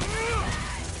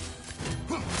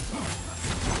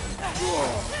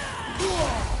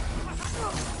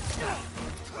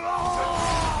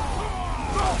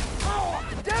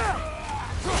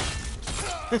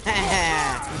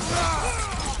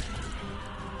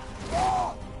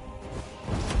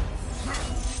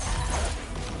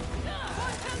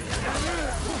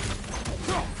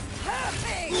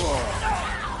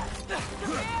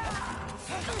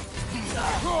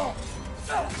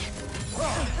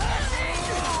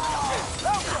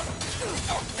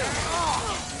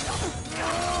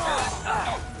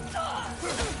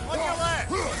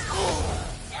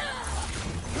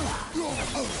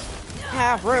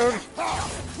 Half rude.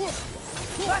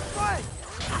 That's right!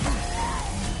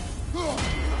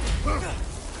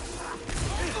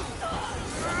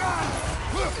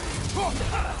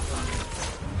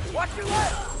 Watch your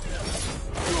left!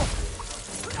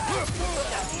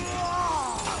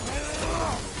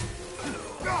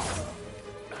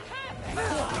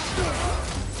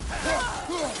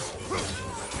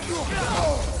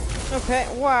 Okay,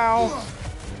 wow.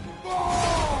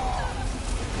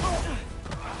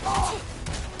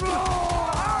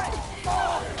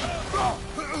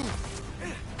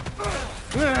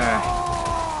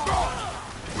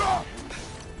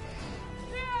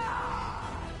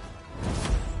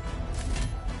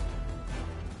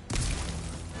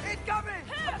 Incoming!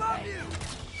 Above you!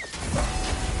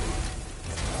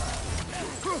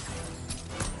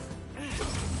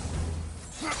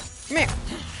 Come here.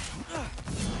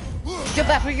 Get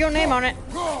that with your name on it.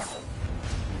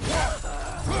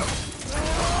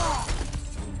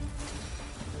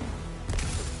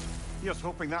 Here's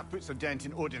hoping that puts a dent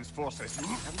in Odin's forces, at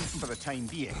least for the time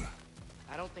being.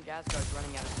 I don't think Asgard's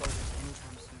running out of soldiers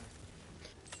anytime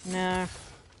soon. No.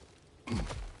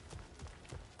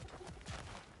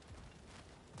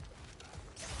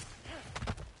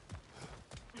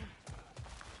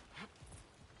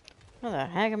 How the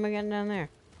heck am I getting down there?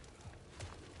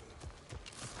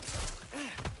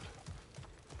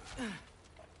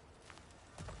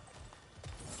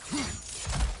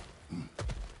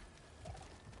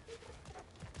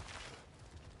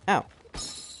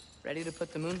 Ready to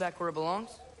put the moon back where it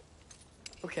belongs?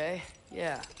 Okay,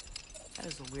 yeah. That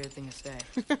is a weird thing to say.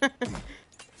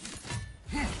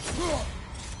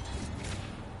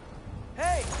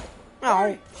 Hey! Oh.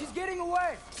 Hurry! She's getting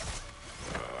away!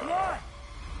 Come on!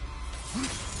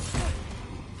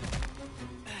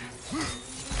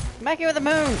 Back here with the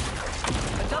moon.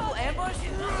 A double ambush?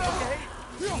 Okay.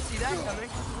 Didn't see that coming.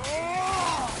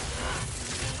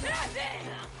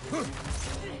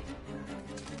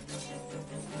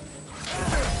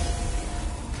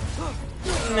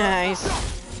 Nice.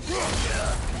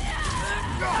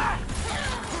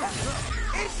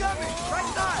 Incoming!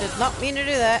 Right side! Did not mean to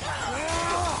do that.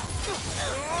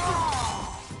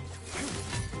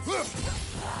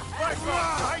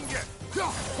 Behind you!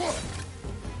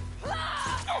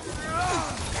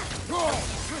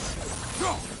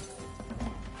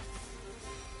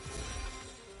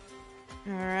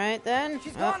 Alright then.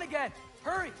 She's Oh, gone again!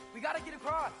 Hurry! We gotta get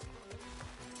across!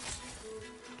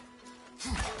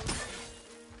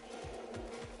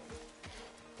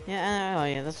 yeah, oh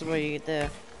yeah, this is where you get the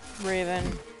Raven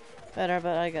better,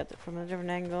 but I got it from a different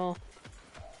angle.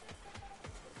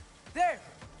 There!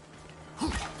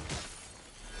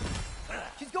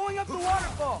 She's going up the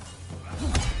waterfall!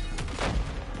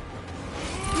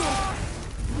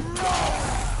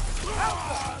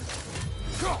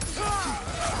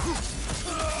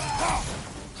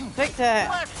 Take that.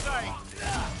 Left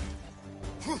side!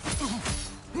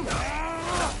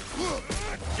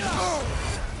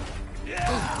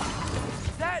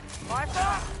 Is that my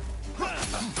fault?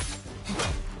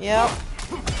 Yep.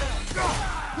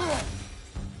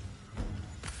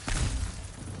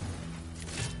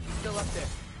 Still up there.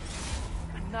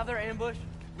 Another ambush?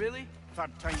 Really?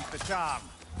 Third time's the charm.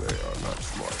 They are not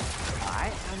smart.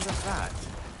 Aye, and with that.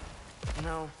 You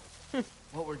know,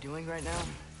 what we're doing right now,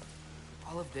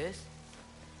 all of this,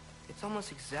 it's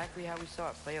almost exactly how we saw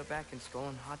it play out back in Skull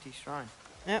and Hati's shrine.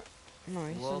 Yep. No,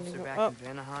 he's Wolves sending are go back up. in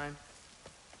Vanaheim.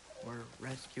 We're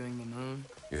rescuing the moon.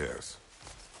 Yes.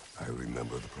 I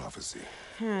remember the prophecy.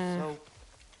 So,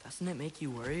 doesn't it make you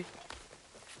worried?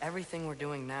 If everything we're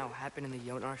doing now happened in the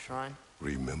Jotnar shrine?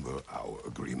 Remember our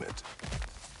agreement.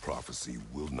 Prophecy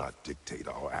will not dictate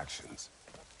our actions.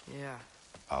 Yeah.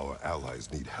 Our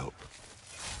allies need help.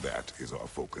 That is our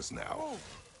focus now. Oh,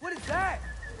 what is that?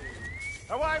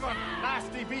 A wyvern!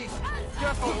 Nasty beast!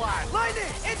 Careful, lad! Lightning!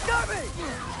 It's coming!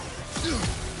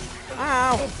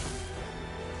 Ow!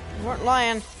 You weren't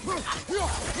lying.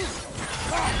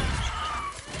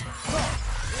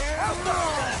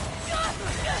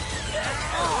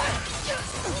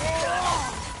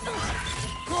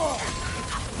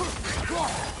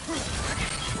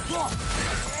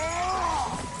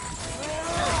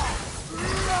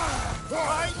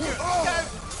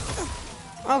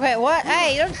 Okay, what?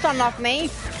 Hey, don't stun off me.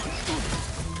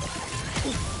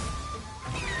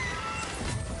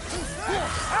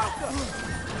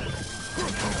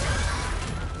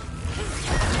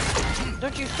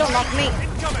 Don't you stun off me.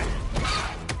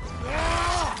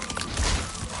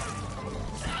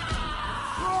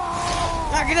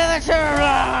 Now get in the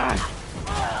chair.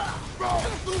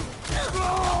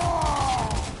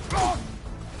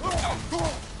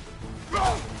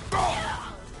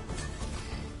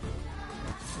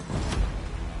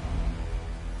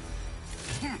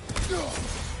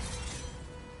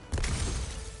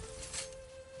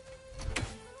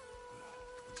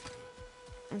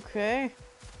 Okay.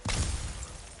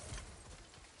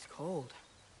 It's cold.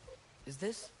 Is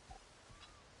this?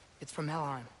 It's from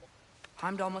Helheim.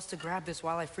 Heimdall must have grabbed this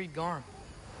while I freed Garm.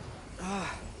 I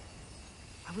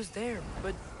was there,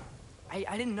 but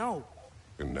I didn't know.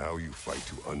 And now you fight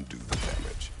to undo the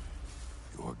damage.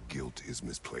 Your guilt is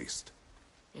misplaced.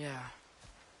 Yeah.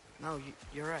 No,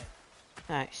 you're right.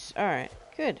 Nice. Alright,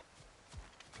 good.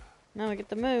 Now we get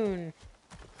the moon.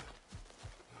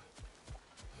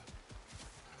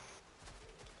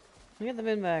 We get the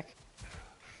moon back.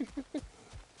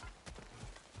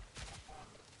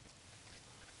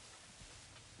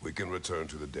 We can return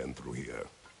to the den through here.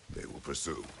 They will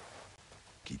pursue.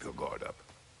 Keep your guard up.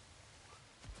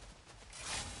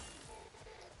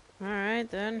 Alright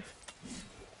then.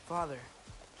 Father,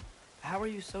 how are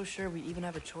you so sure we even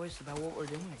have a choice about what we're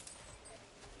doing?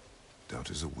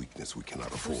 Doubt is a weakness we cannot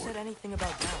Who afford. said anything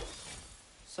about doubt?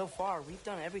 So far, we've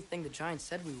done everything the Giants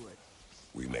said we would.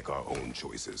 We make our own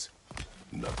choices.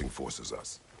 Nothing forces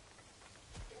us.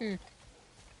 Yeah,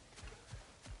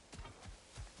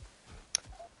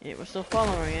 we're still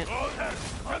following it.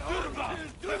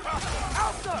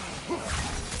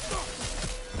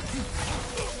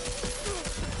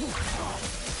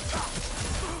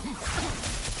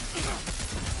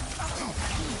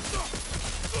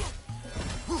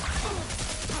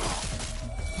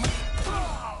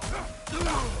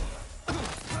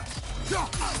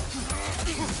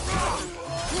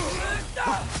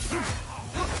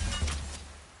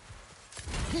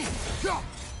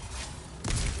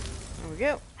 we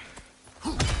go.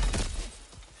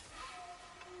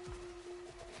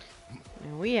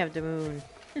 And we have the moon.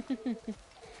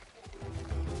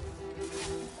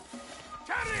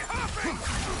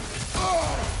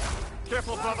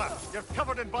 Careful, brother. You're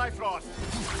covered in Bifrost.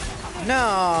 No!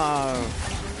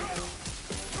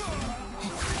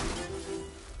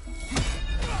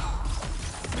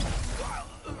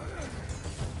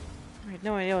 I had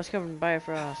no idea I was covered in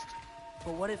Bifrost.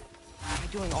 But what if, by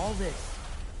doing all this,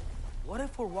 what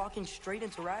if we're walking straight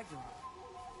into Ragnarok?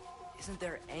 Isn't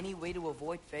there any way to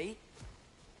avoid fate?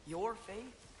 Your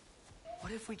fate?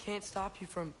 What if we can't stop you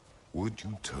from... Would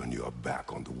you turn your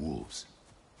back on the wolves?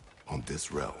 On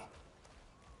this realm?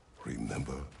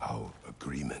 Remember our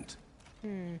agreement.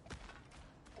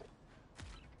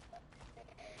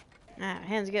 Ah,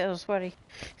 hands get a little sweaty.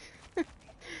 The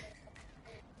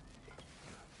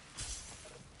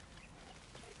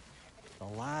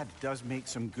lad does make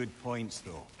some good points,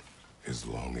 though. As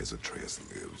long as Atreus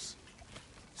lives,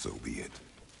 so be it.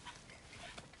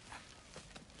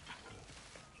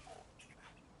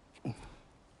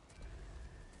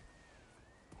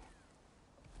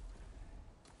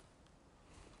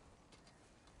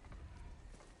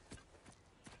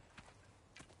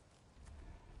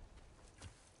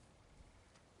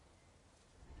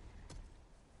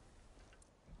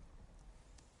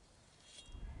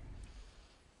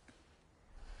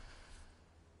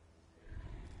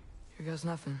 Here goes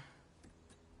nothing.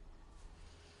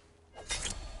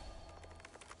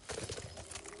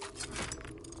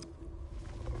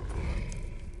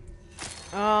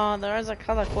 Oh, there is a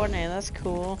color coordinator. That's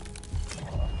cool.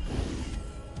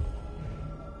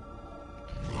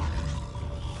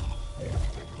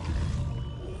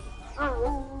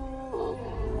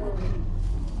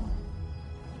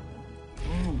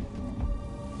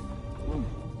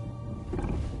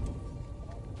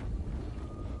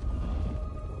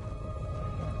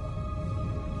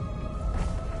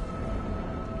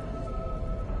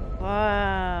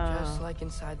 Wow. Just like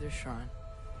inside their shrine.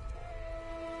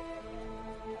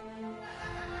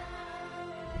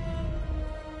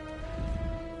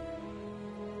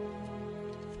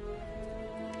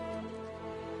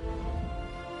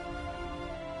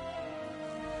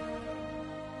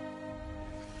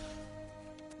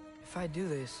 If I do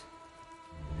this,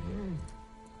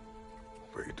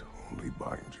 Fate only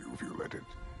binds you if you let it.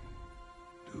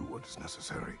 Do what is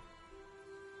necessary.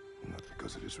 Not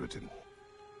because it is written.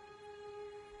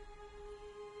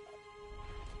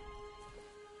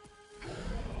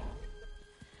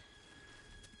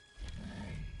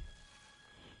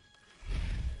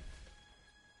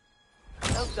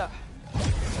 Elsa.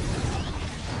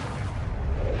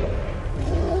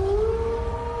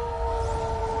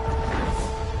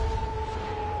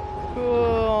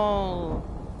 Cool.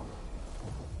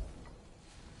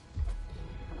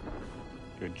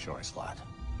 Good choice, lad.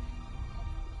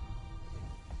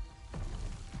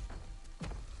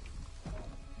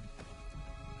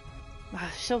 Wow,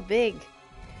 so big.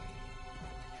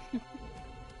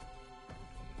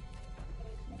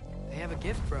 They have a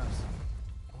gift for us.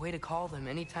 A way to call them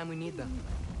anytime we need them.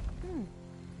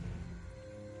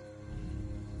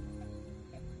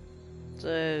 It's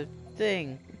a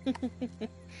thing.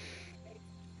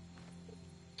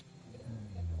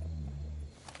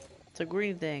 It's a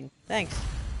green thing. Thanks.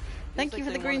 Thank you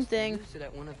for the green thing. Use it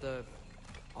at one of the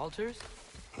altars?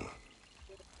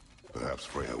 Perhaps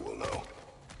Freya will know.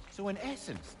 So in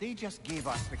essence, they just gave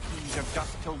us the keys of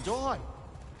dusk till dawn.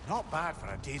 Not bad for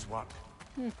a day's work.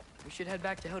 We should head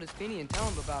back to Hildesfini and tell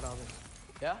them about all this.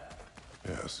 Yeah?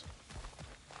 Yes.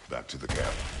 Back to the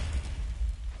camp.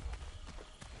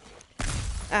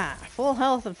 Ah, full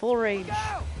health and full rage.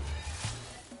 Go!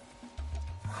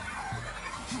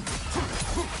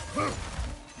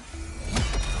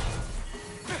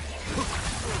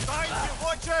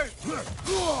 Watch out!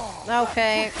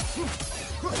 Okay.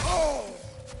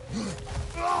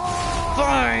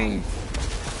 Fine.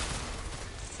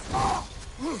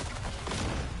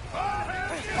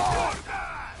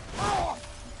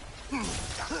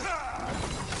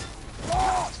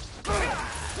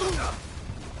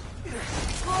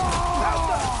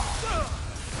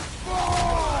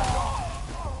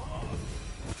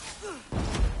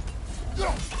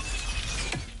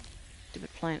 Stupid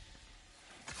plant.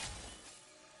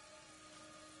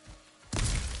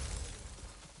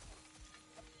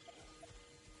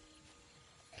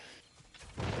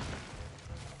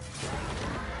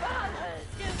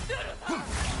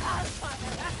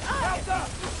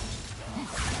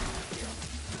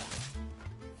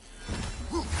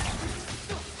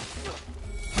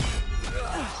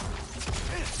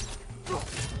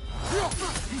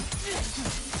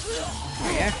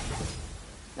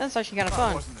 That's actually kind of That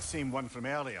fun. wasn't the same one from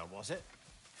earlier, was it?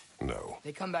 No.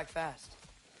 They come back fast,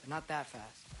 but not that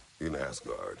fast. In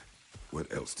Asgard,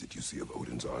 what else did you see of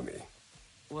Odin's army?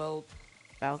 Well,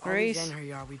 all Valkyries. these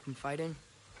Einherjar we've been fighting,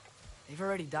 they've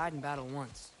already died in battle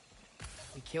once.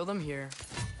 We kill them here,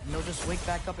 and they'll just wake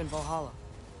back up in Valhalla.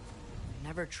 They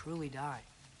never truly die.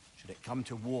 Should it come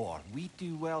to war, we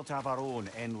do well to have our own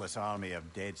endless army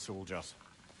of dead soldiers.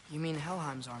 You mean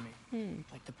Helheim's army?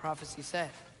 Like the prophecy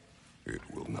said. It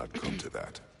will not come to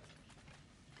that.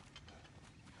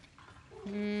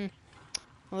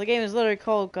 Well, the game is literally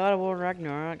called God of War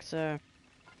Ragnarok, so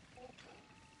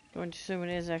going to assume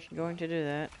it is actually going to do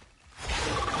that.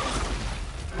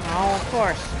 Oh, of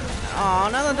course. Oh,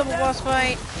 another double boss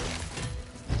fight.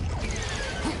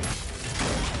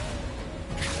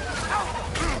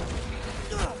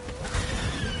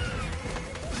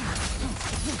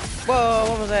 Whoa,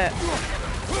 what was that?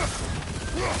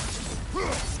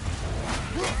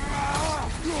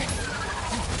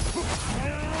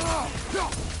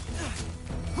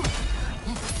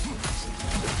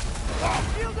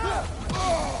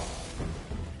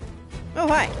 Oh,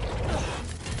 hi.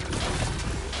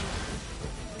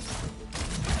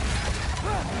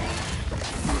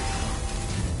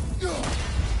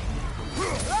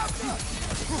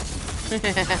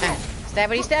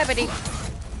 Stabbity, stabbity.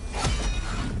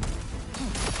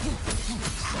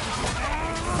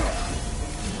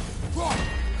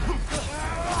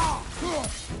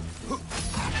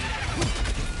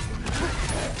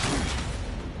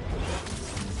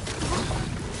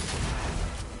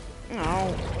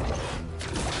 Oh.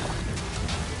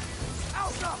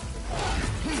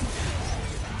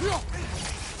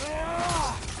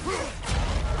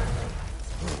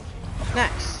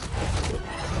 Nice.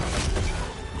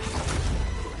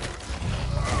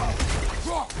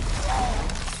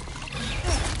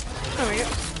 There we go.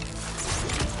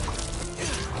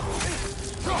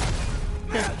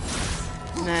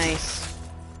 Nice.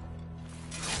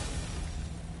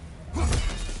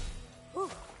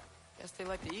 Guess they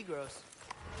like to eat gross.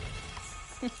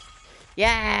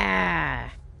 Yeah.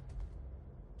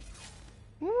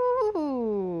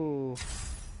 Woo.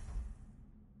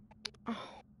 Oh,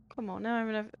 come on. Now I have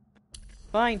enough.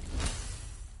 Fine.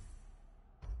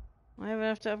 I have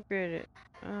enough to upgrade it.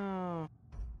 Oh.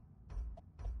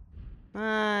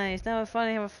 Nice. Now I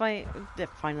finally have a fight.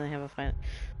 Finally have a fight.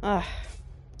 Ah.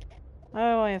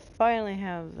 Oh, I finally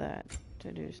have that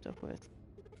to do stuff with.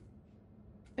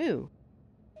 Ooh.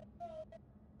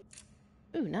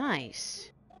 Ooh,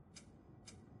 nice.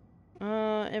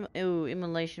 Ooh,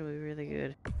 immolation would be really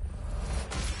good.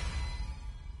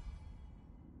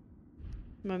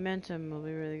 Momentum will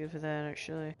be really good for that,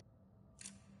 actually.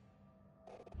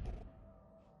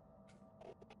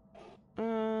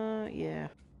 Yeah.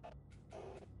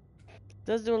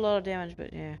 Does do a lot of damage,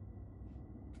 but yeah.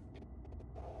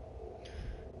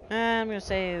 I'm gonna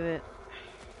save it.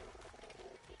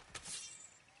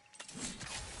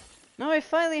 Now I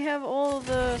finally have all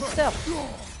the stuff.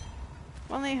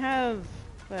 Finally have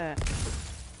that.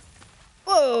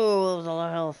 Whoa, that was a lot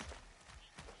of health.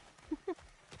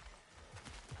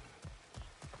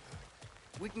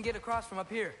 We can get across from up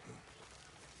here.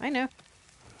 I know.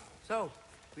 So,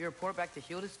 we report back to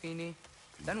Hildisvini.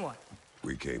 Then what?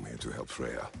 We came here to help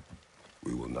Freya.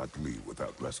 We will not leave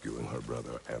without rescuing her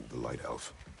brother and the Light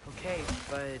Elf. Okay,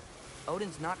 but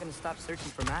Odin's not gonna stop searching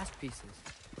for masterpieces.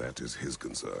 That is his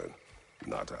concern,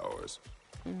 not ours.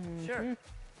 Sure,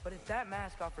 but if that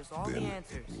mask offers all the Then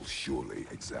answers... it will surely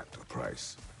exact a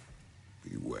price.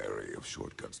 Be wary of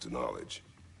shortcuts to knowledge.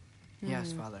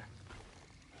 Yes, Father.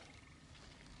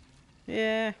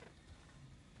 Yeah.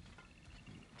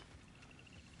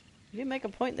 You make a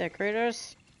point there,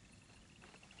 Kratos.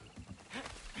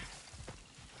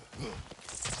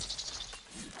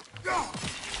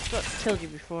 What killed you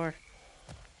before?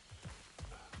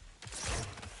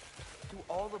 Do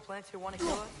all the plants here want to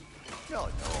kill us? No,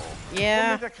 no.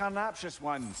 Yeah. Only the carnivorous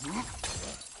ones.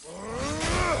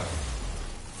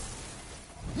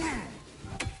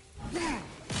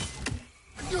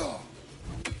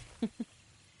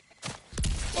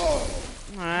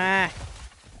 Ah.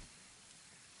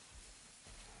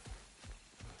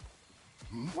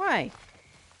 Why?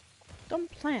 Dumb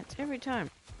plants every time.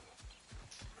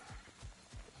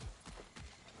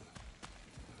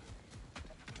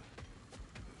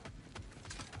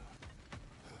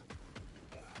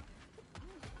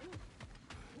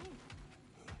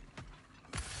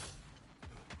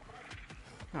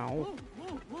 Oh.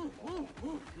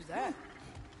 Who's that?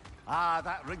 Ah,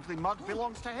 that wrinkly mug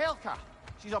belongs to Helka.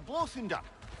 She's a blowthunder.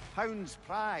 Hounds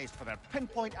prized for their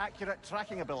pinpoint accurate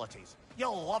tracking abilities.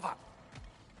 You'll love her.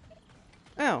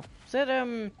 Oh, is that,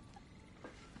 yeah,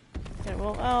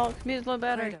 well, oh, computer's low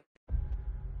battery.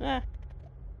 Ah.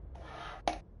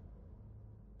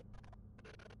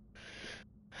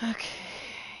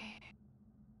 Okay.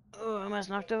 Oh, I almost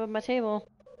knocked over my table.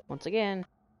 Once again.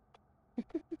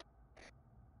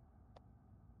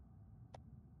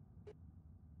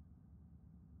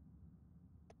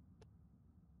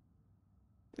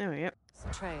 There we go.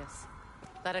 Atreus,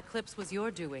 that eclipse was your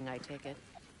doing, I take it.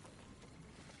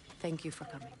 Thank you for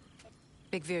coming.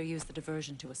 Big Veer used the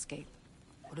diversion to escape.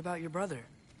 What about your brother?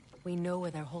 We know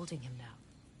where they're holding him now.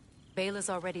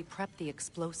 Bela's already prepped the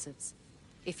explosives.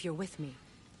 If you're with me,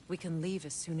 we can leave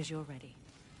as soon as you're ready.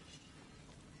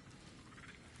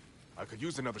 I could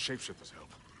use another shapeshifter's help.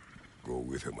 Go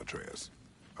with him, Atreus.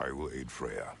 I will aid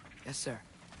Freya. Yes, sir.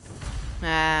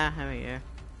 Ah, there we go.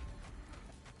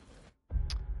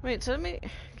 Wait, so let me...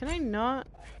 Can I not...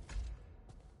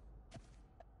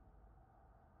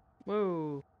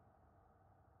 Whoa.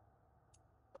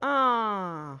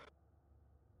 Ah.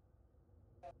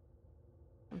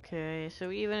 Okay,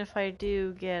 so even if I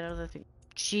do get other things...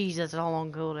 Jeez, that's a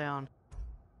long cooldown.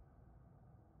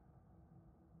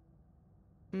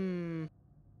 Hmm.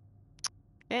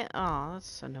 Yeah, oh,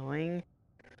 that's annoying.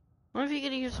 What if you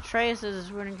could use Atreus'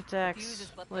 running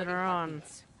attacks later on?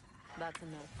 That's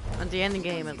enough. At the end of the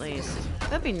game, at least.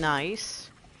 That'd be nice.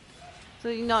 So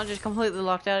you're not just completely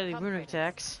locked out of the running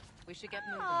attacks. We should get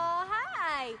moving. Oh,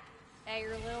 hi! Hey,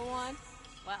 your little one.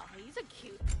 Well, he's a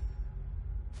cute.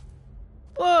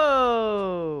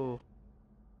 Whoa!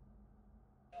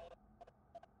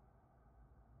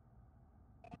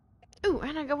 Ooh,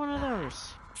 and I got one of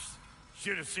those.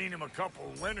 Should have seen him a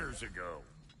couple winters ago.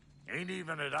 Ain't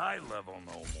even at eye level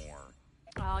no more.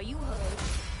 Oh, you heard.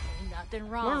 Ain't nothing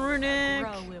wrong One with a runic.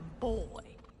 growing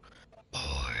boy.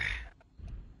 Boy.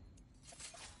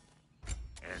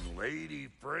 And Lady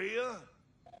Freya?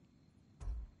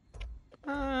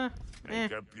 Eh.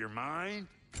 Make up your mind?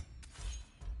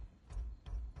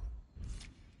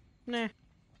 Nah.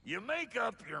 You make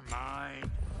up your mind.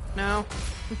 No.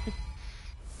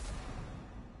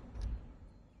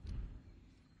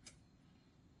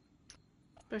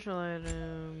 Special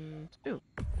items. Ooh.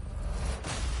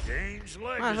 Dane's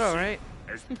legacy, That's alright.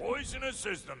 as poisonous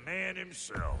as the man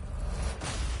himself.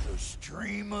 The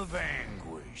stream of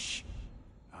anguish.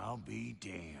 I'll be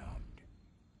damned.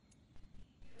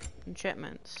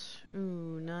 Enchantments.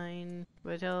 Ooh, 9.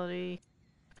 Vitality.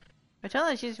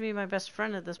 Vitality seems to be my best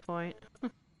friend at this point.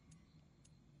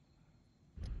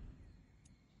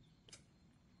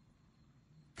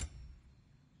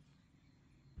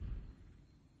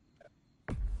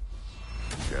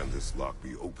 Can this lock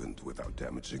be opened without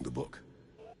damaging the book?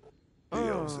 The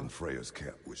elves in Freya's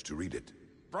camp wish to read it.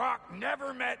 Brock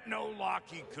never met no lock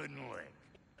he couldn't lick.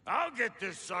 I'll get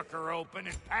this sucker open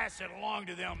and pass it along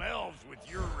to them elves with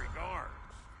your regards.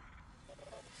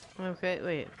 Okay,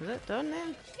 wait. Is that done now?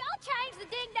 Y'all change the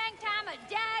ding-dang time of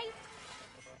day?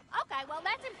 Okay, well,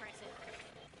 that's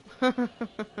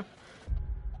impressive.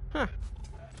 Huh.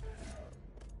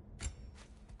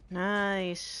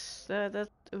 Nice. That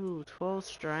ooh, 12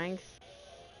 strength.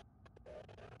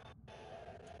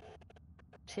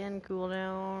 10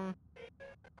 cooldown.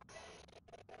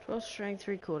 12 strength,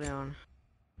 3 cooldown.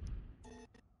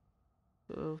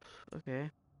 Oof, okay.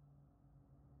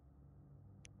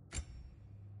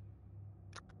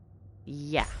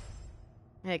 Yeah.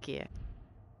 Heck yeah.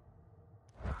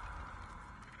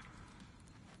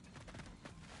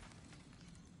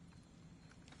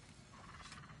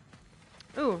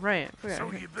 Oh, right. So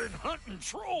you've been hunting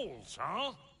trolls,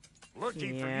 huh? Lucky for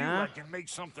you, Yeah. I can make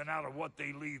something out of what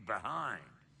they leave behind.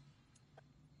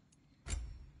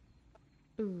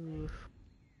 Ooh.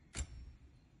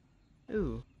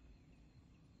 Ooh.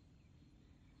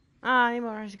 Ah, I need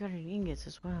more ice guarding ingots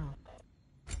as well.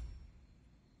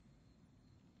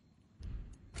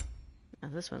 Now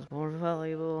this one's more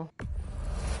valuable.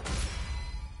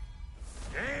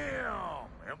 Damn!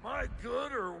 Am I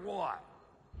good or what?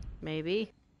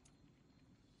 Maybe.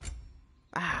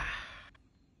 Ah.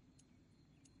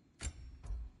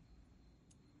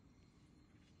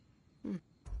 Hmm.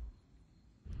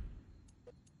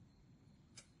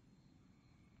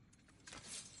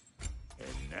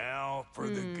 And now for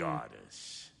the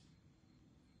goddess.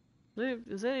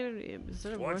 Is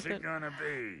that What's worth it it? gonna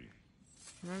be?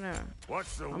 I don't know.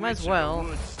 What's the I witch might as of the well.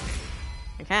 woods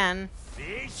think? I can.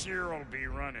 The Aesir will be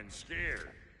running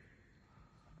scared.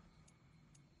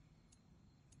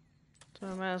 So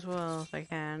I might as well if I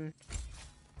can.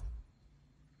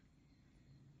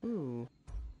 Ooh.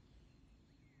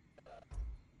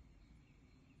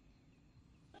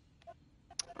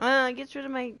 It gets rid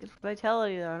of my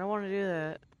vitality though. I don't want to do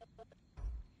that.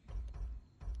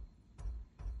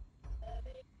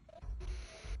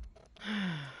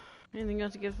 Anything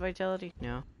else that gives vitality?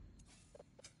 No.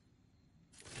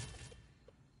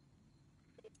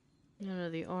 None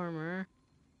of the armor.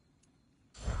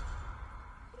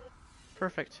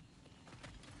 Perfect.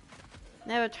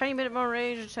 Now I have a tiny bit more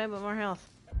rage and a tiny bit more health.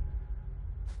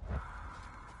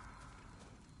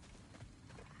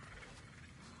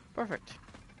 Perfect.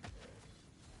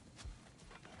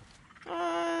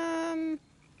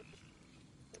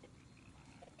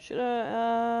 Should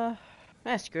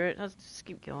I, screw it. Let's just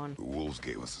keep going. The wolves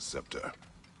gave us a scepter.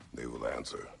 They will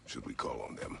answer, should we call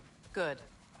on them. Good.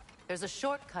 There's a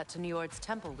shortcut to Njord's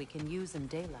temple we can use in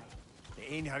daylight. The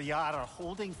Einherjar are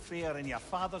holding fair in your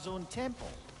father's own temple.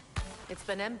 It's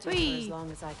been empty Whee! for as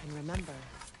long as I can remember.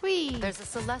 Whee! There's a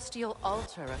celestial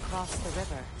altar across the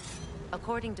river.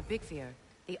 According to Bigfir,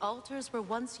 the altars were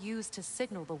once used to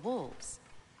signal the wolves,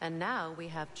 and now we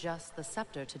have just the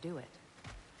scepter to do it.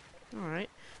 Alright.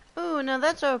 Ooh, now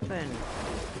that's open.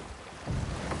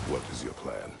 What is your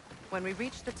plan? When we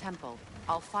reach the temple,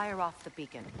 I'll fire off the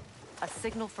beacon. A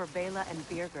signal for Bela and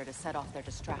Birger to set off their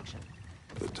distraction.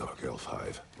 The Dark Elf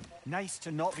Hive. Nice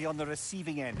to not be on the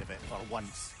receiving end of it for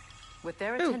once. With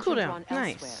their Ooh, attention cooldown. drawn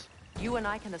Nice. elsewhere, you and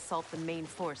I can assault the main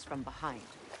force from behind.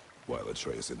 While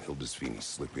Atreus and Hildisvini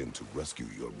slip in to rescue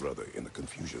your brother in the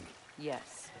confusion.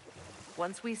 Yes.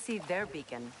 Once we see their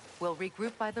beacon, we'll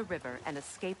regroup by the river and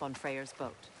escape on Freyr's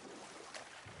boat.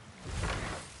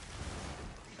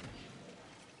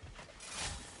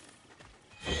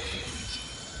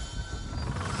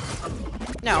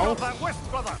 No. That wisp,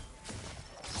 brother!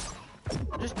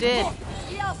 Just did.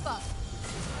 The Alpha!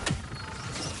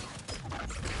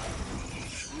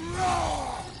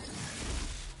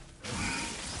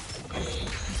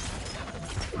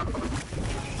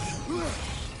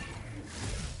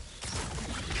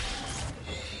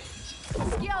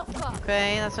 The Alpha!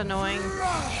 Okay, that's annoying.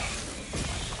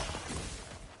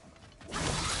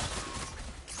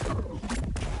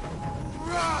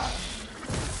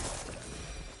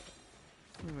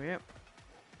 Yep.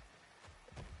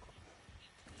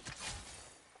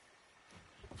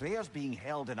 Freyr's being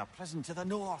held in a prison to the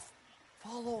north.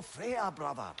 Follow Freyr,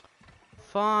 brother.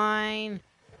 Fine.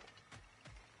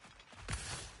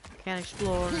 Can't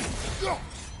explore. Oh,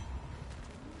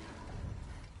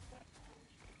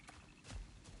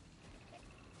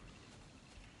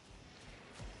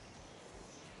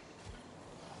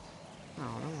 I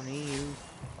don't want to eat you.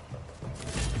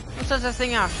 Let's set this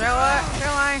thing off, shall I?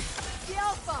 Shall I? The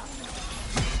Alpha!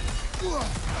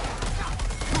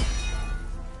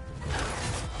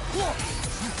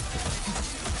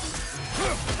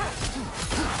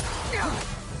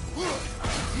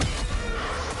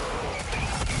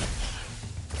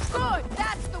 Good,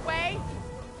 that's the way!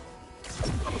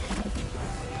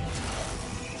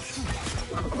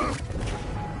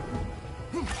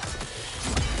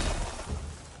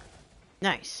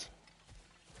 Nice.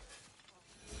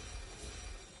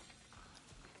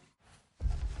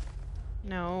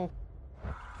 No.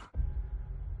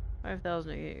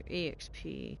 5,000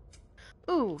 EXP.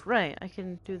 Ooh, right. I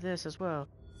can do this as well.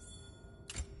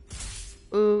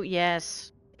 Ooh,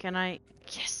 yes. Can I?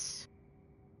 Yes.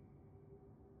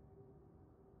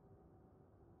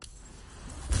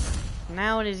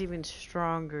 Now it is even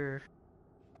stronger.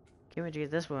 Can't wait to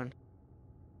get this one.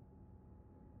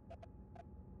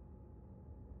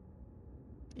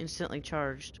 Instantly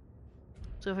charged.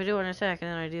 So if I do an attack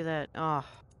and then I do that, oh.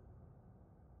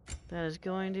 That is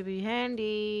going to be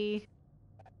handy.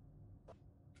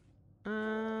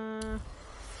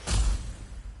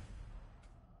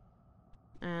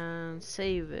 And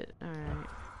save it. Alright.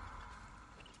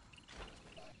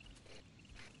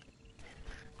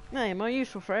 Man, more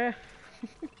useful, Freya.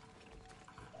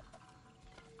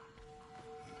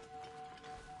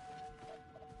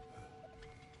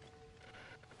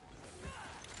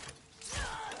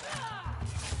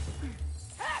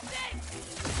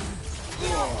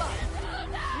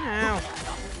 Ow.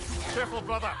 Careful,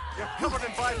 brother. You're covered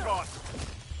in Bifrost.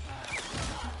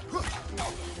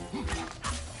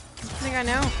 I think I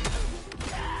know.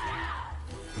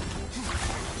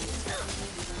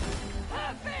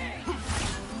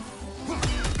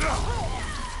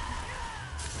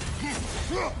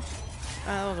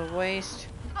 That was a waste.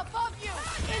 Above you!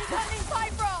 Incoming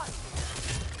Bifrost!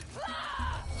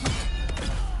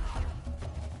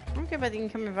 I don't care about the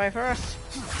incoming Bifrost.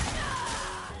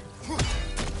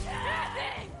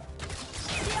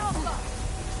 The Alpha!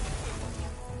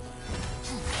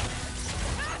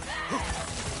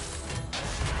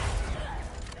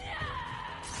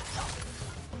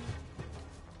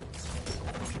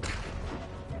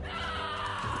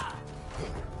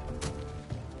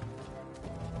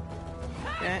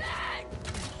 Okay.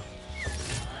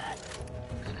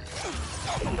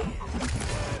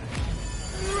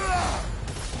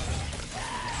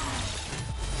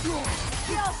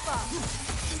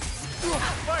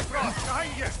 Bifrost,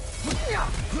 behind you!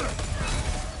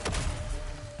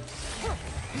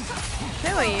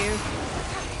 Who are you?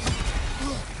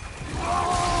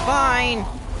 Fine.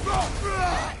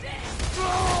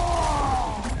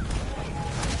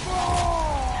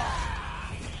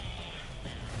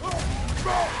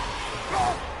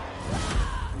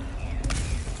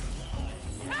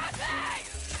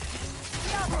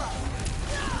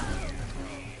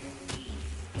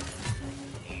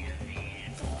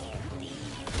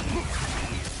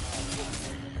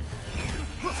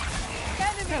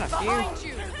 Behind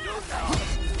you!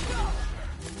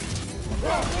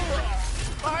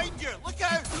 Behind you! Look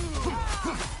out!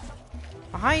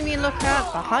 Behind me, look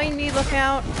out. Behind me, look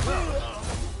out.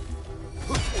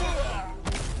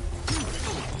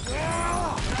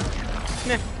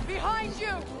 Behind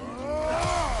you!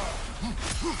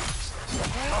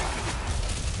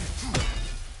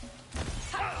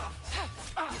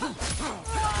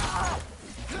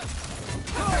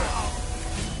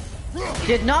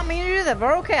 Did not mean to do that,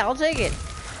 but okay, I'll take it.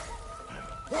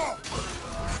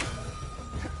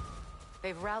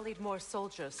 They've rallied more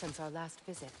soldiers since our last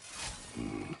visit.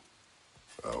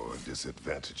 Our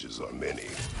disadvantages are many.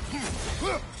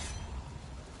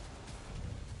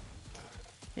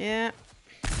 Yeah.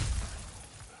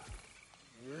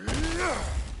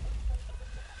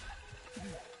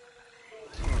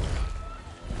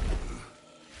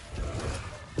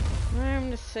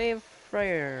 Time to save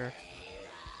Freyr.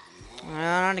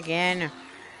 Not again.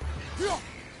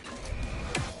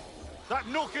 That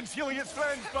no concealing its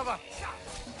friends, brother!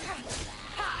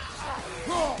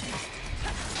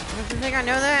 Don't you think I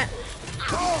know that?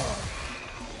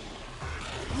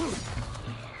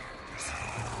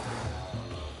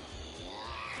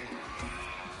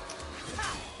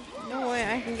 No way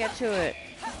I can get to it.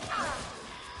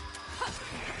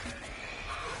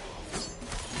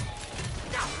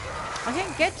 I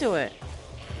can't get to it.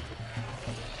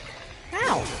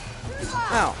 How?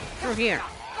 Oh, through here.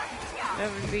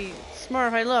 That would be smart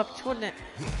if I looked, wouldn't it?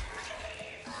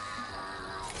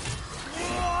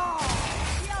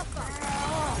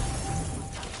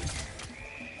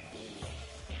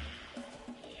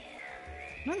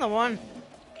 Another one.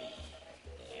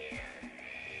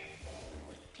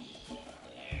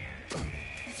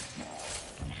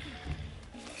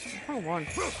 Oh, one.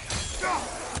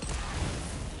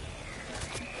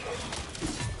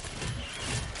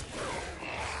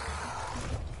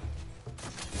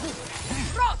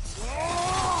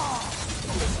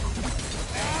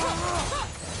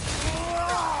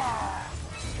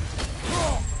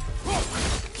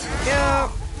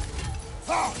 Go.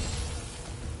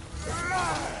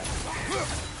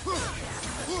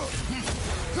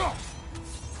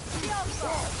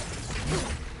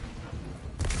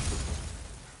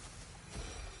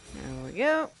 There we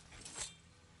go.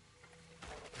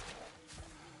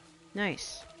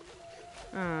 Nice.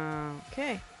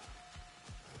 Okay.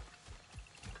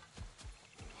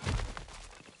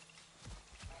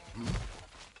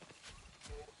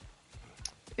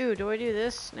 Ooh, do I do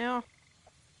this now?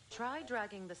 Try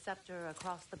dragging the scepter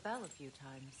across the bell a few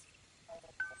times.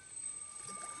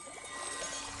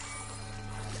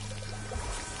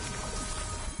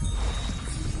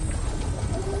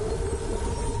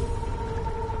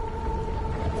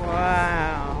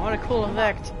 Wow, what a cool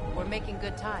effect. We're making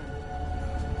good time.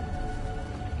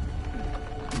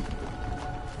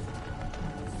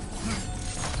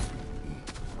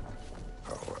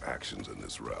 Our actions in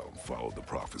this realm follow the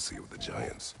prophecy of the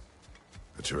giants.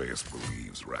 Atreus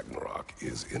believes Ragnarok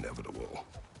is inevitable.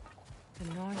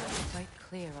 The Norns were quite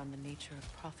clear on the nature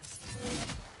of prophecy.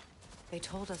 They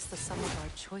told us the sum of our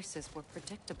choices were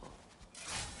predictable.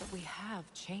 But we have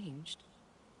changed,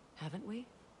 haven't we?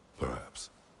 Perhaps.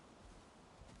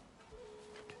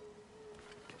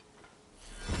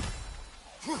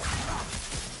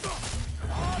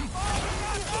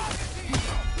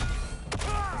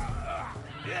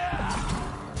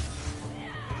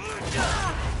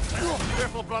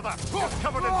 Careful, brother! You're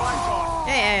covered in black.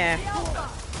 Yeah.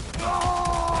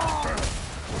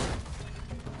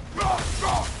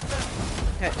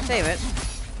 Okay, save it.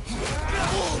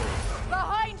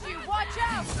 Behind you! Watch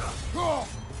out!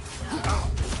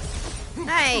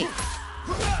 Hey!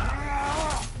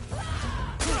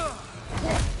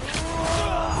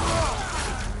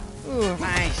 Ooh,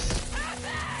 nice.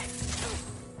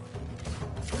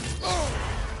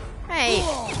 Hey!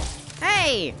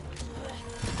 Hey!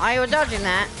 I was dodging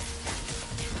that.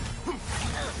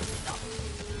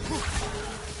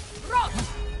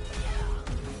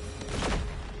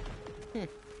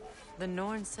 The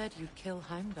Norn said you'd kill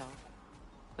Heimdall,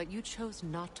 but you chose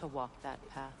not to walk that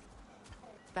path.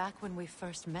 Back when we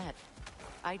first met,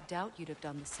 I doubt you'd have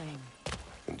done the same.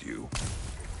 And you?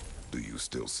 Do you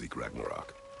still seek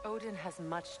Ragnarok? Odin has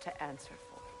much to answer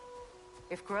for.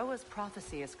 If Groa's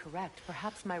prophecy is correct,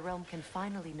 perhaps my realm can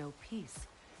finally know peace.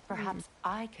 Perhaps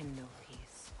I can know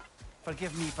peace.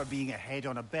 Forgive me for being a head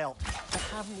on a belt, but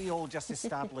haven't we all just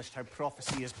established how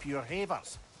prophecy is pure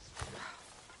havers?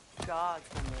 Gods,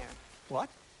 Mimir. What?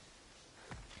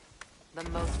 The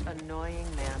most annoying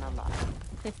man alive.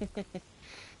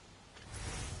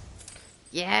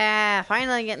 Yeah,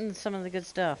 finally getting some of the good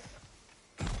stuff.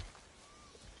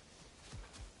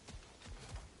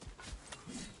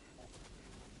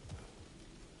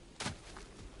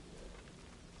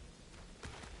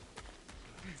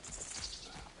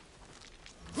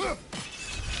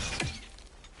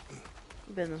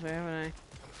 Been this way, haven't I?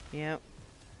 Yep.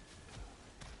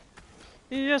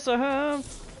 Yes, I have.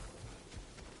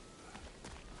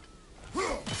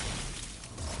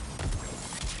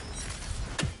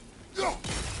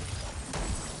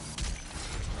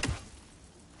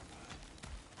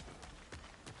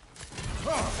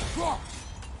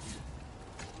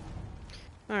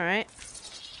 All right.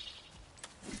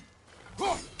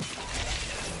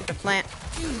 The plant.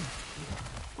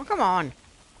 Oh, come on.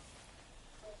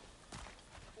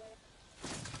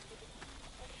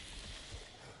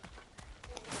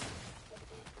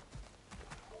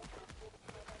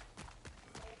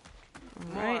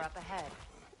 More Right. up ahead.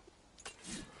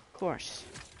 Of course.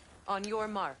 On your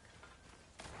mark.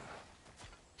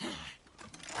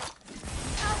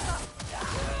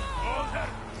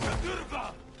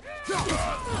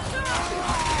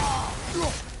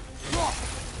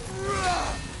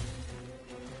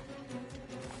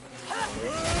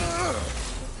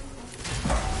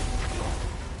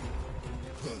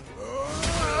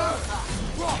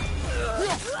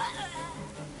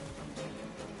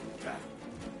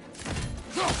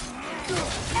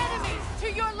 Enemies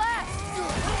to your left!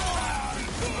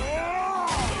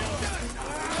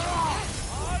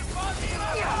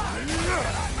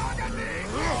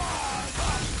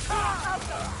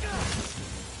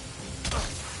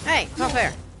 Hey, not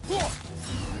fair.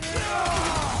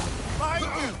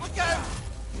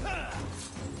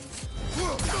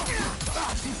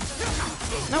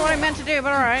 Not what I meant to do,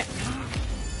 but alright.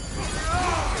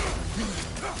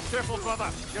 Careful, brother.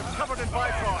 You're covered in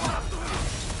Bifrost.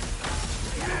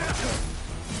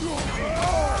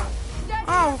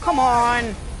 Oh, come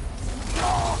on.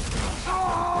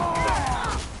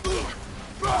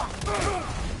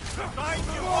 Behind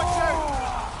you, watch out!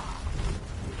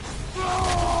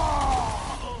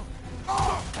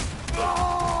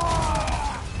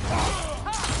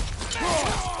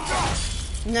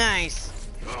 Nice.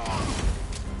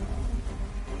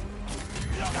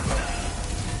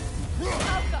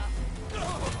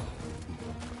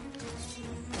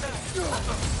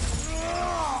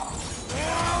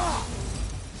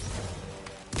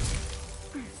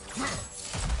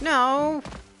 No.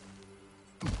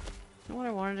 Not what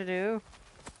I wanted to do.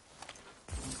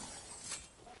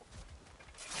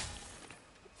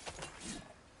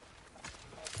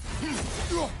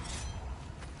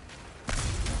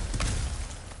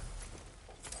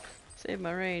 Save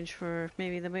my range for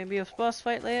maybe there may be a boss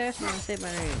fight later, so I'm gonna save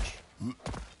my range.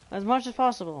 As much as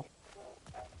possible.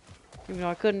 Even though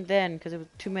I couldn't then, because there were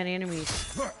too many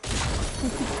enemies.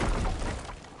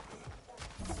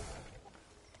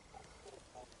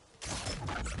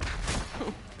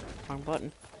 Wrong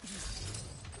button.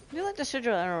 I do like the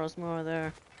sigil arrows more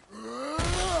there.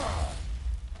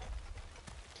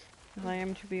 If I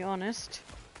am to be honest.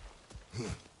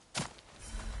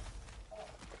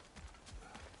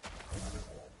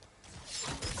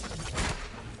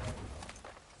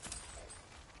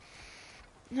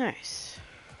 Nice.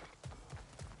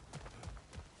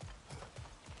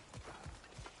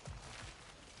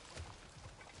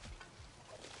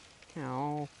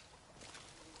 Oh.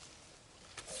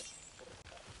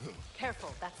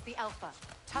 Careful, that's the Alpha.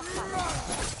 Tough fight.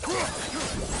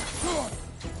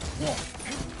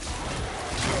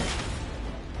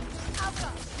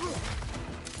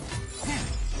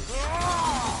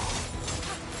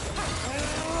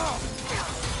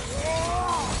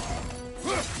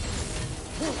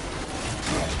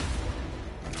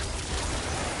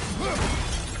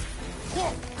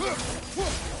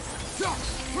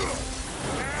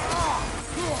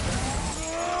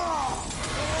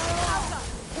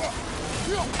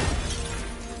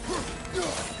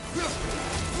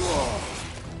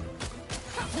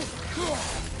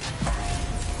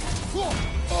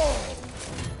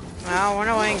 Oh, we're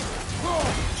annoying.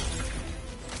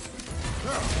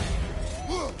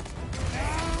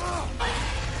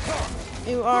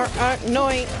 Ew. You are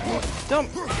annoying. Dumb.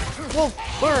 Wolf.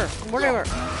 Blur. Whatever.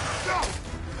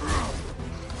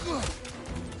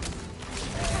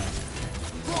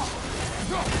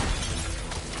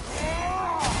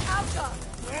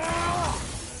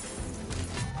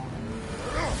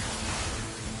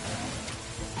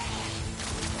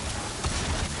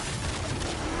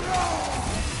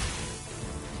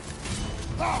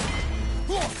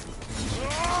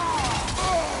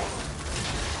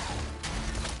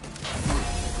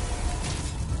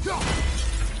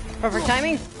 Perfect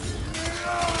timing.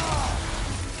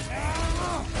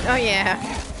 Oh yeah.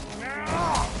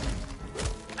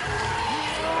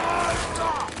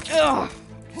 Ugh.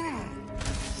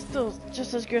 Still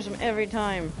just as gruesome every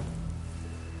time.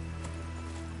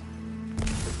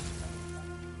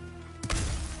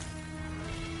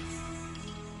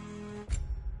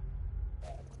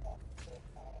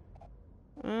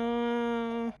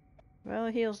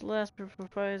 Well, heals less but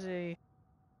provides the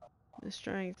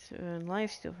strength and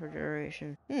life steal for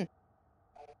duration.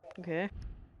 Okay.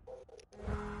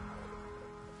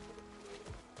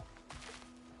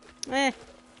 Eh.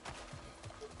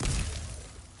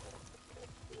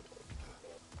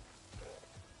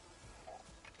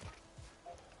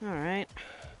 Alright.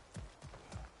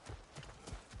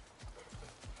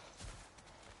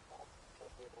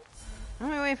 I'm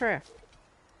gonna wait for her.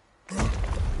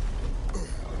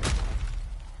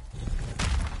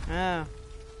 Oh.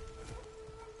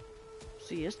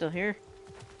 See, you're still here.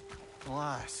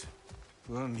 Alas,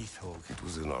 poor Neathog. It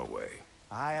was in our way.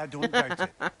 Aye, I don't doubt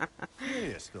it.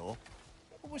 Curious, though.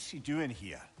 What was she doing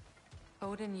here?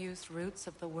 Odin used roots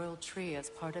of the World Tree as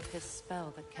part of his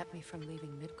spell that kept me from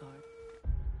leaving Midgard.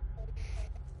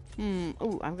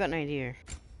 Oh, I've got an idea.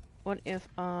 What if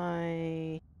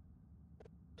I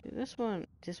do this one?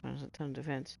 This one has a ton of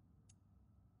defense.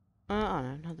 Oh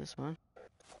no, not this one.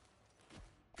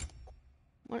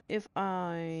 What if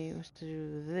I was to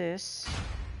do this?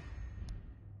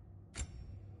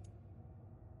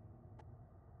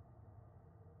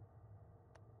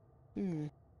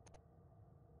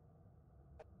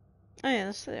 Oh yeah,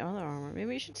 that's the other armor.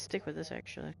 Maybe you should stick with this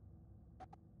actually.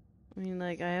 I mean,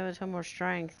 like, I have a ton more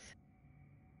strength.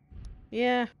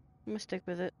 Yeah, I'm gonna stick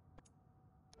with it.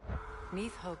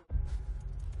 Neathog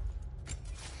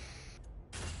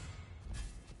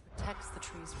protects the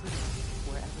tree's roots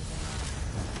wherever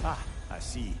they are. Ah, I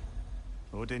see.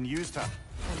 Odin used her.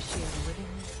 And she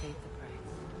unwittingly paid the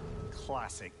price.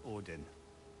 Classic Odin.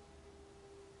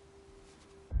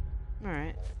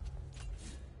 Alright.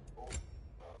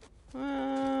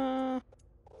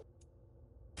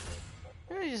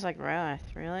 I just like Wrath,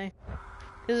 really.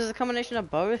 This is a combination of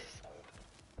both.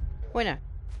 Wait, no.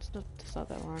 It's not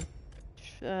that one.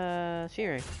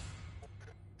 Fury.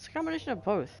 It's a combination of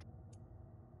both.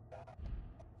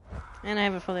 And I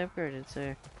have it fully upgraded,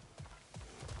 so...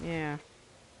 yeah.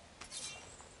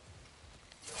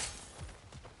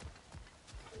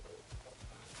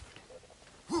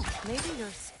 Maybe your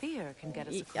spear can get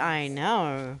us across. I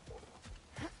know.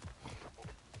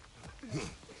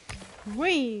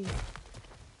 Whee!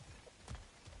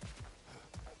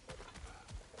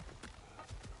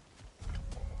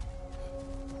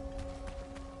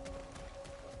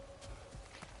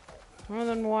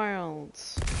 Northern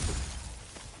Wilds.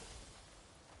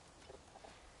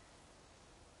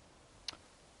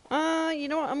 You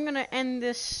know what? I'm gonna end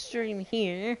this stream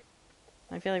here.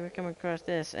 I feel like we're coming across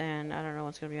this, and I don't know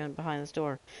what's gonna be on behind this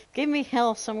door. Give me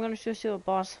health, so I'm gonna just do a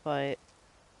boss fight.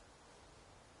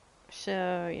 So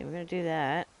yeah, we're gonna do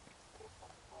that.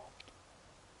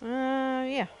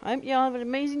 Yeah. Y'all have an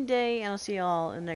amazing day, and I'll see y'all in the next.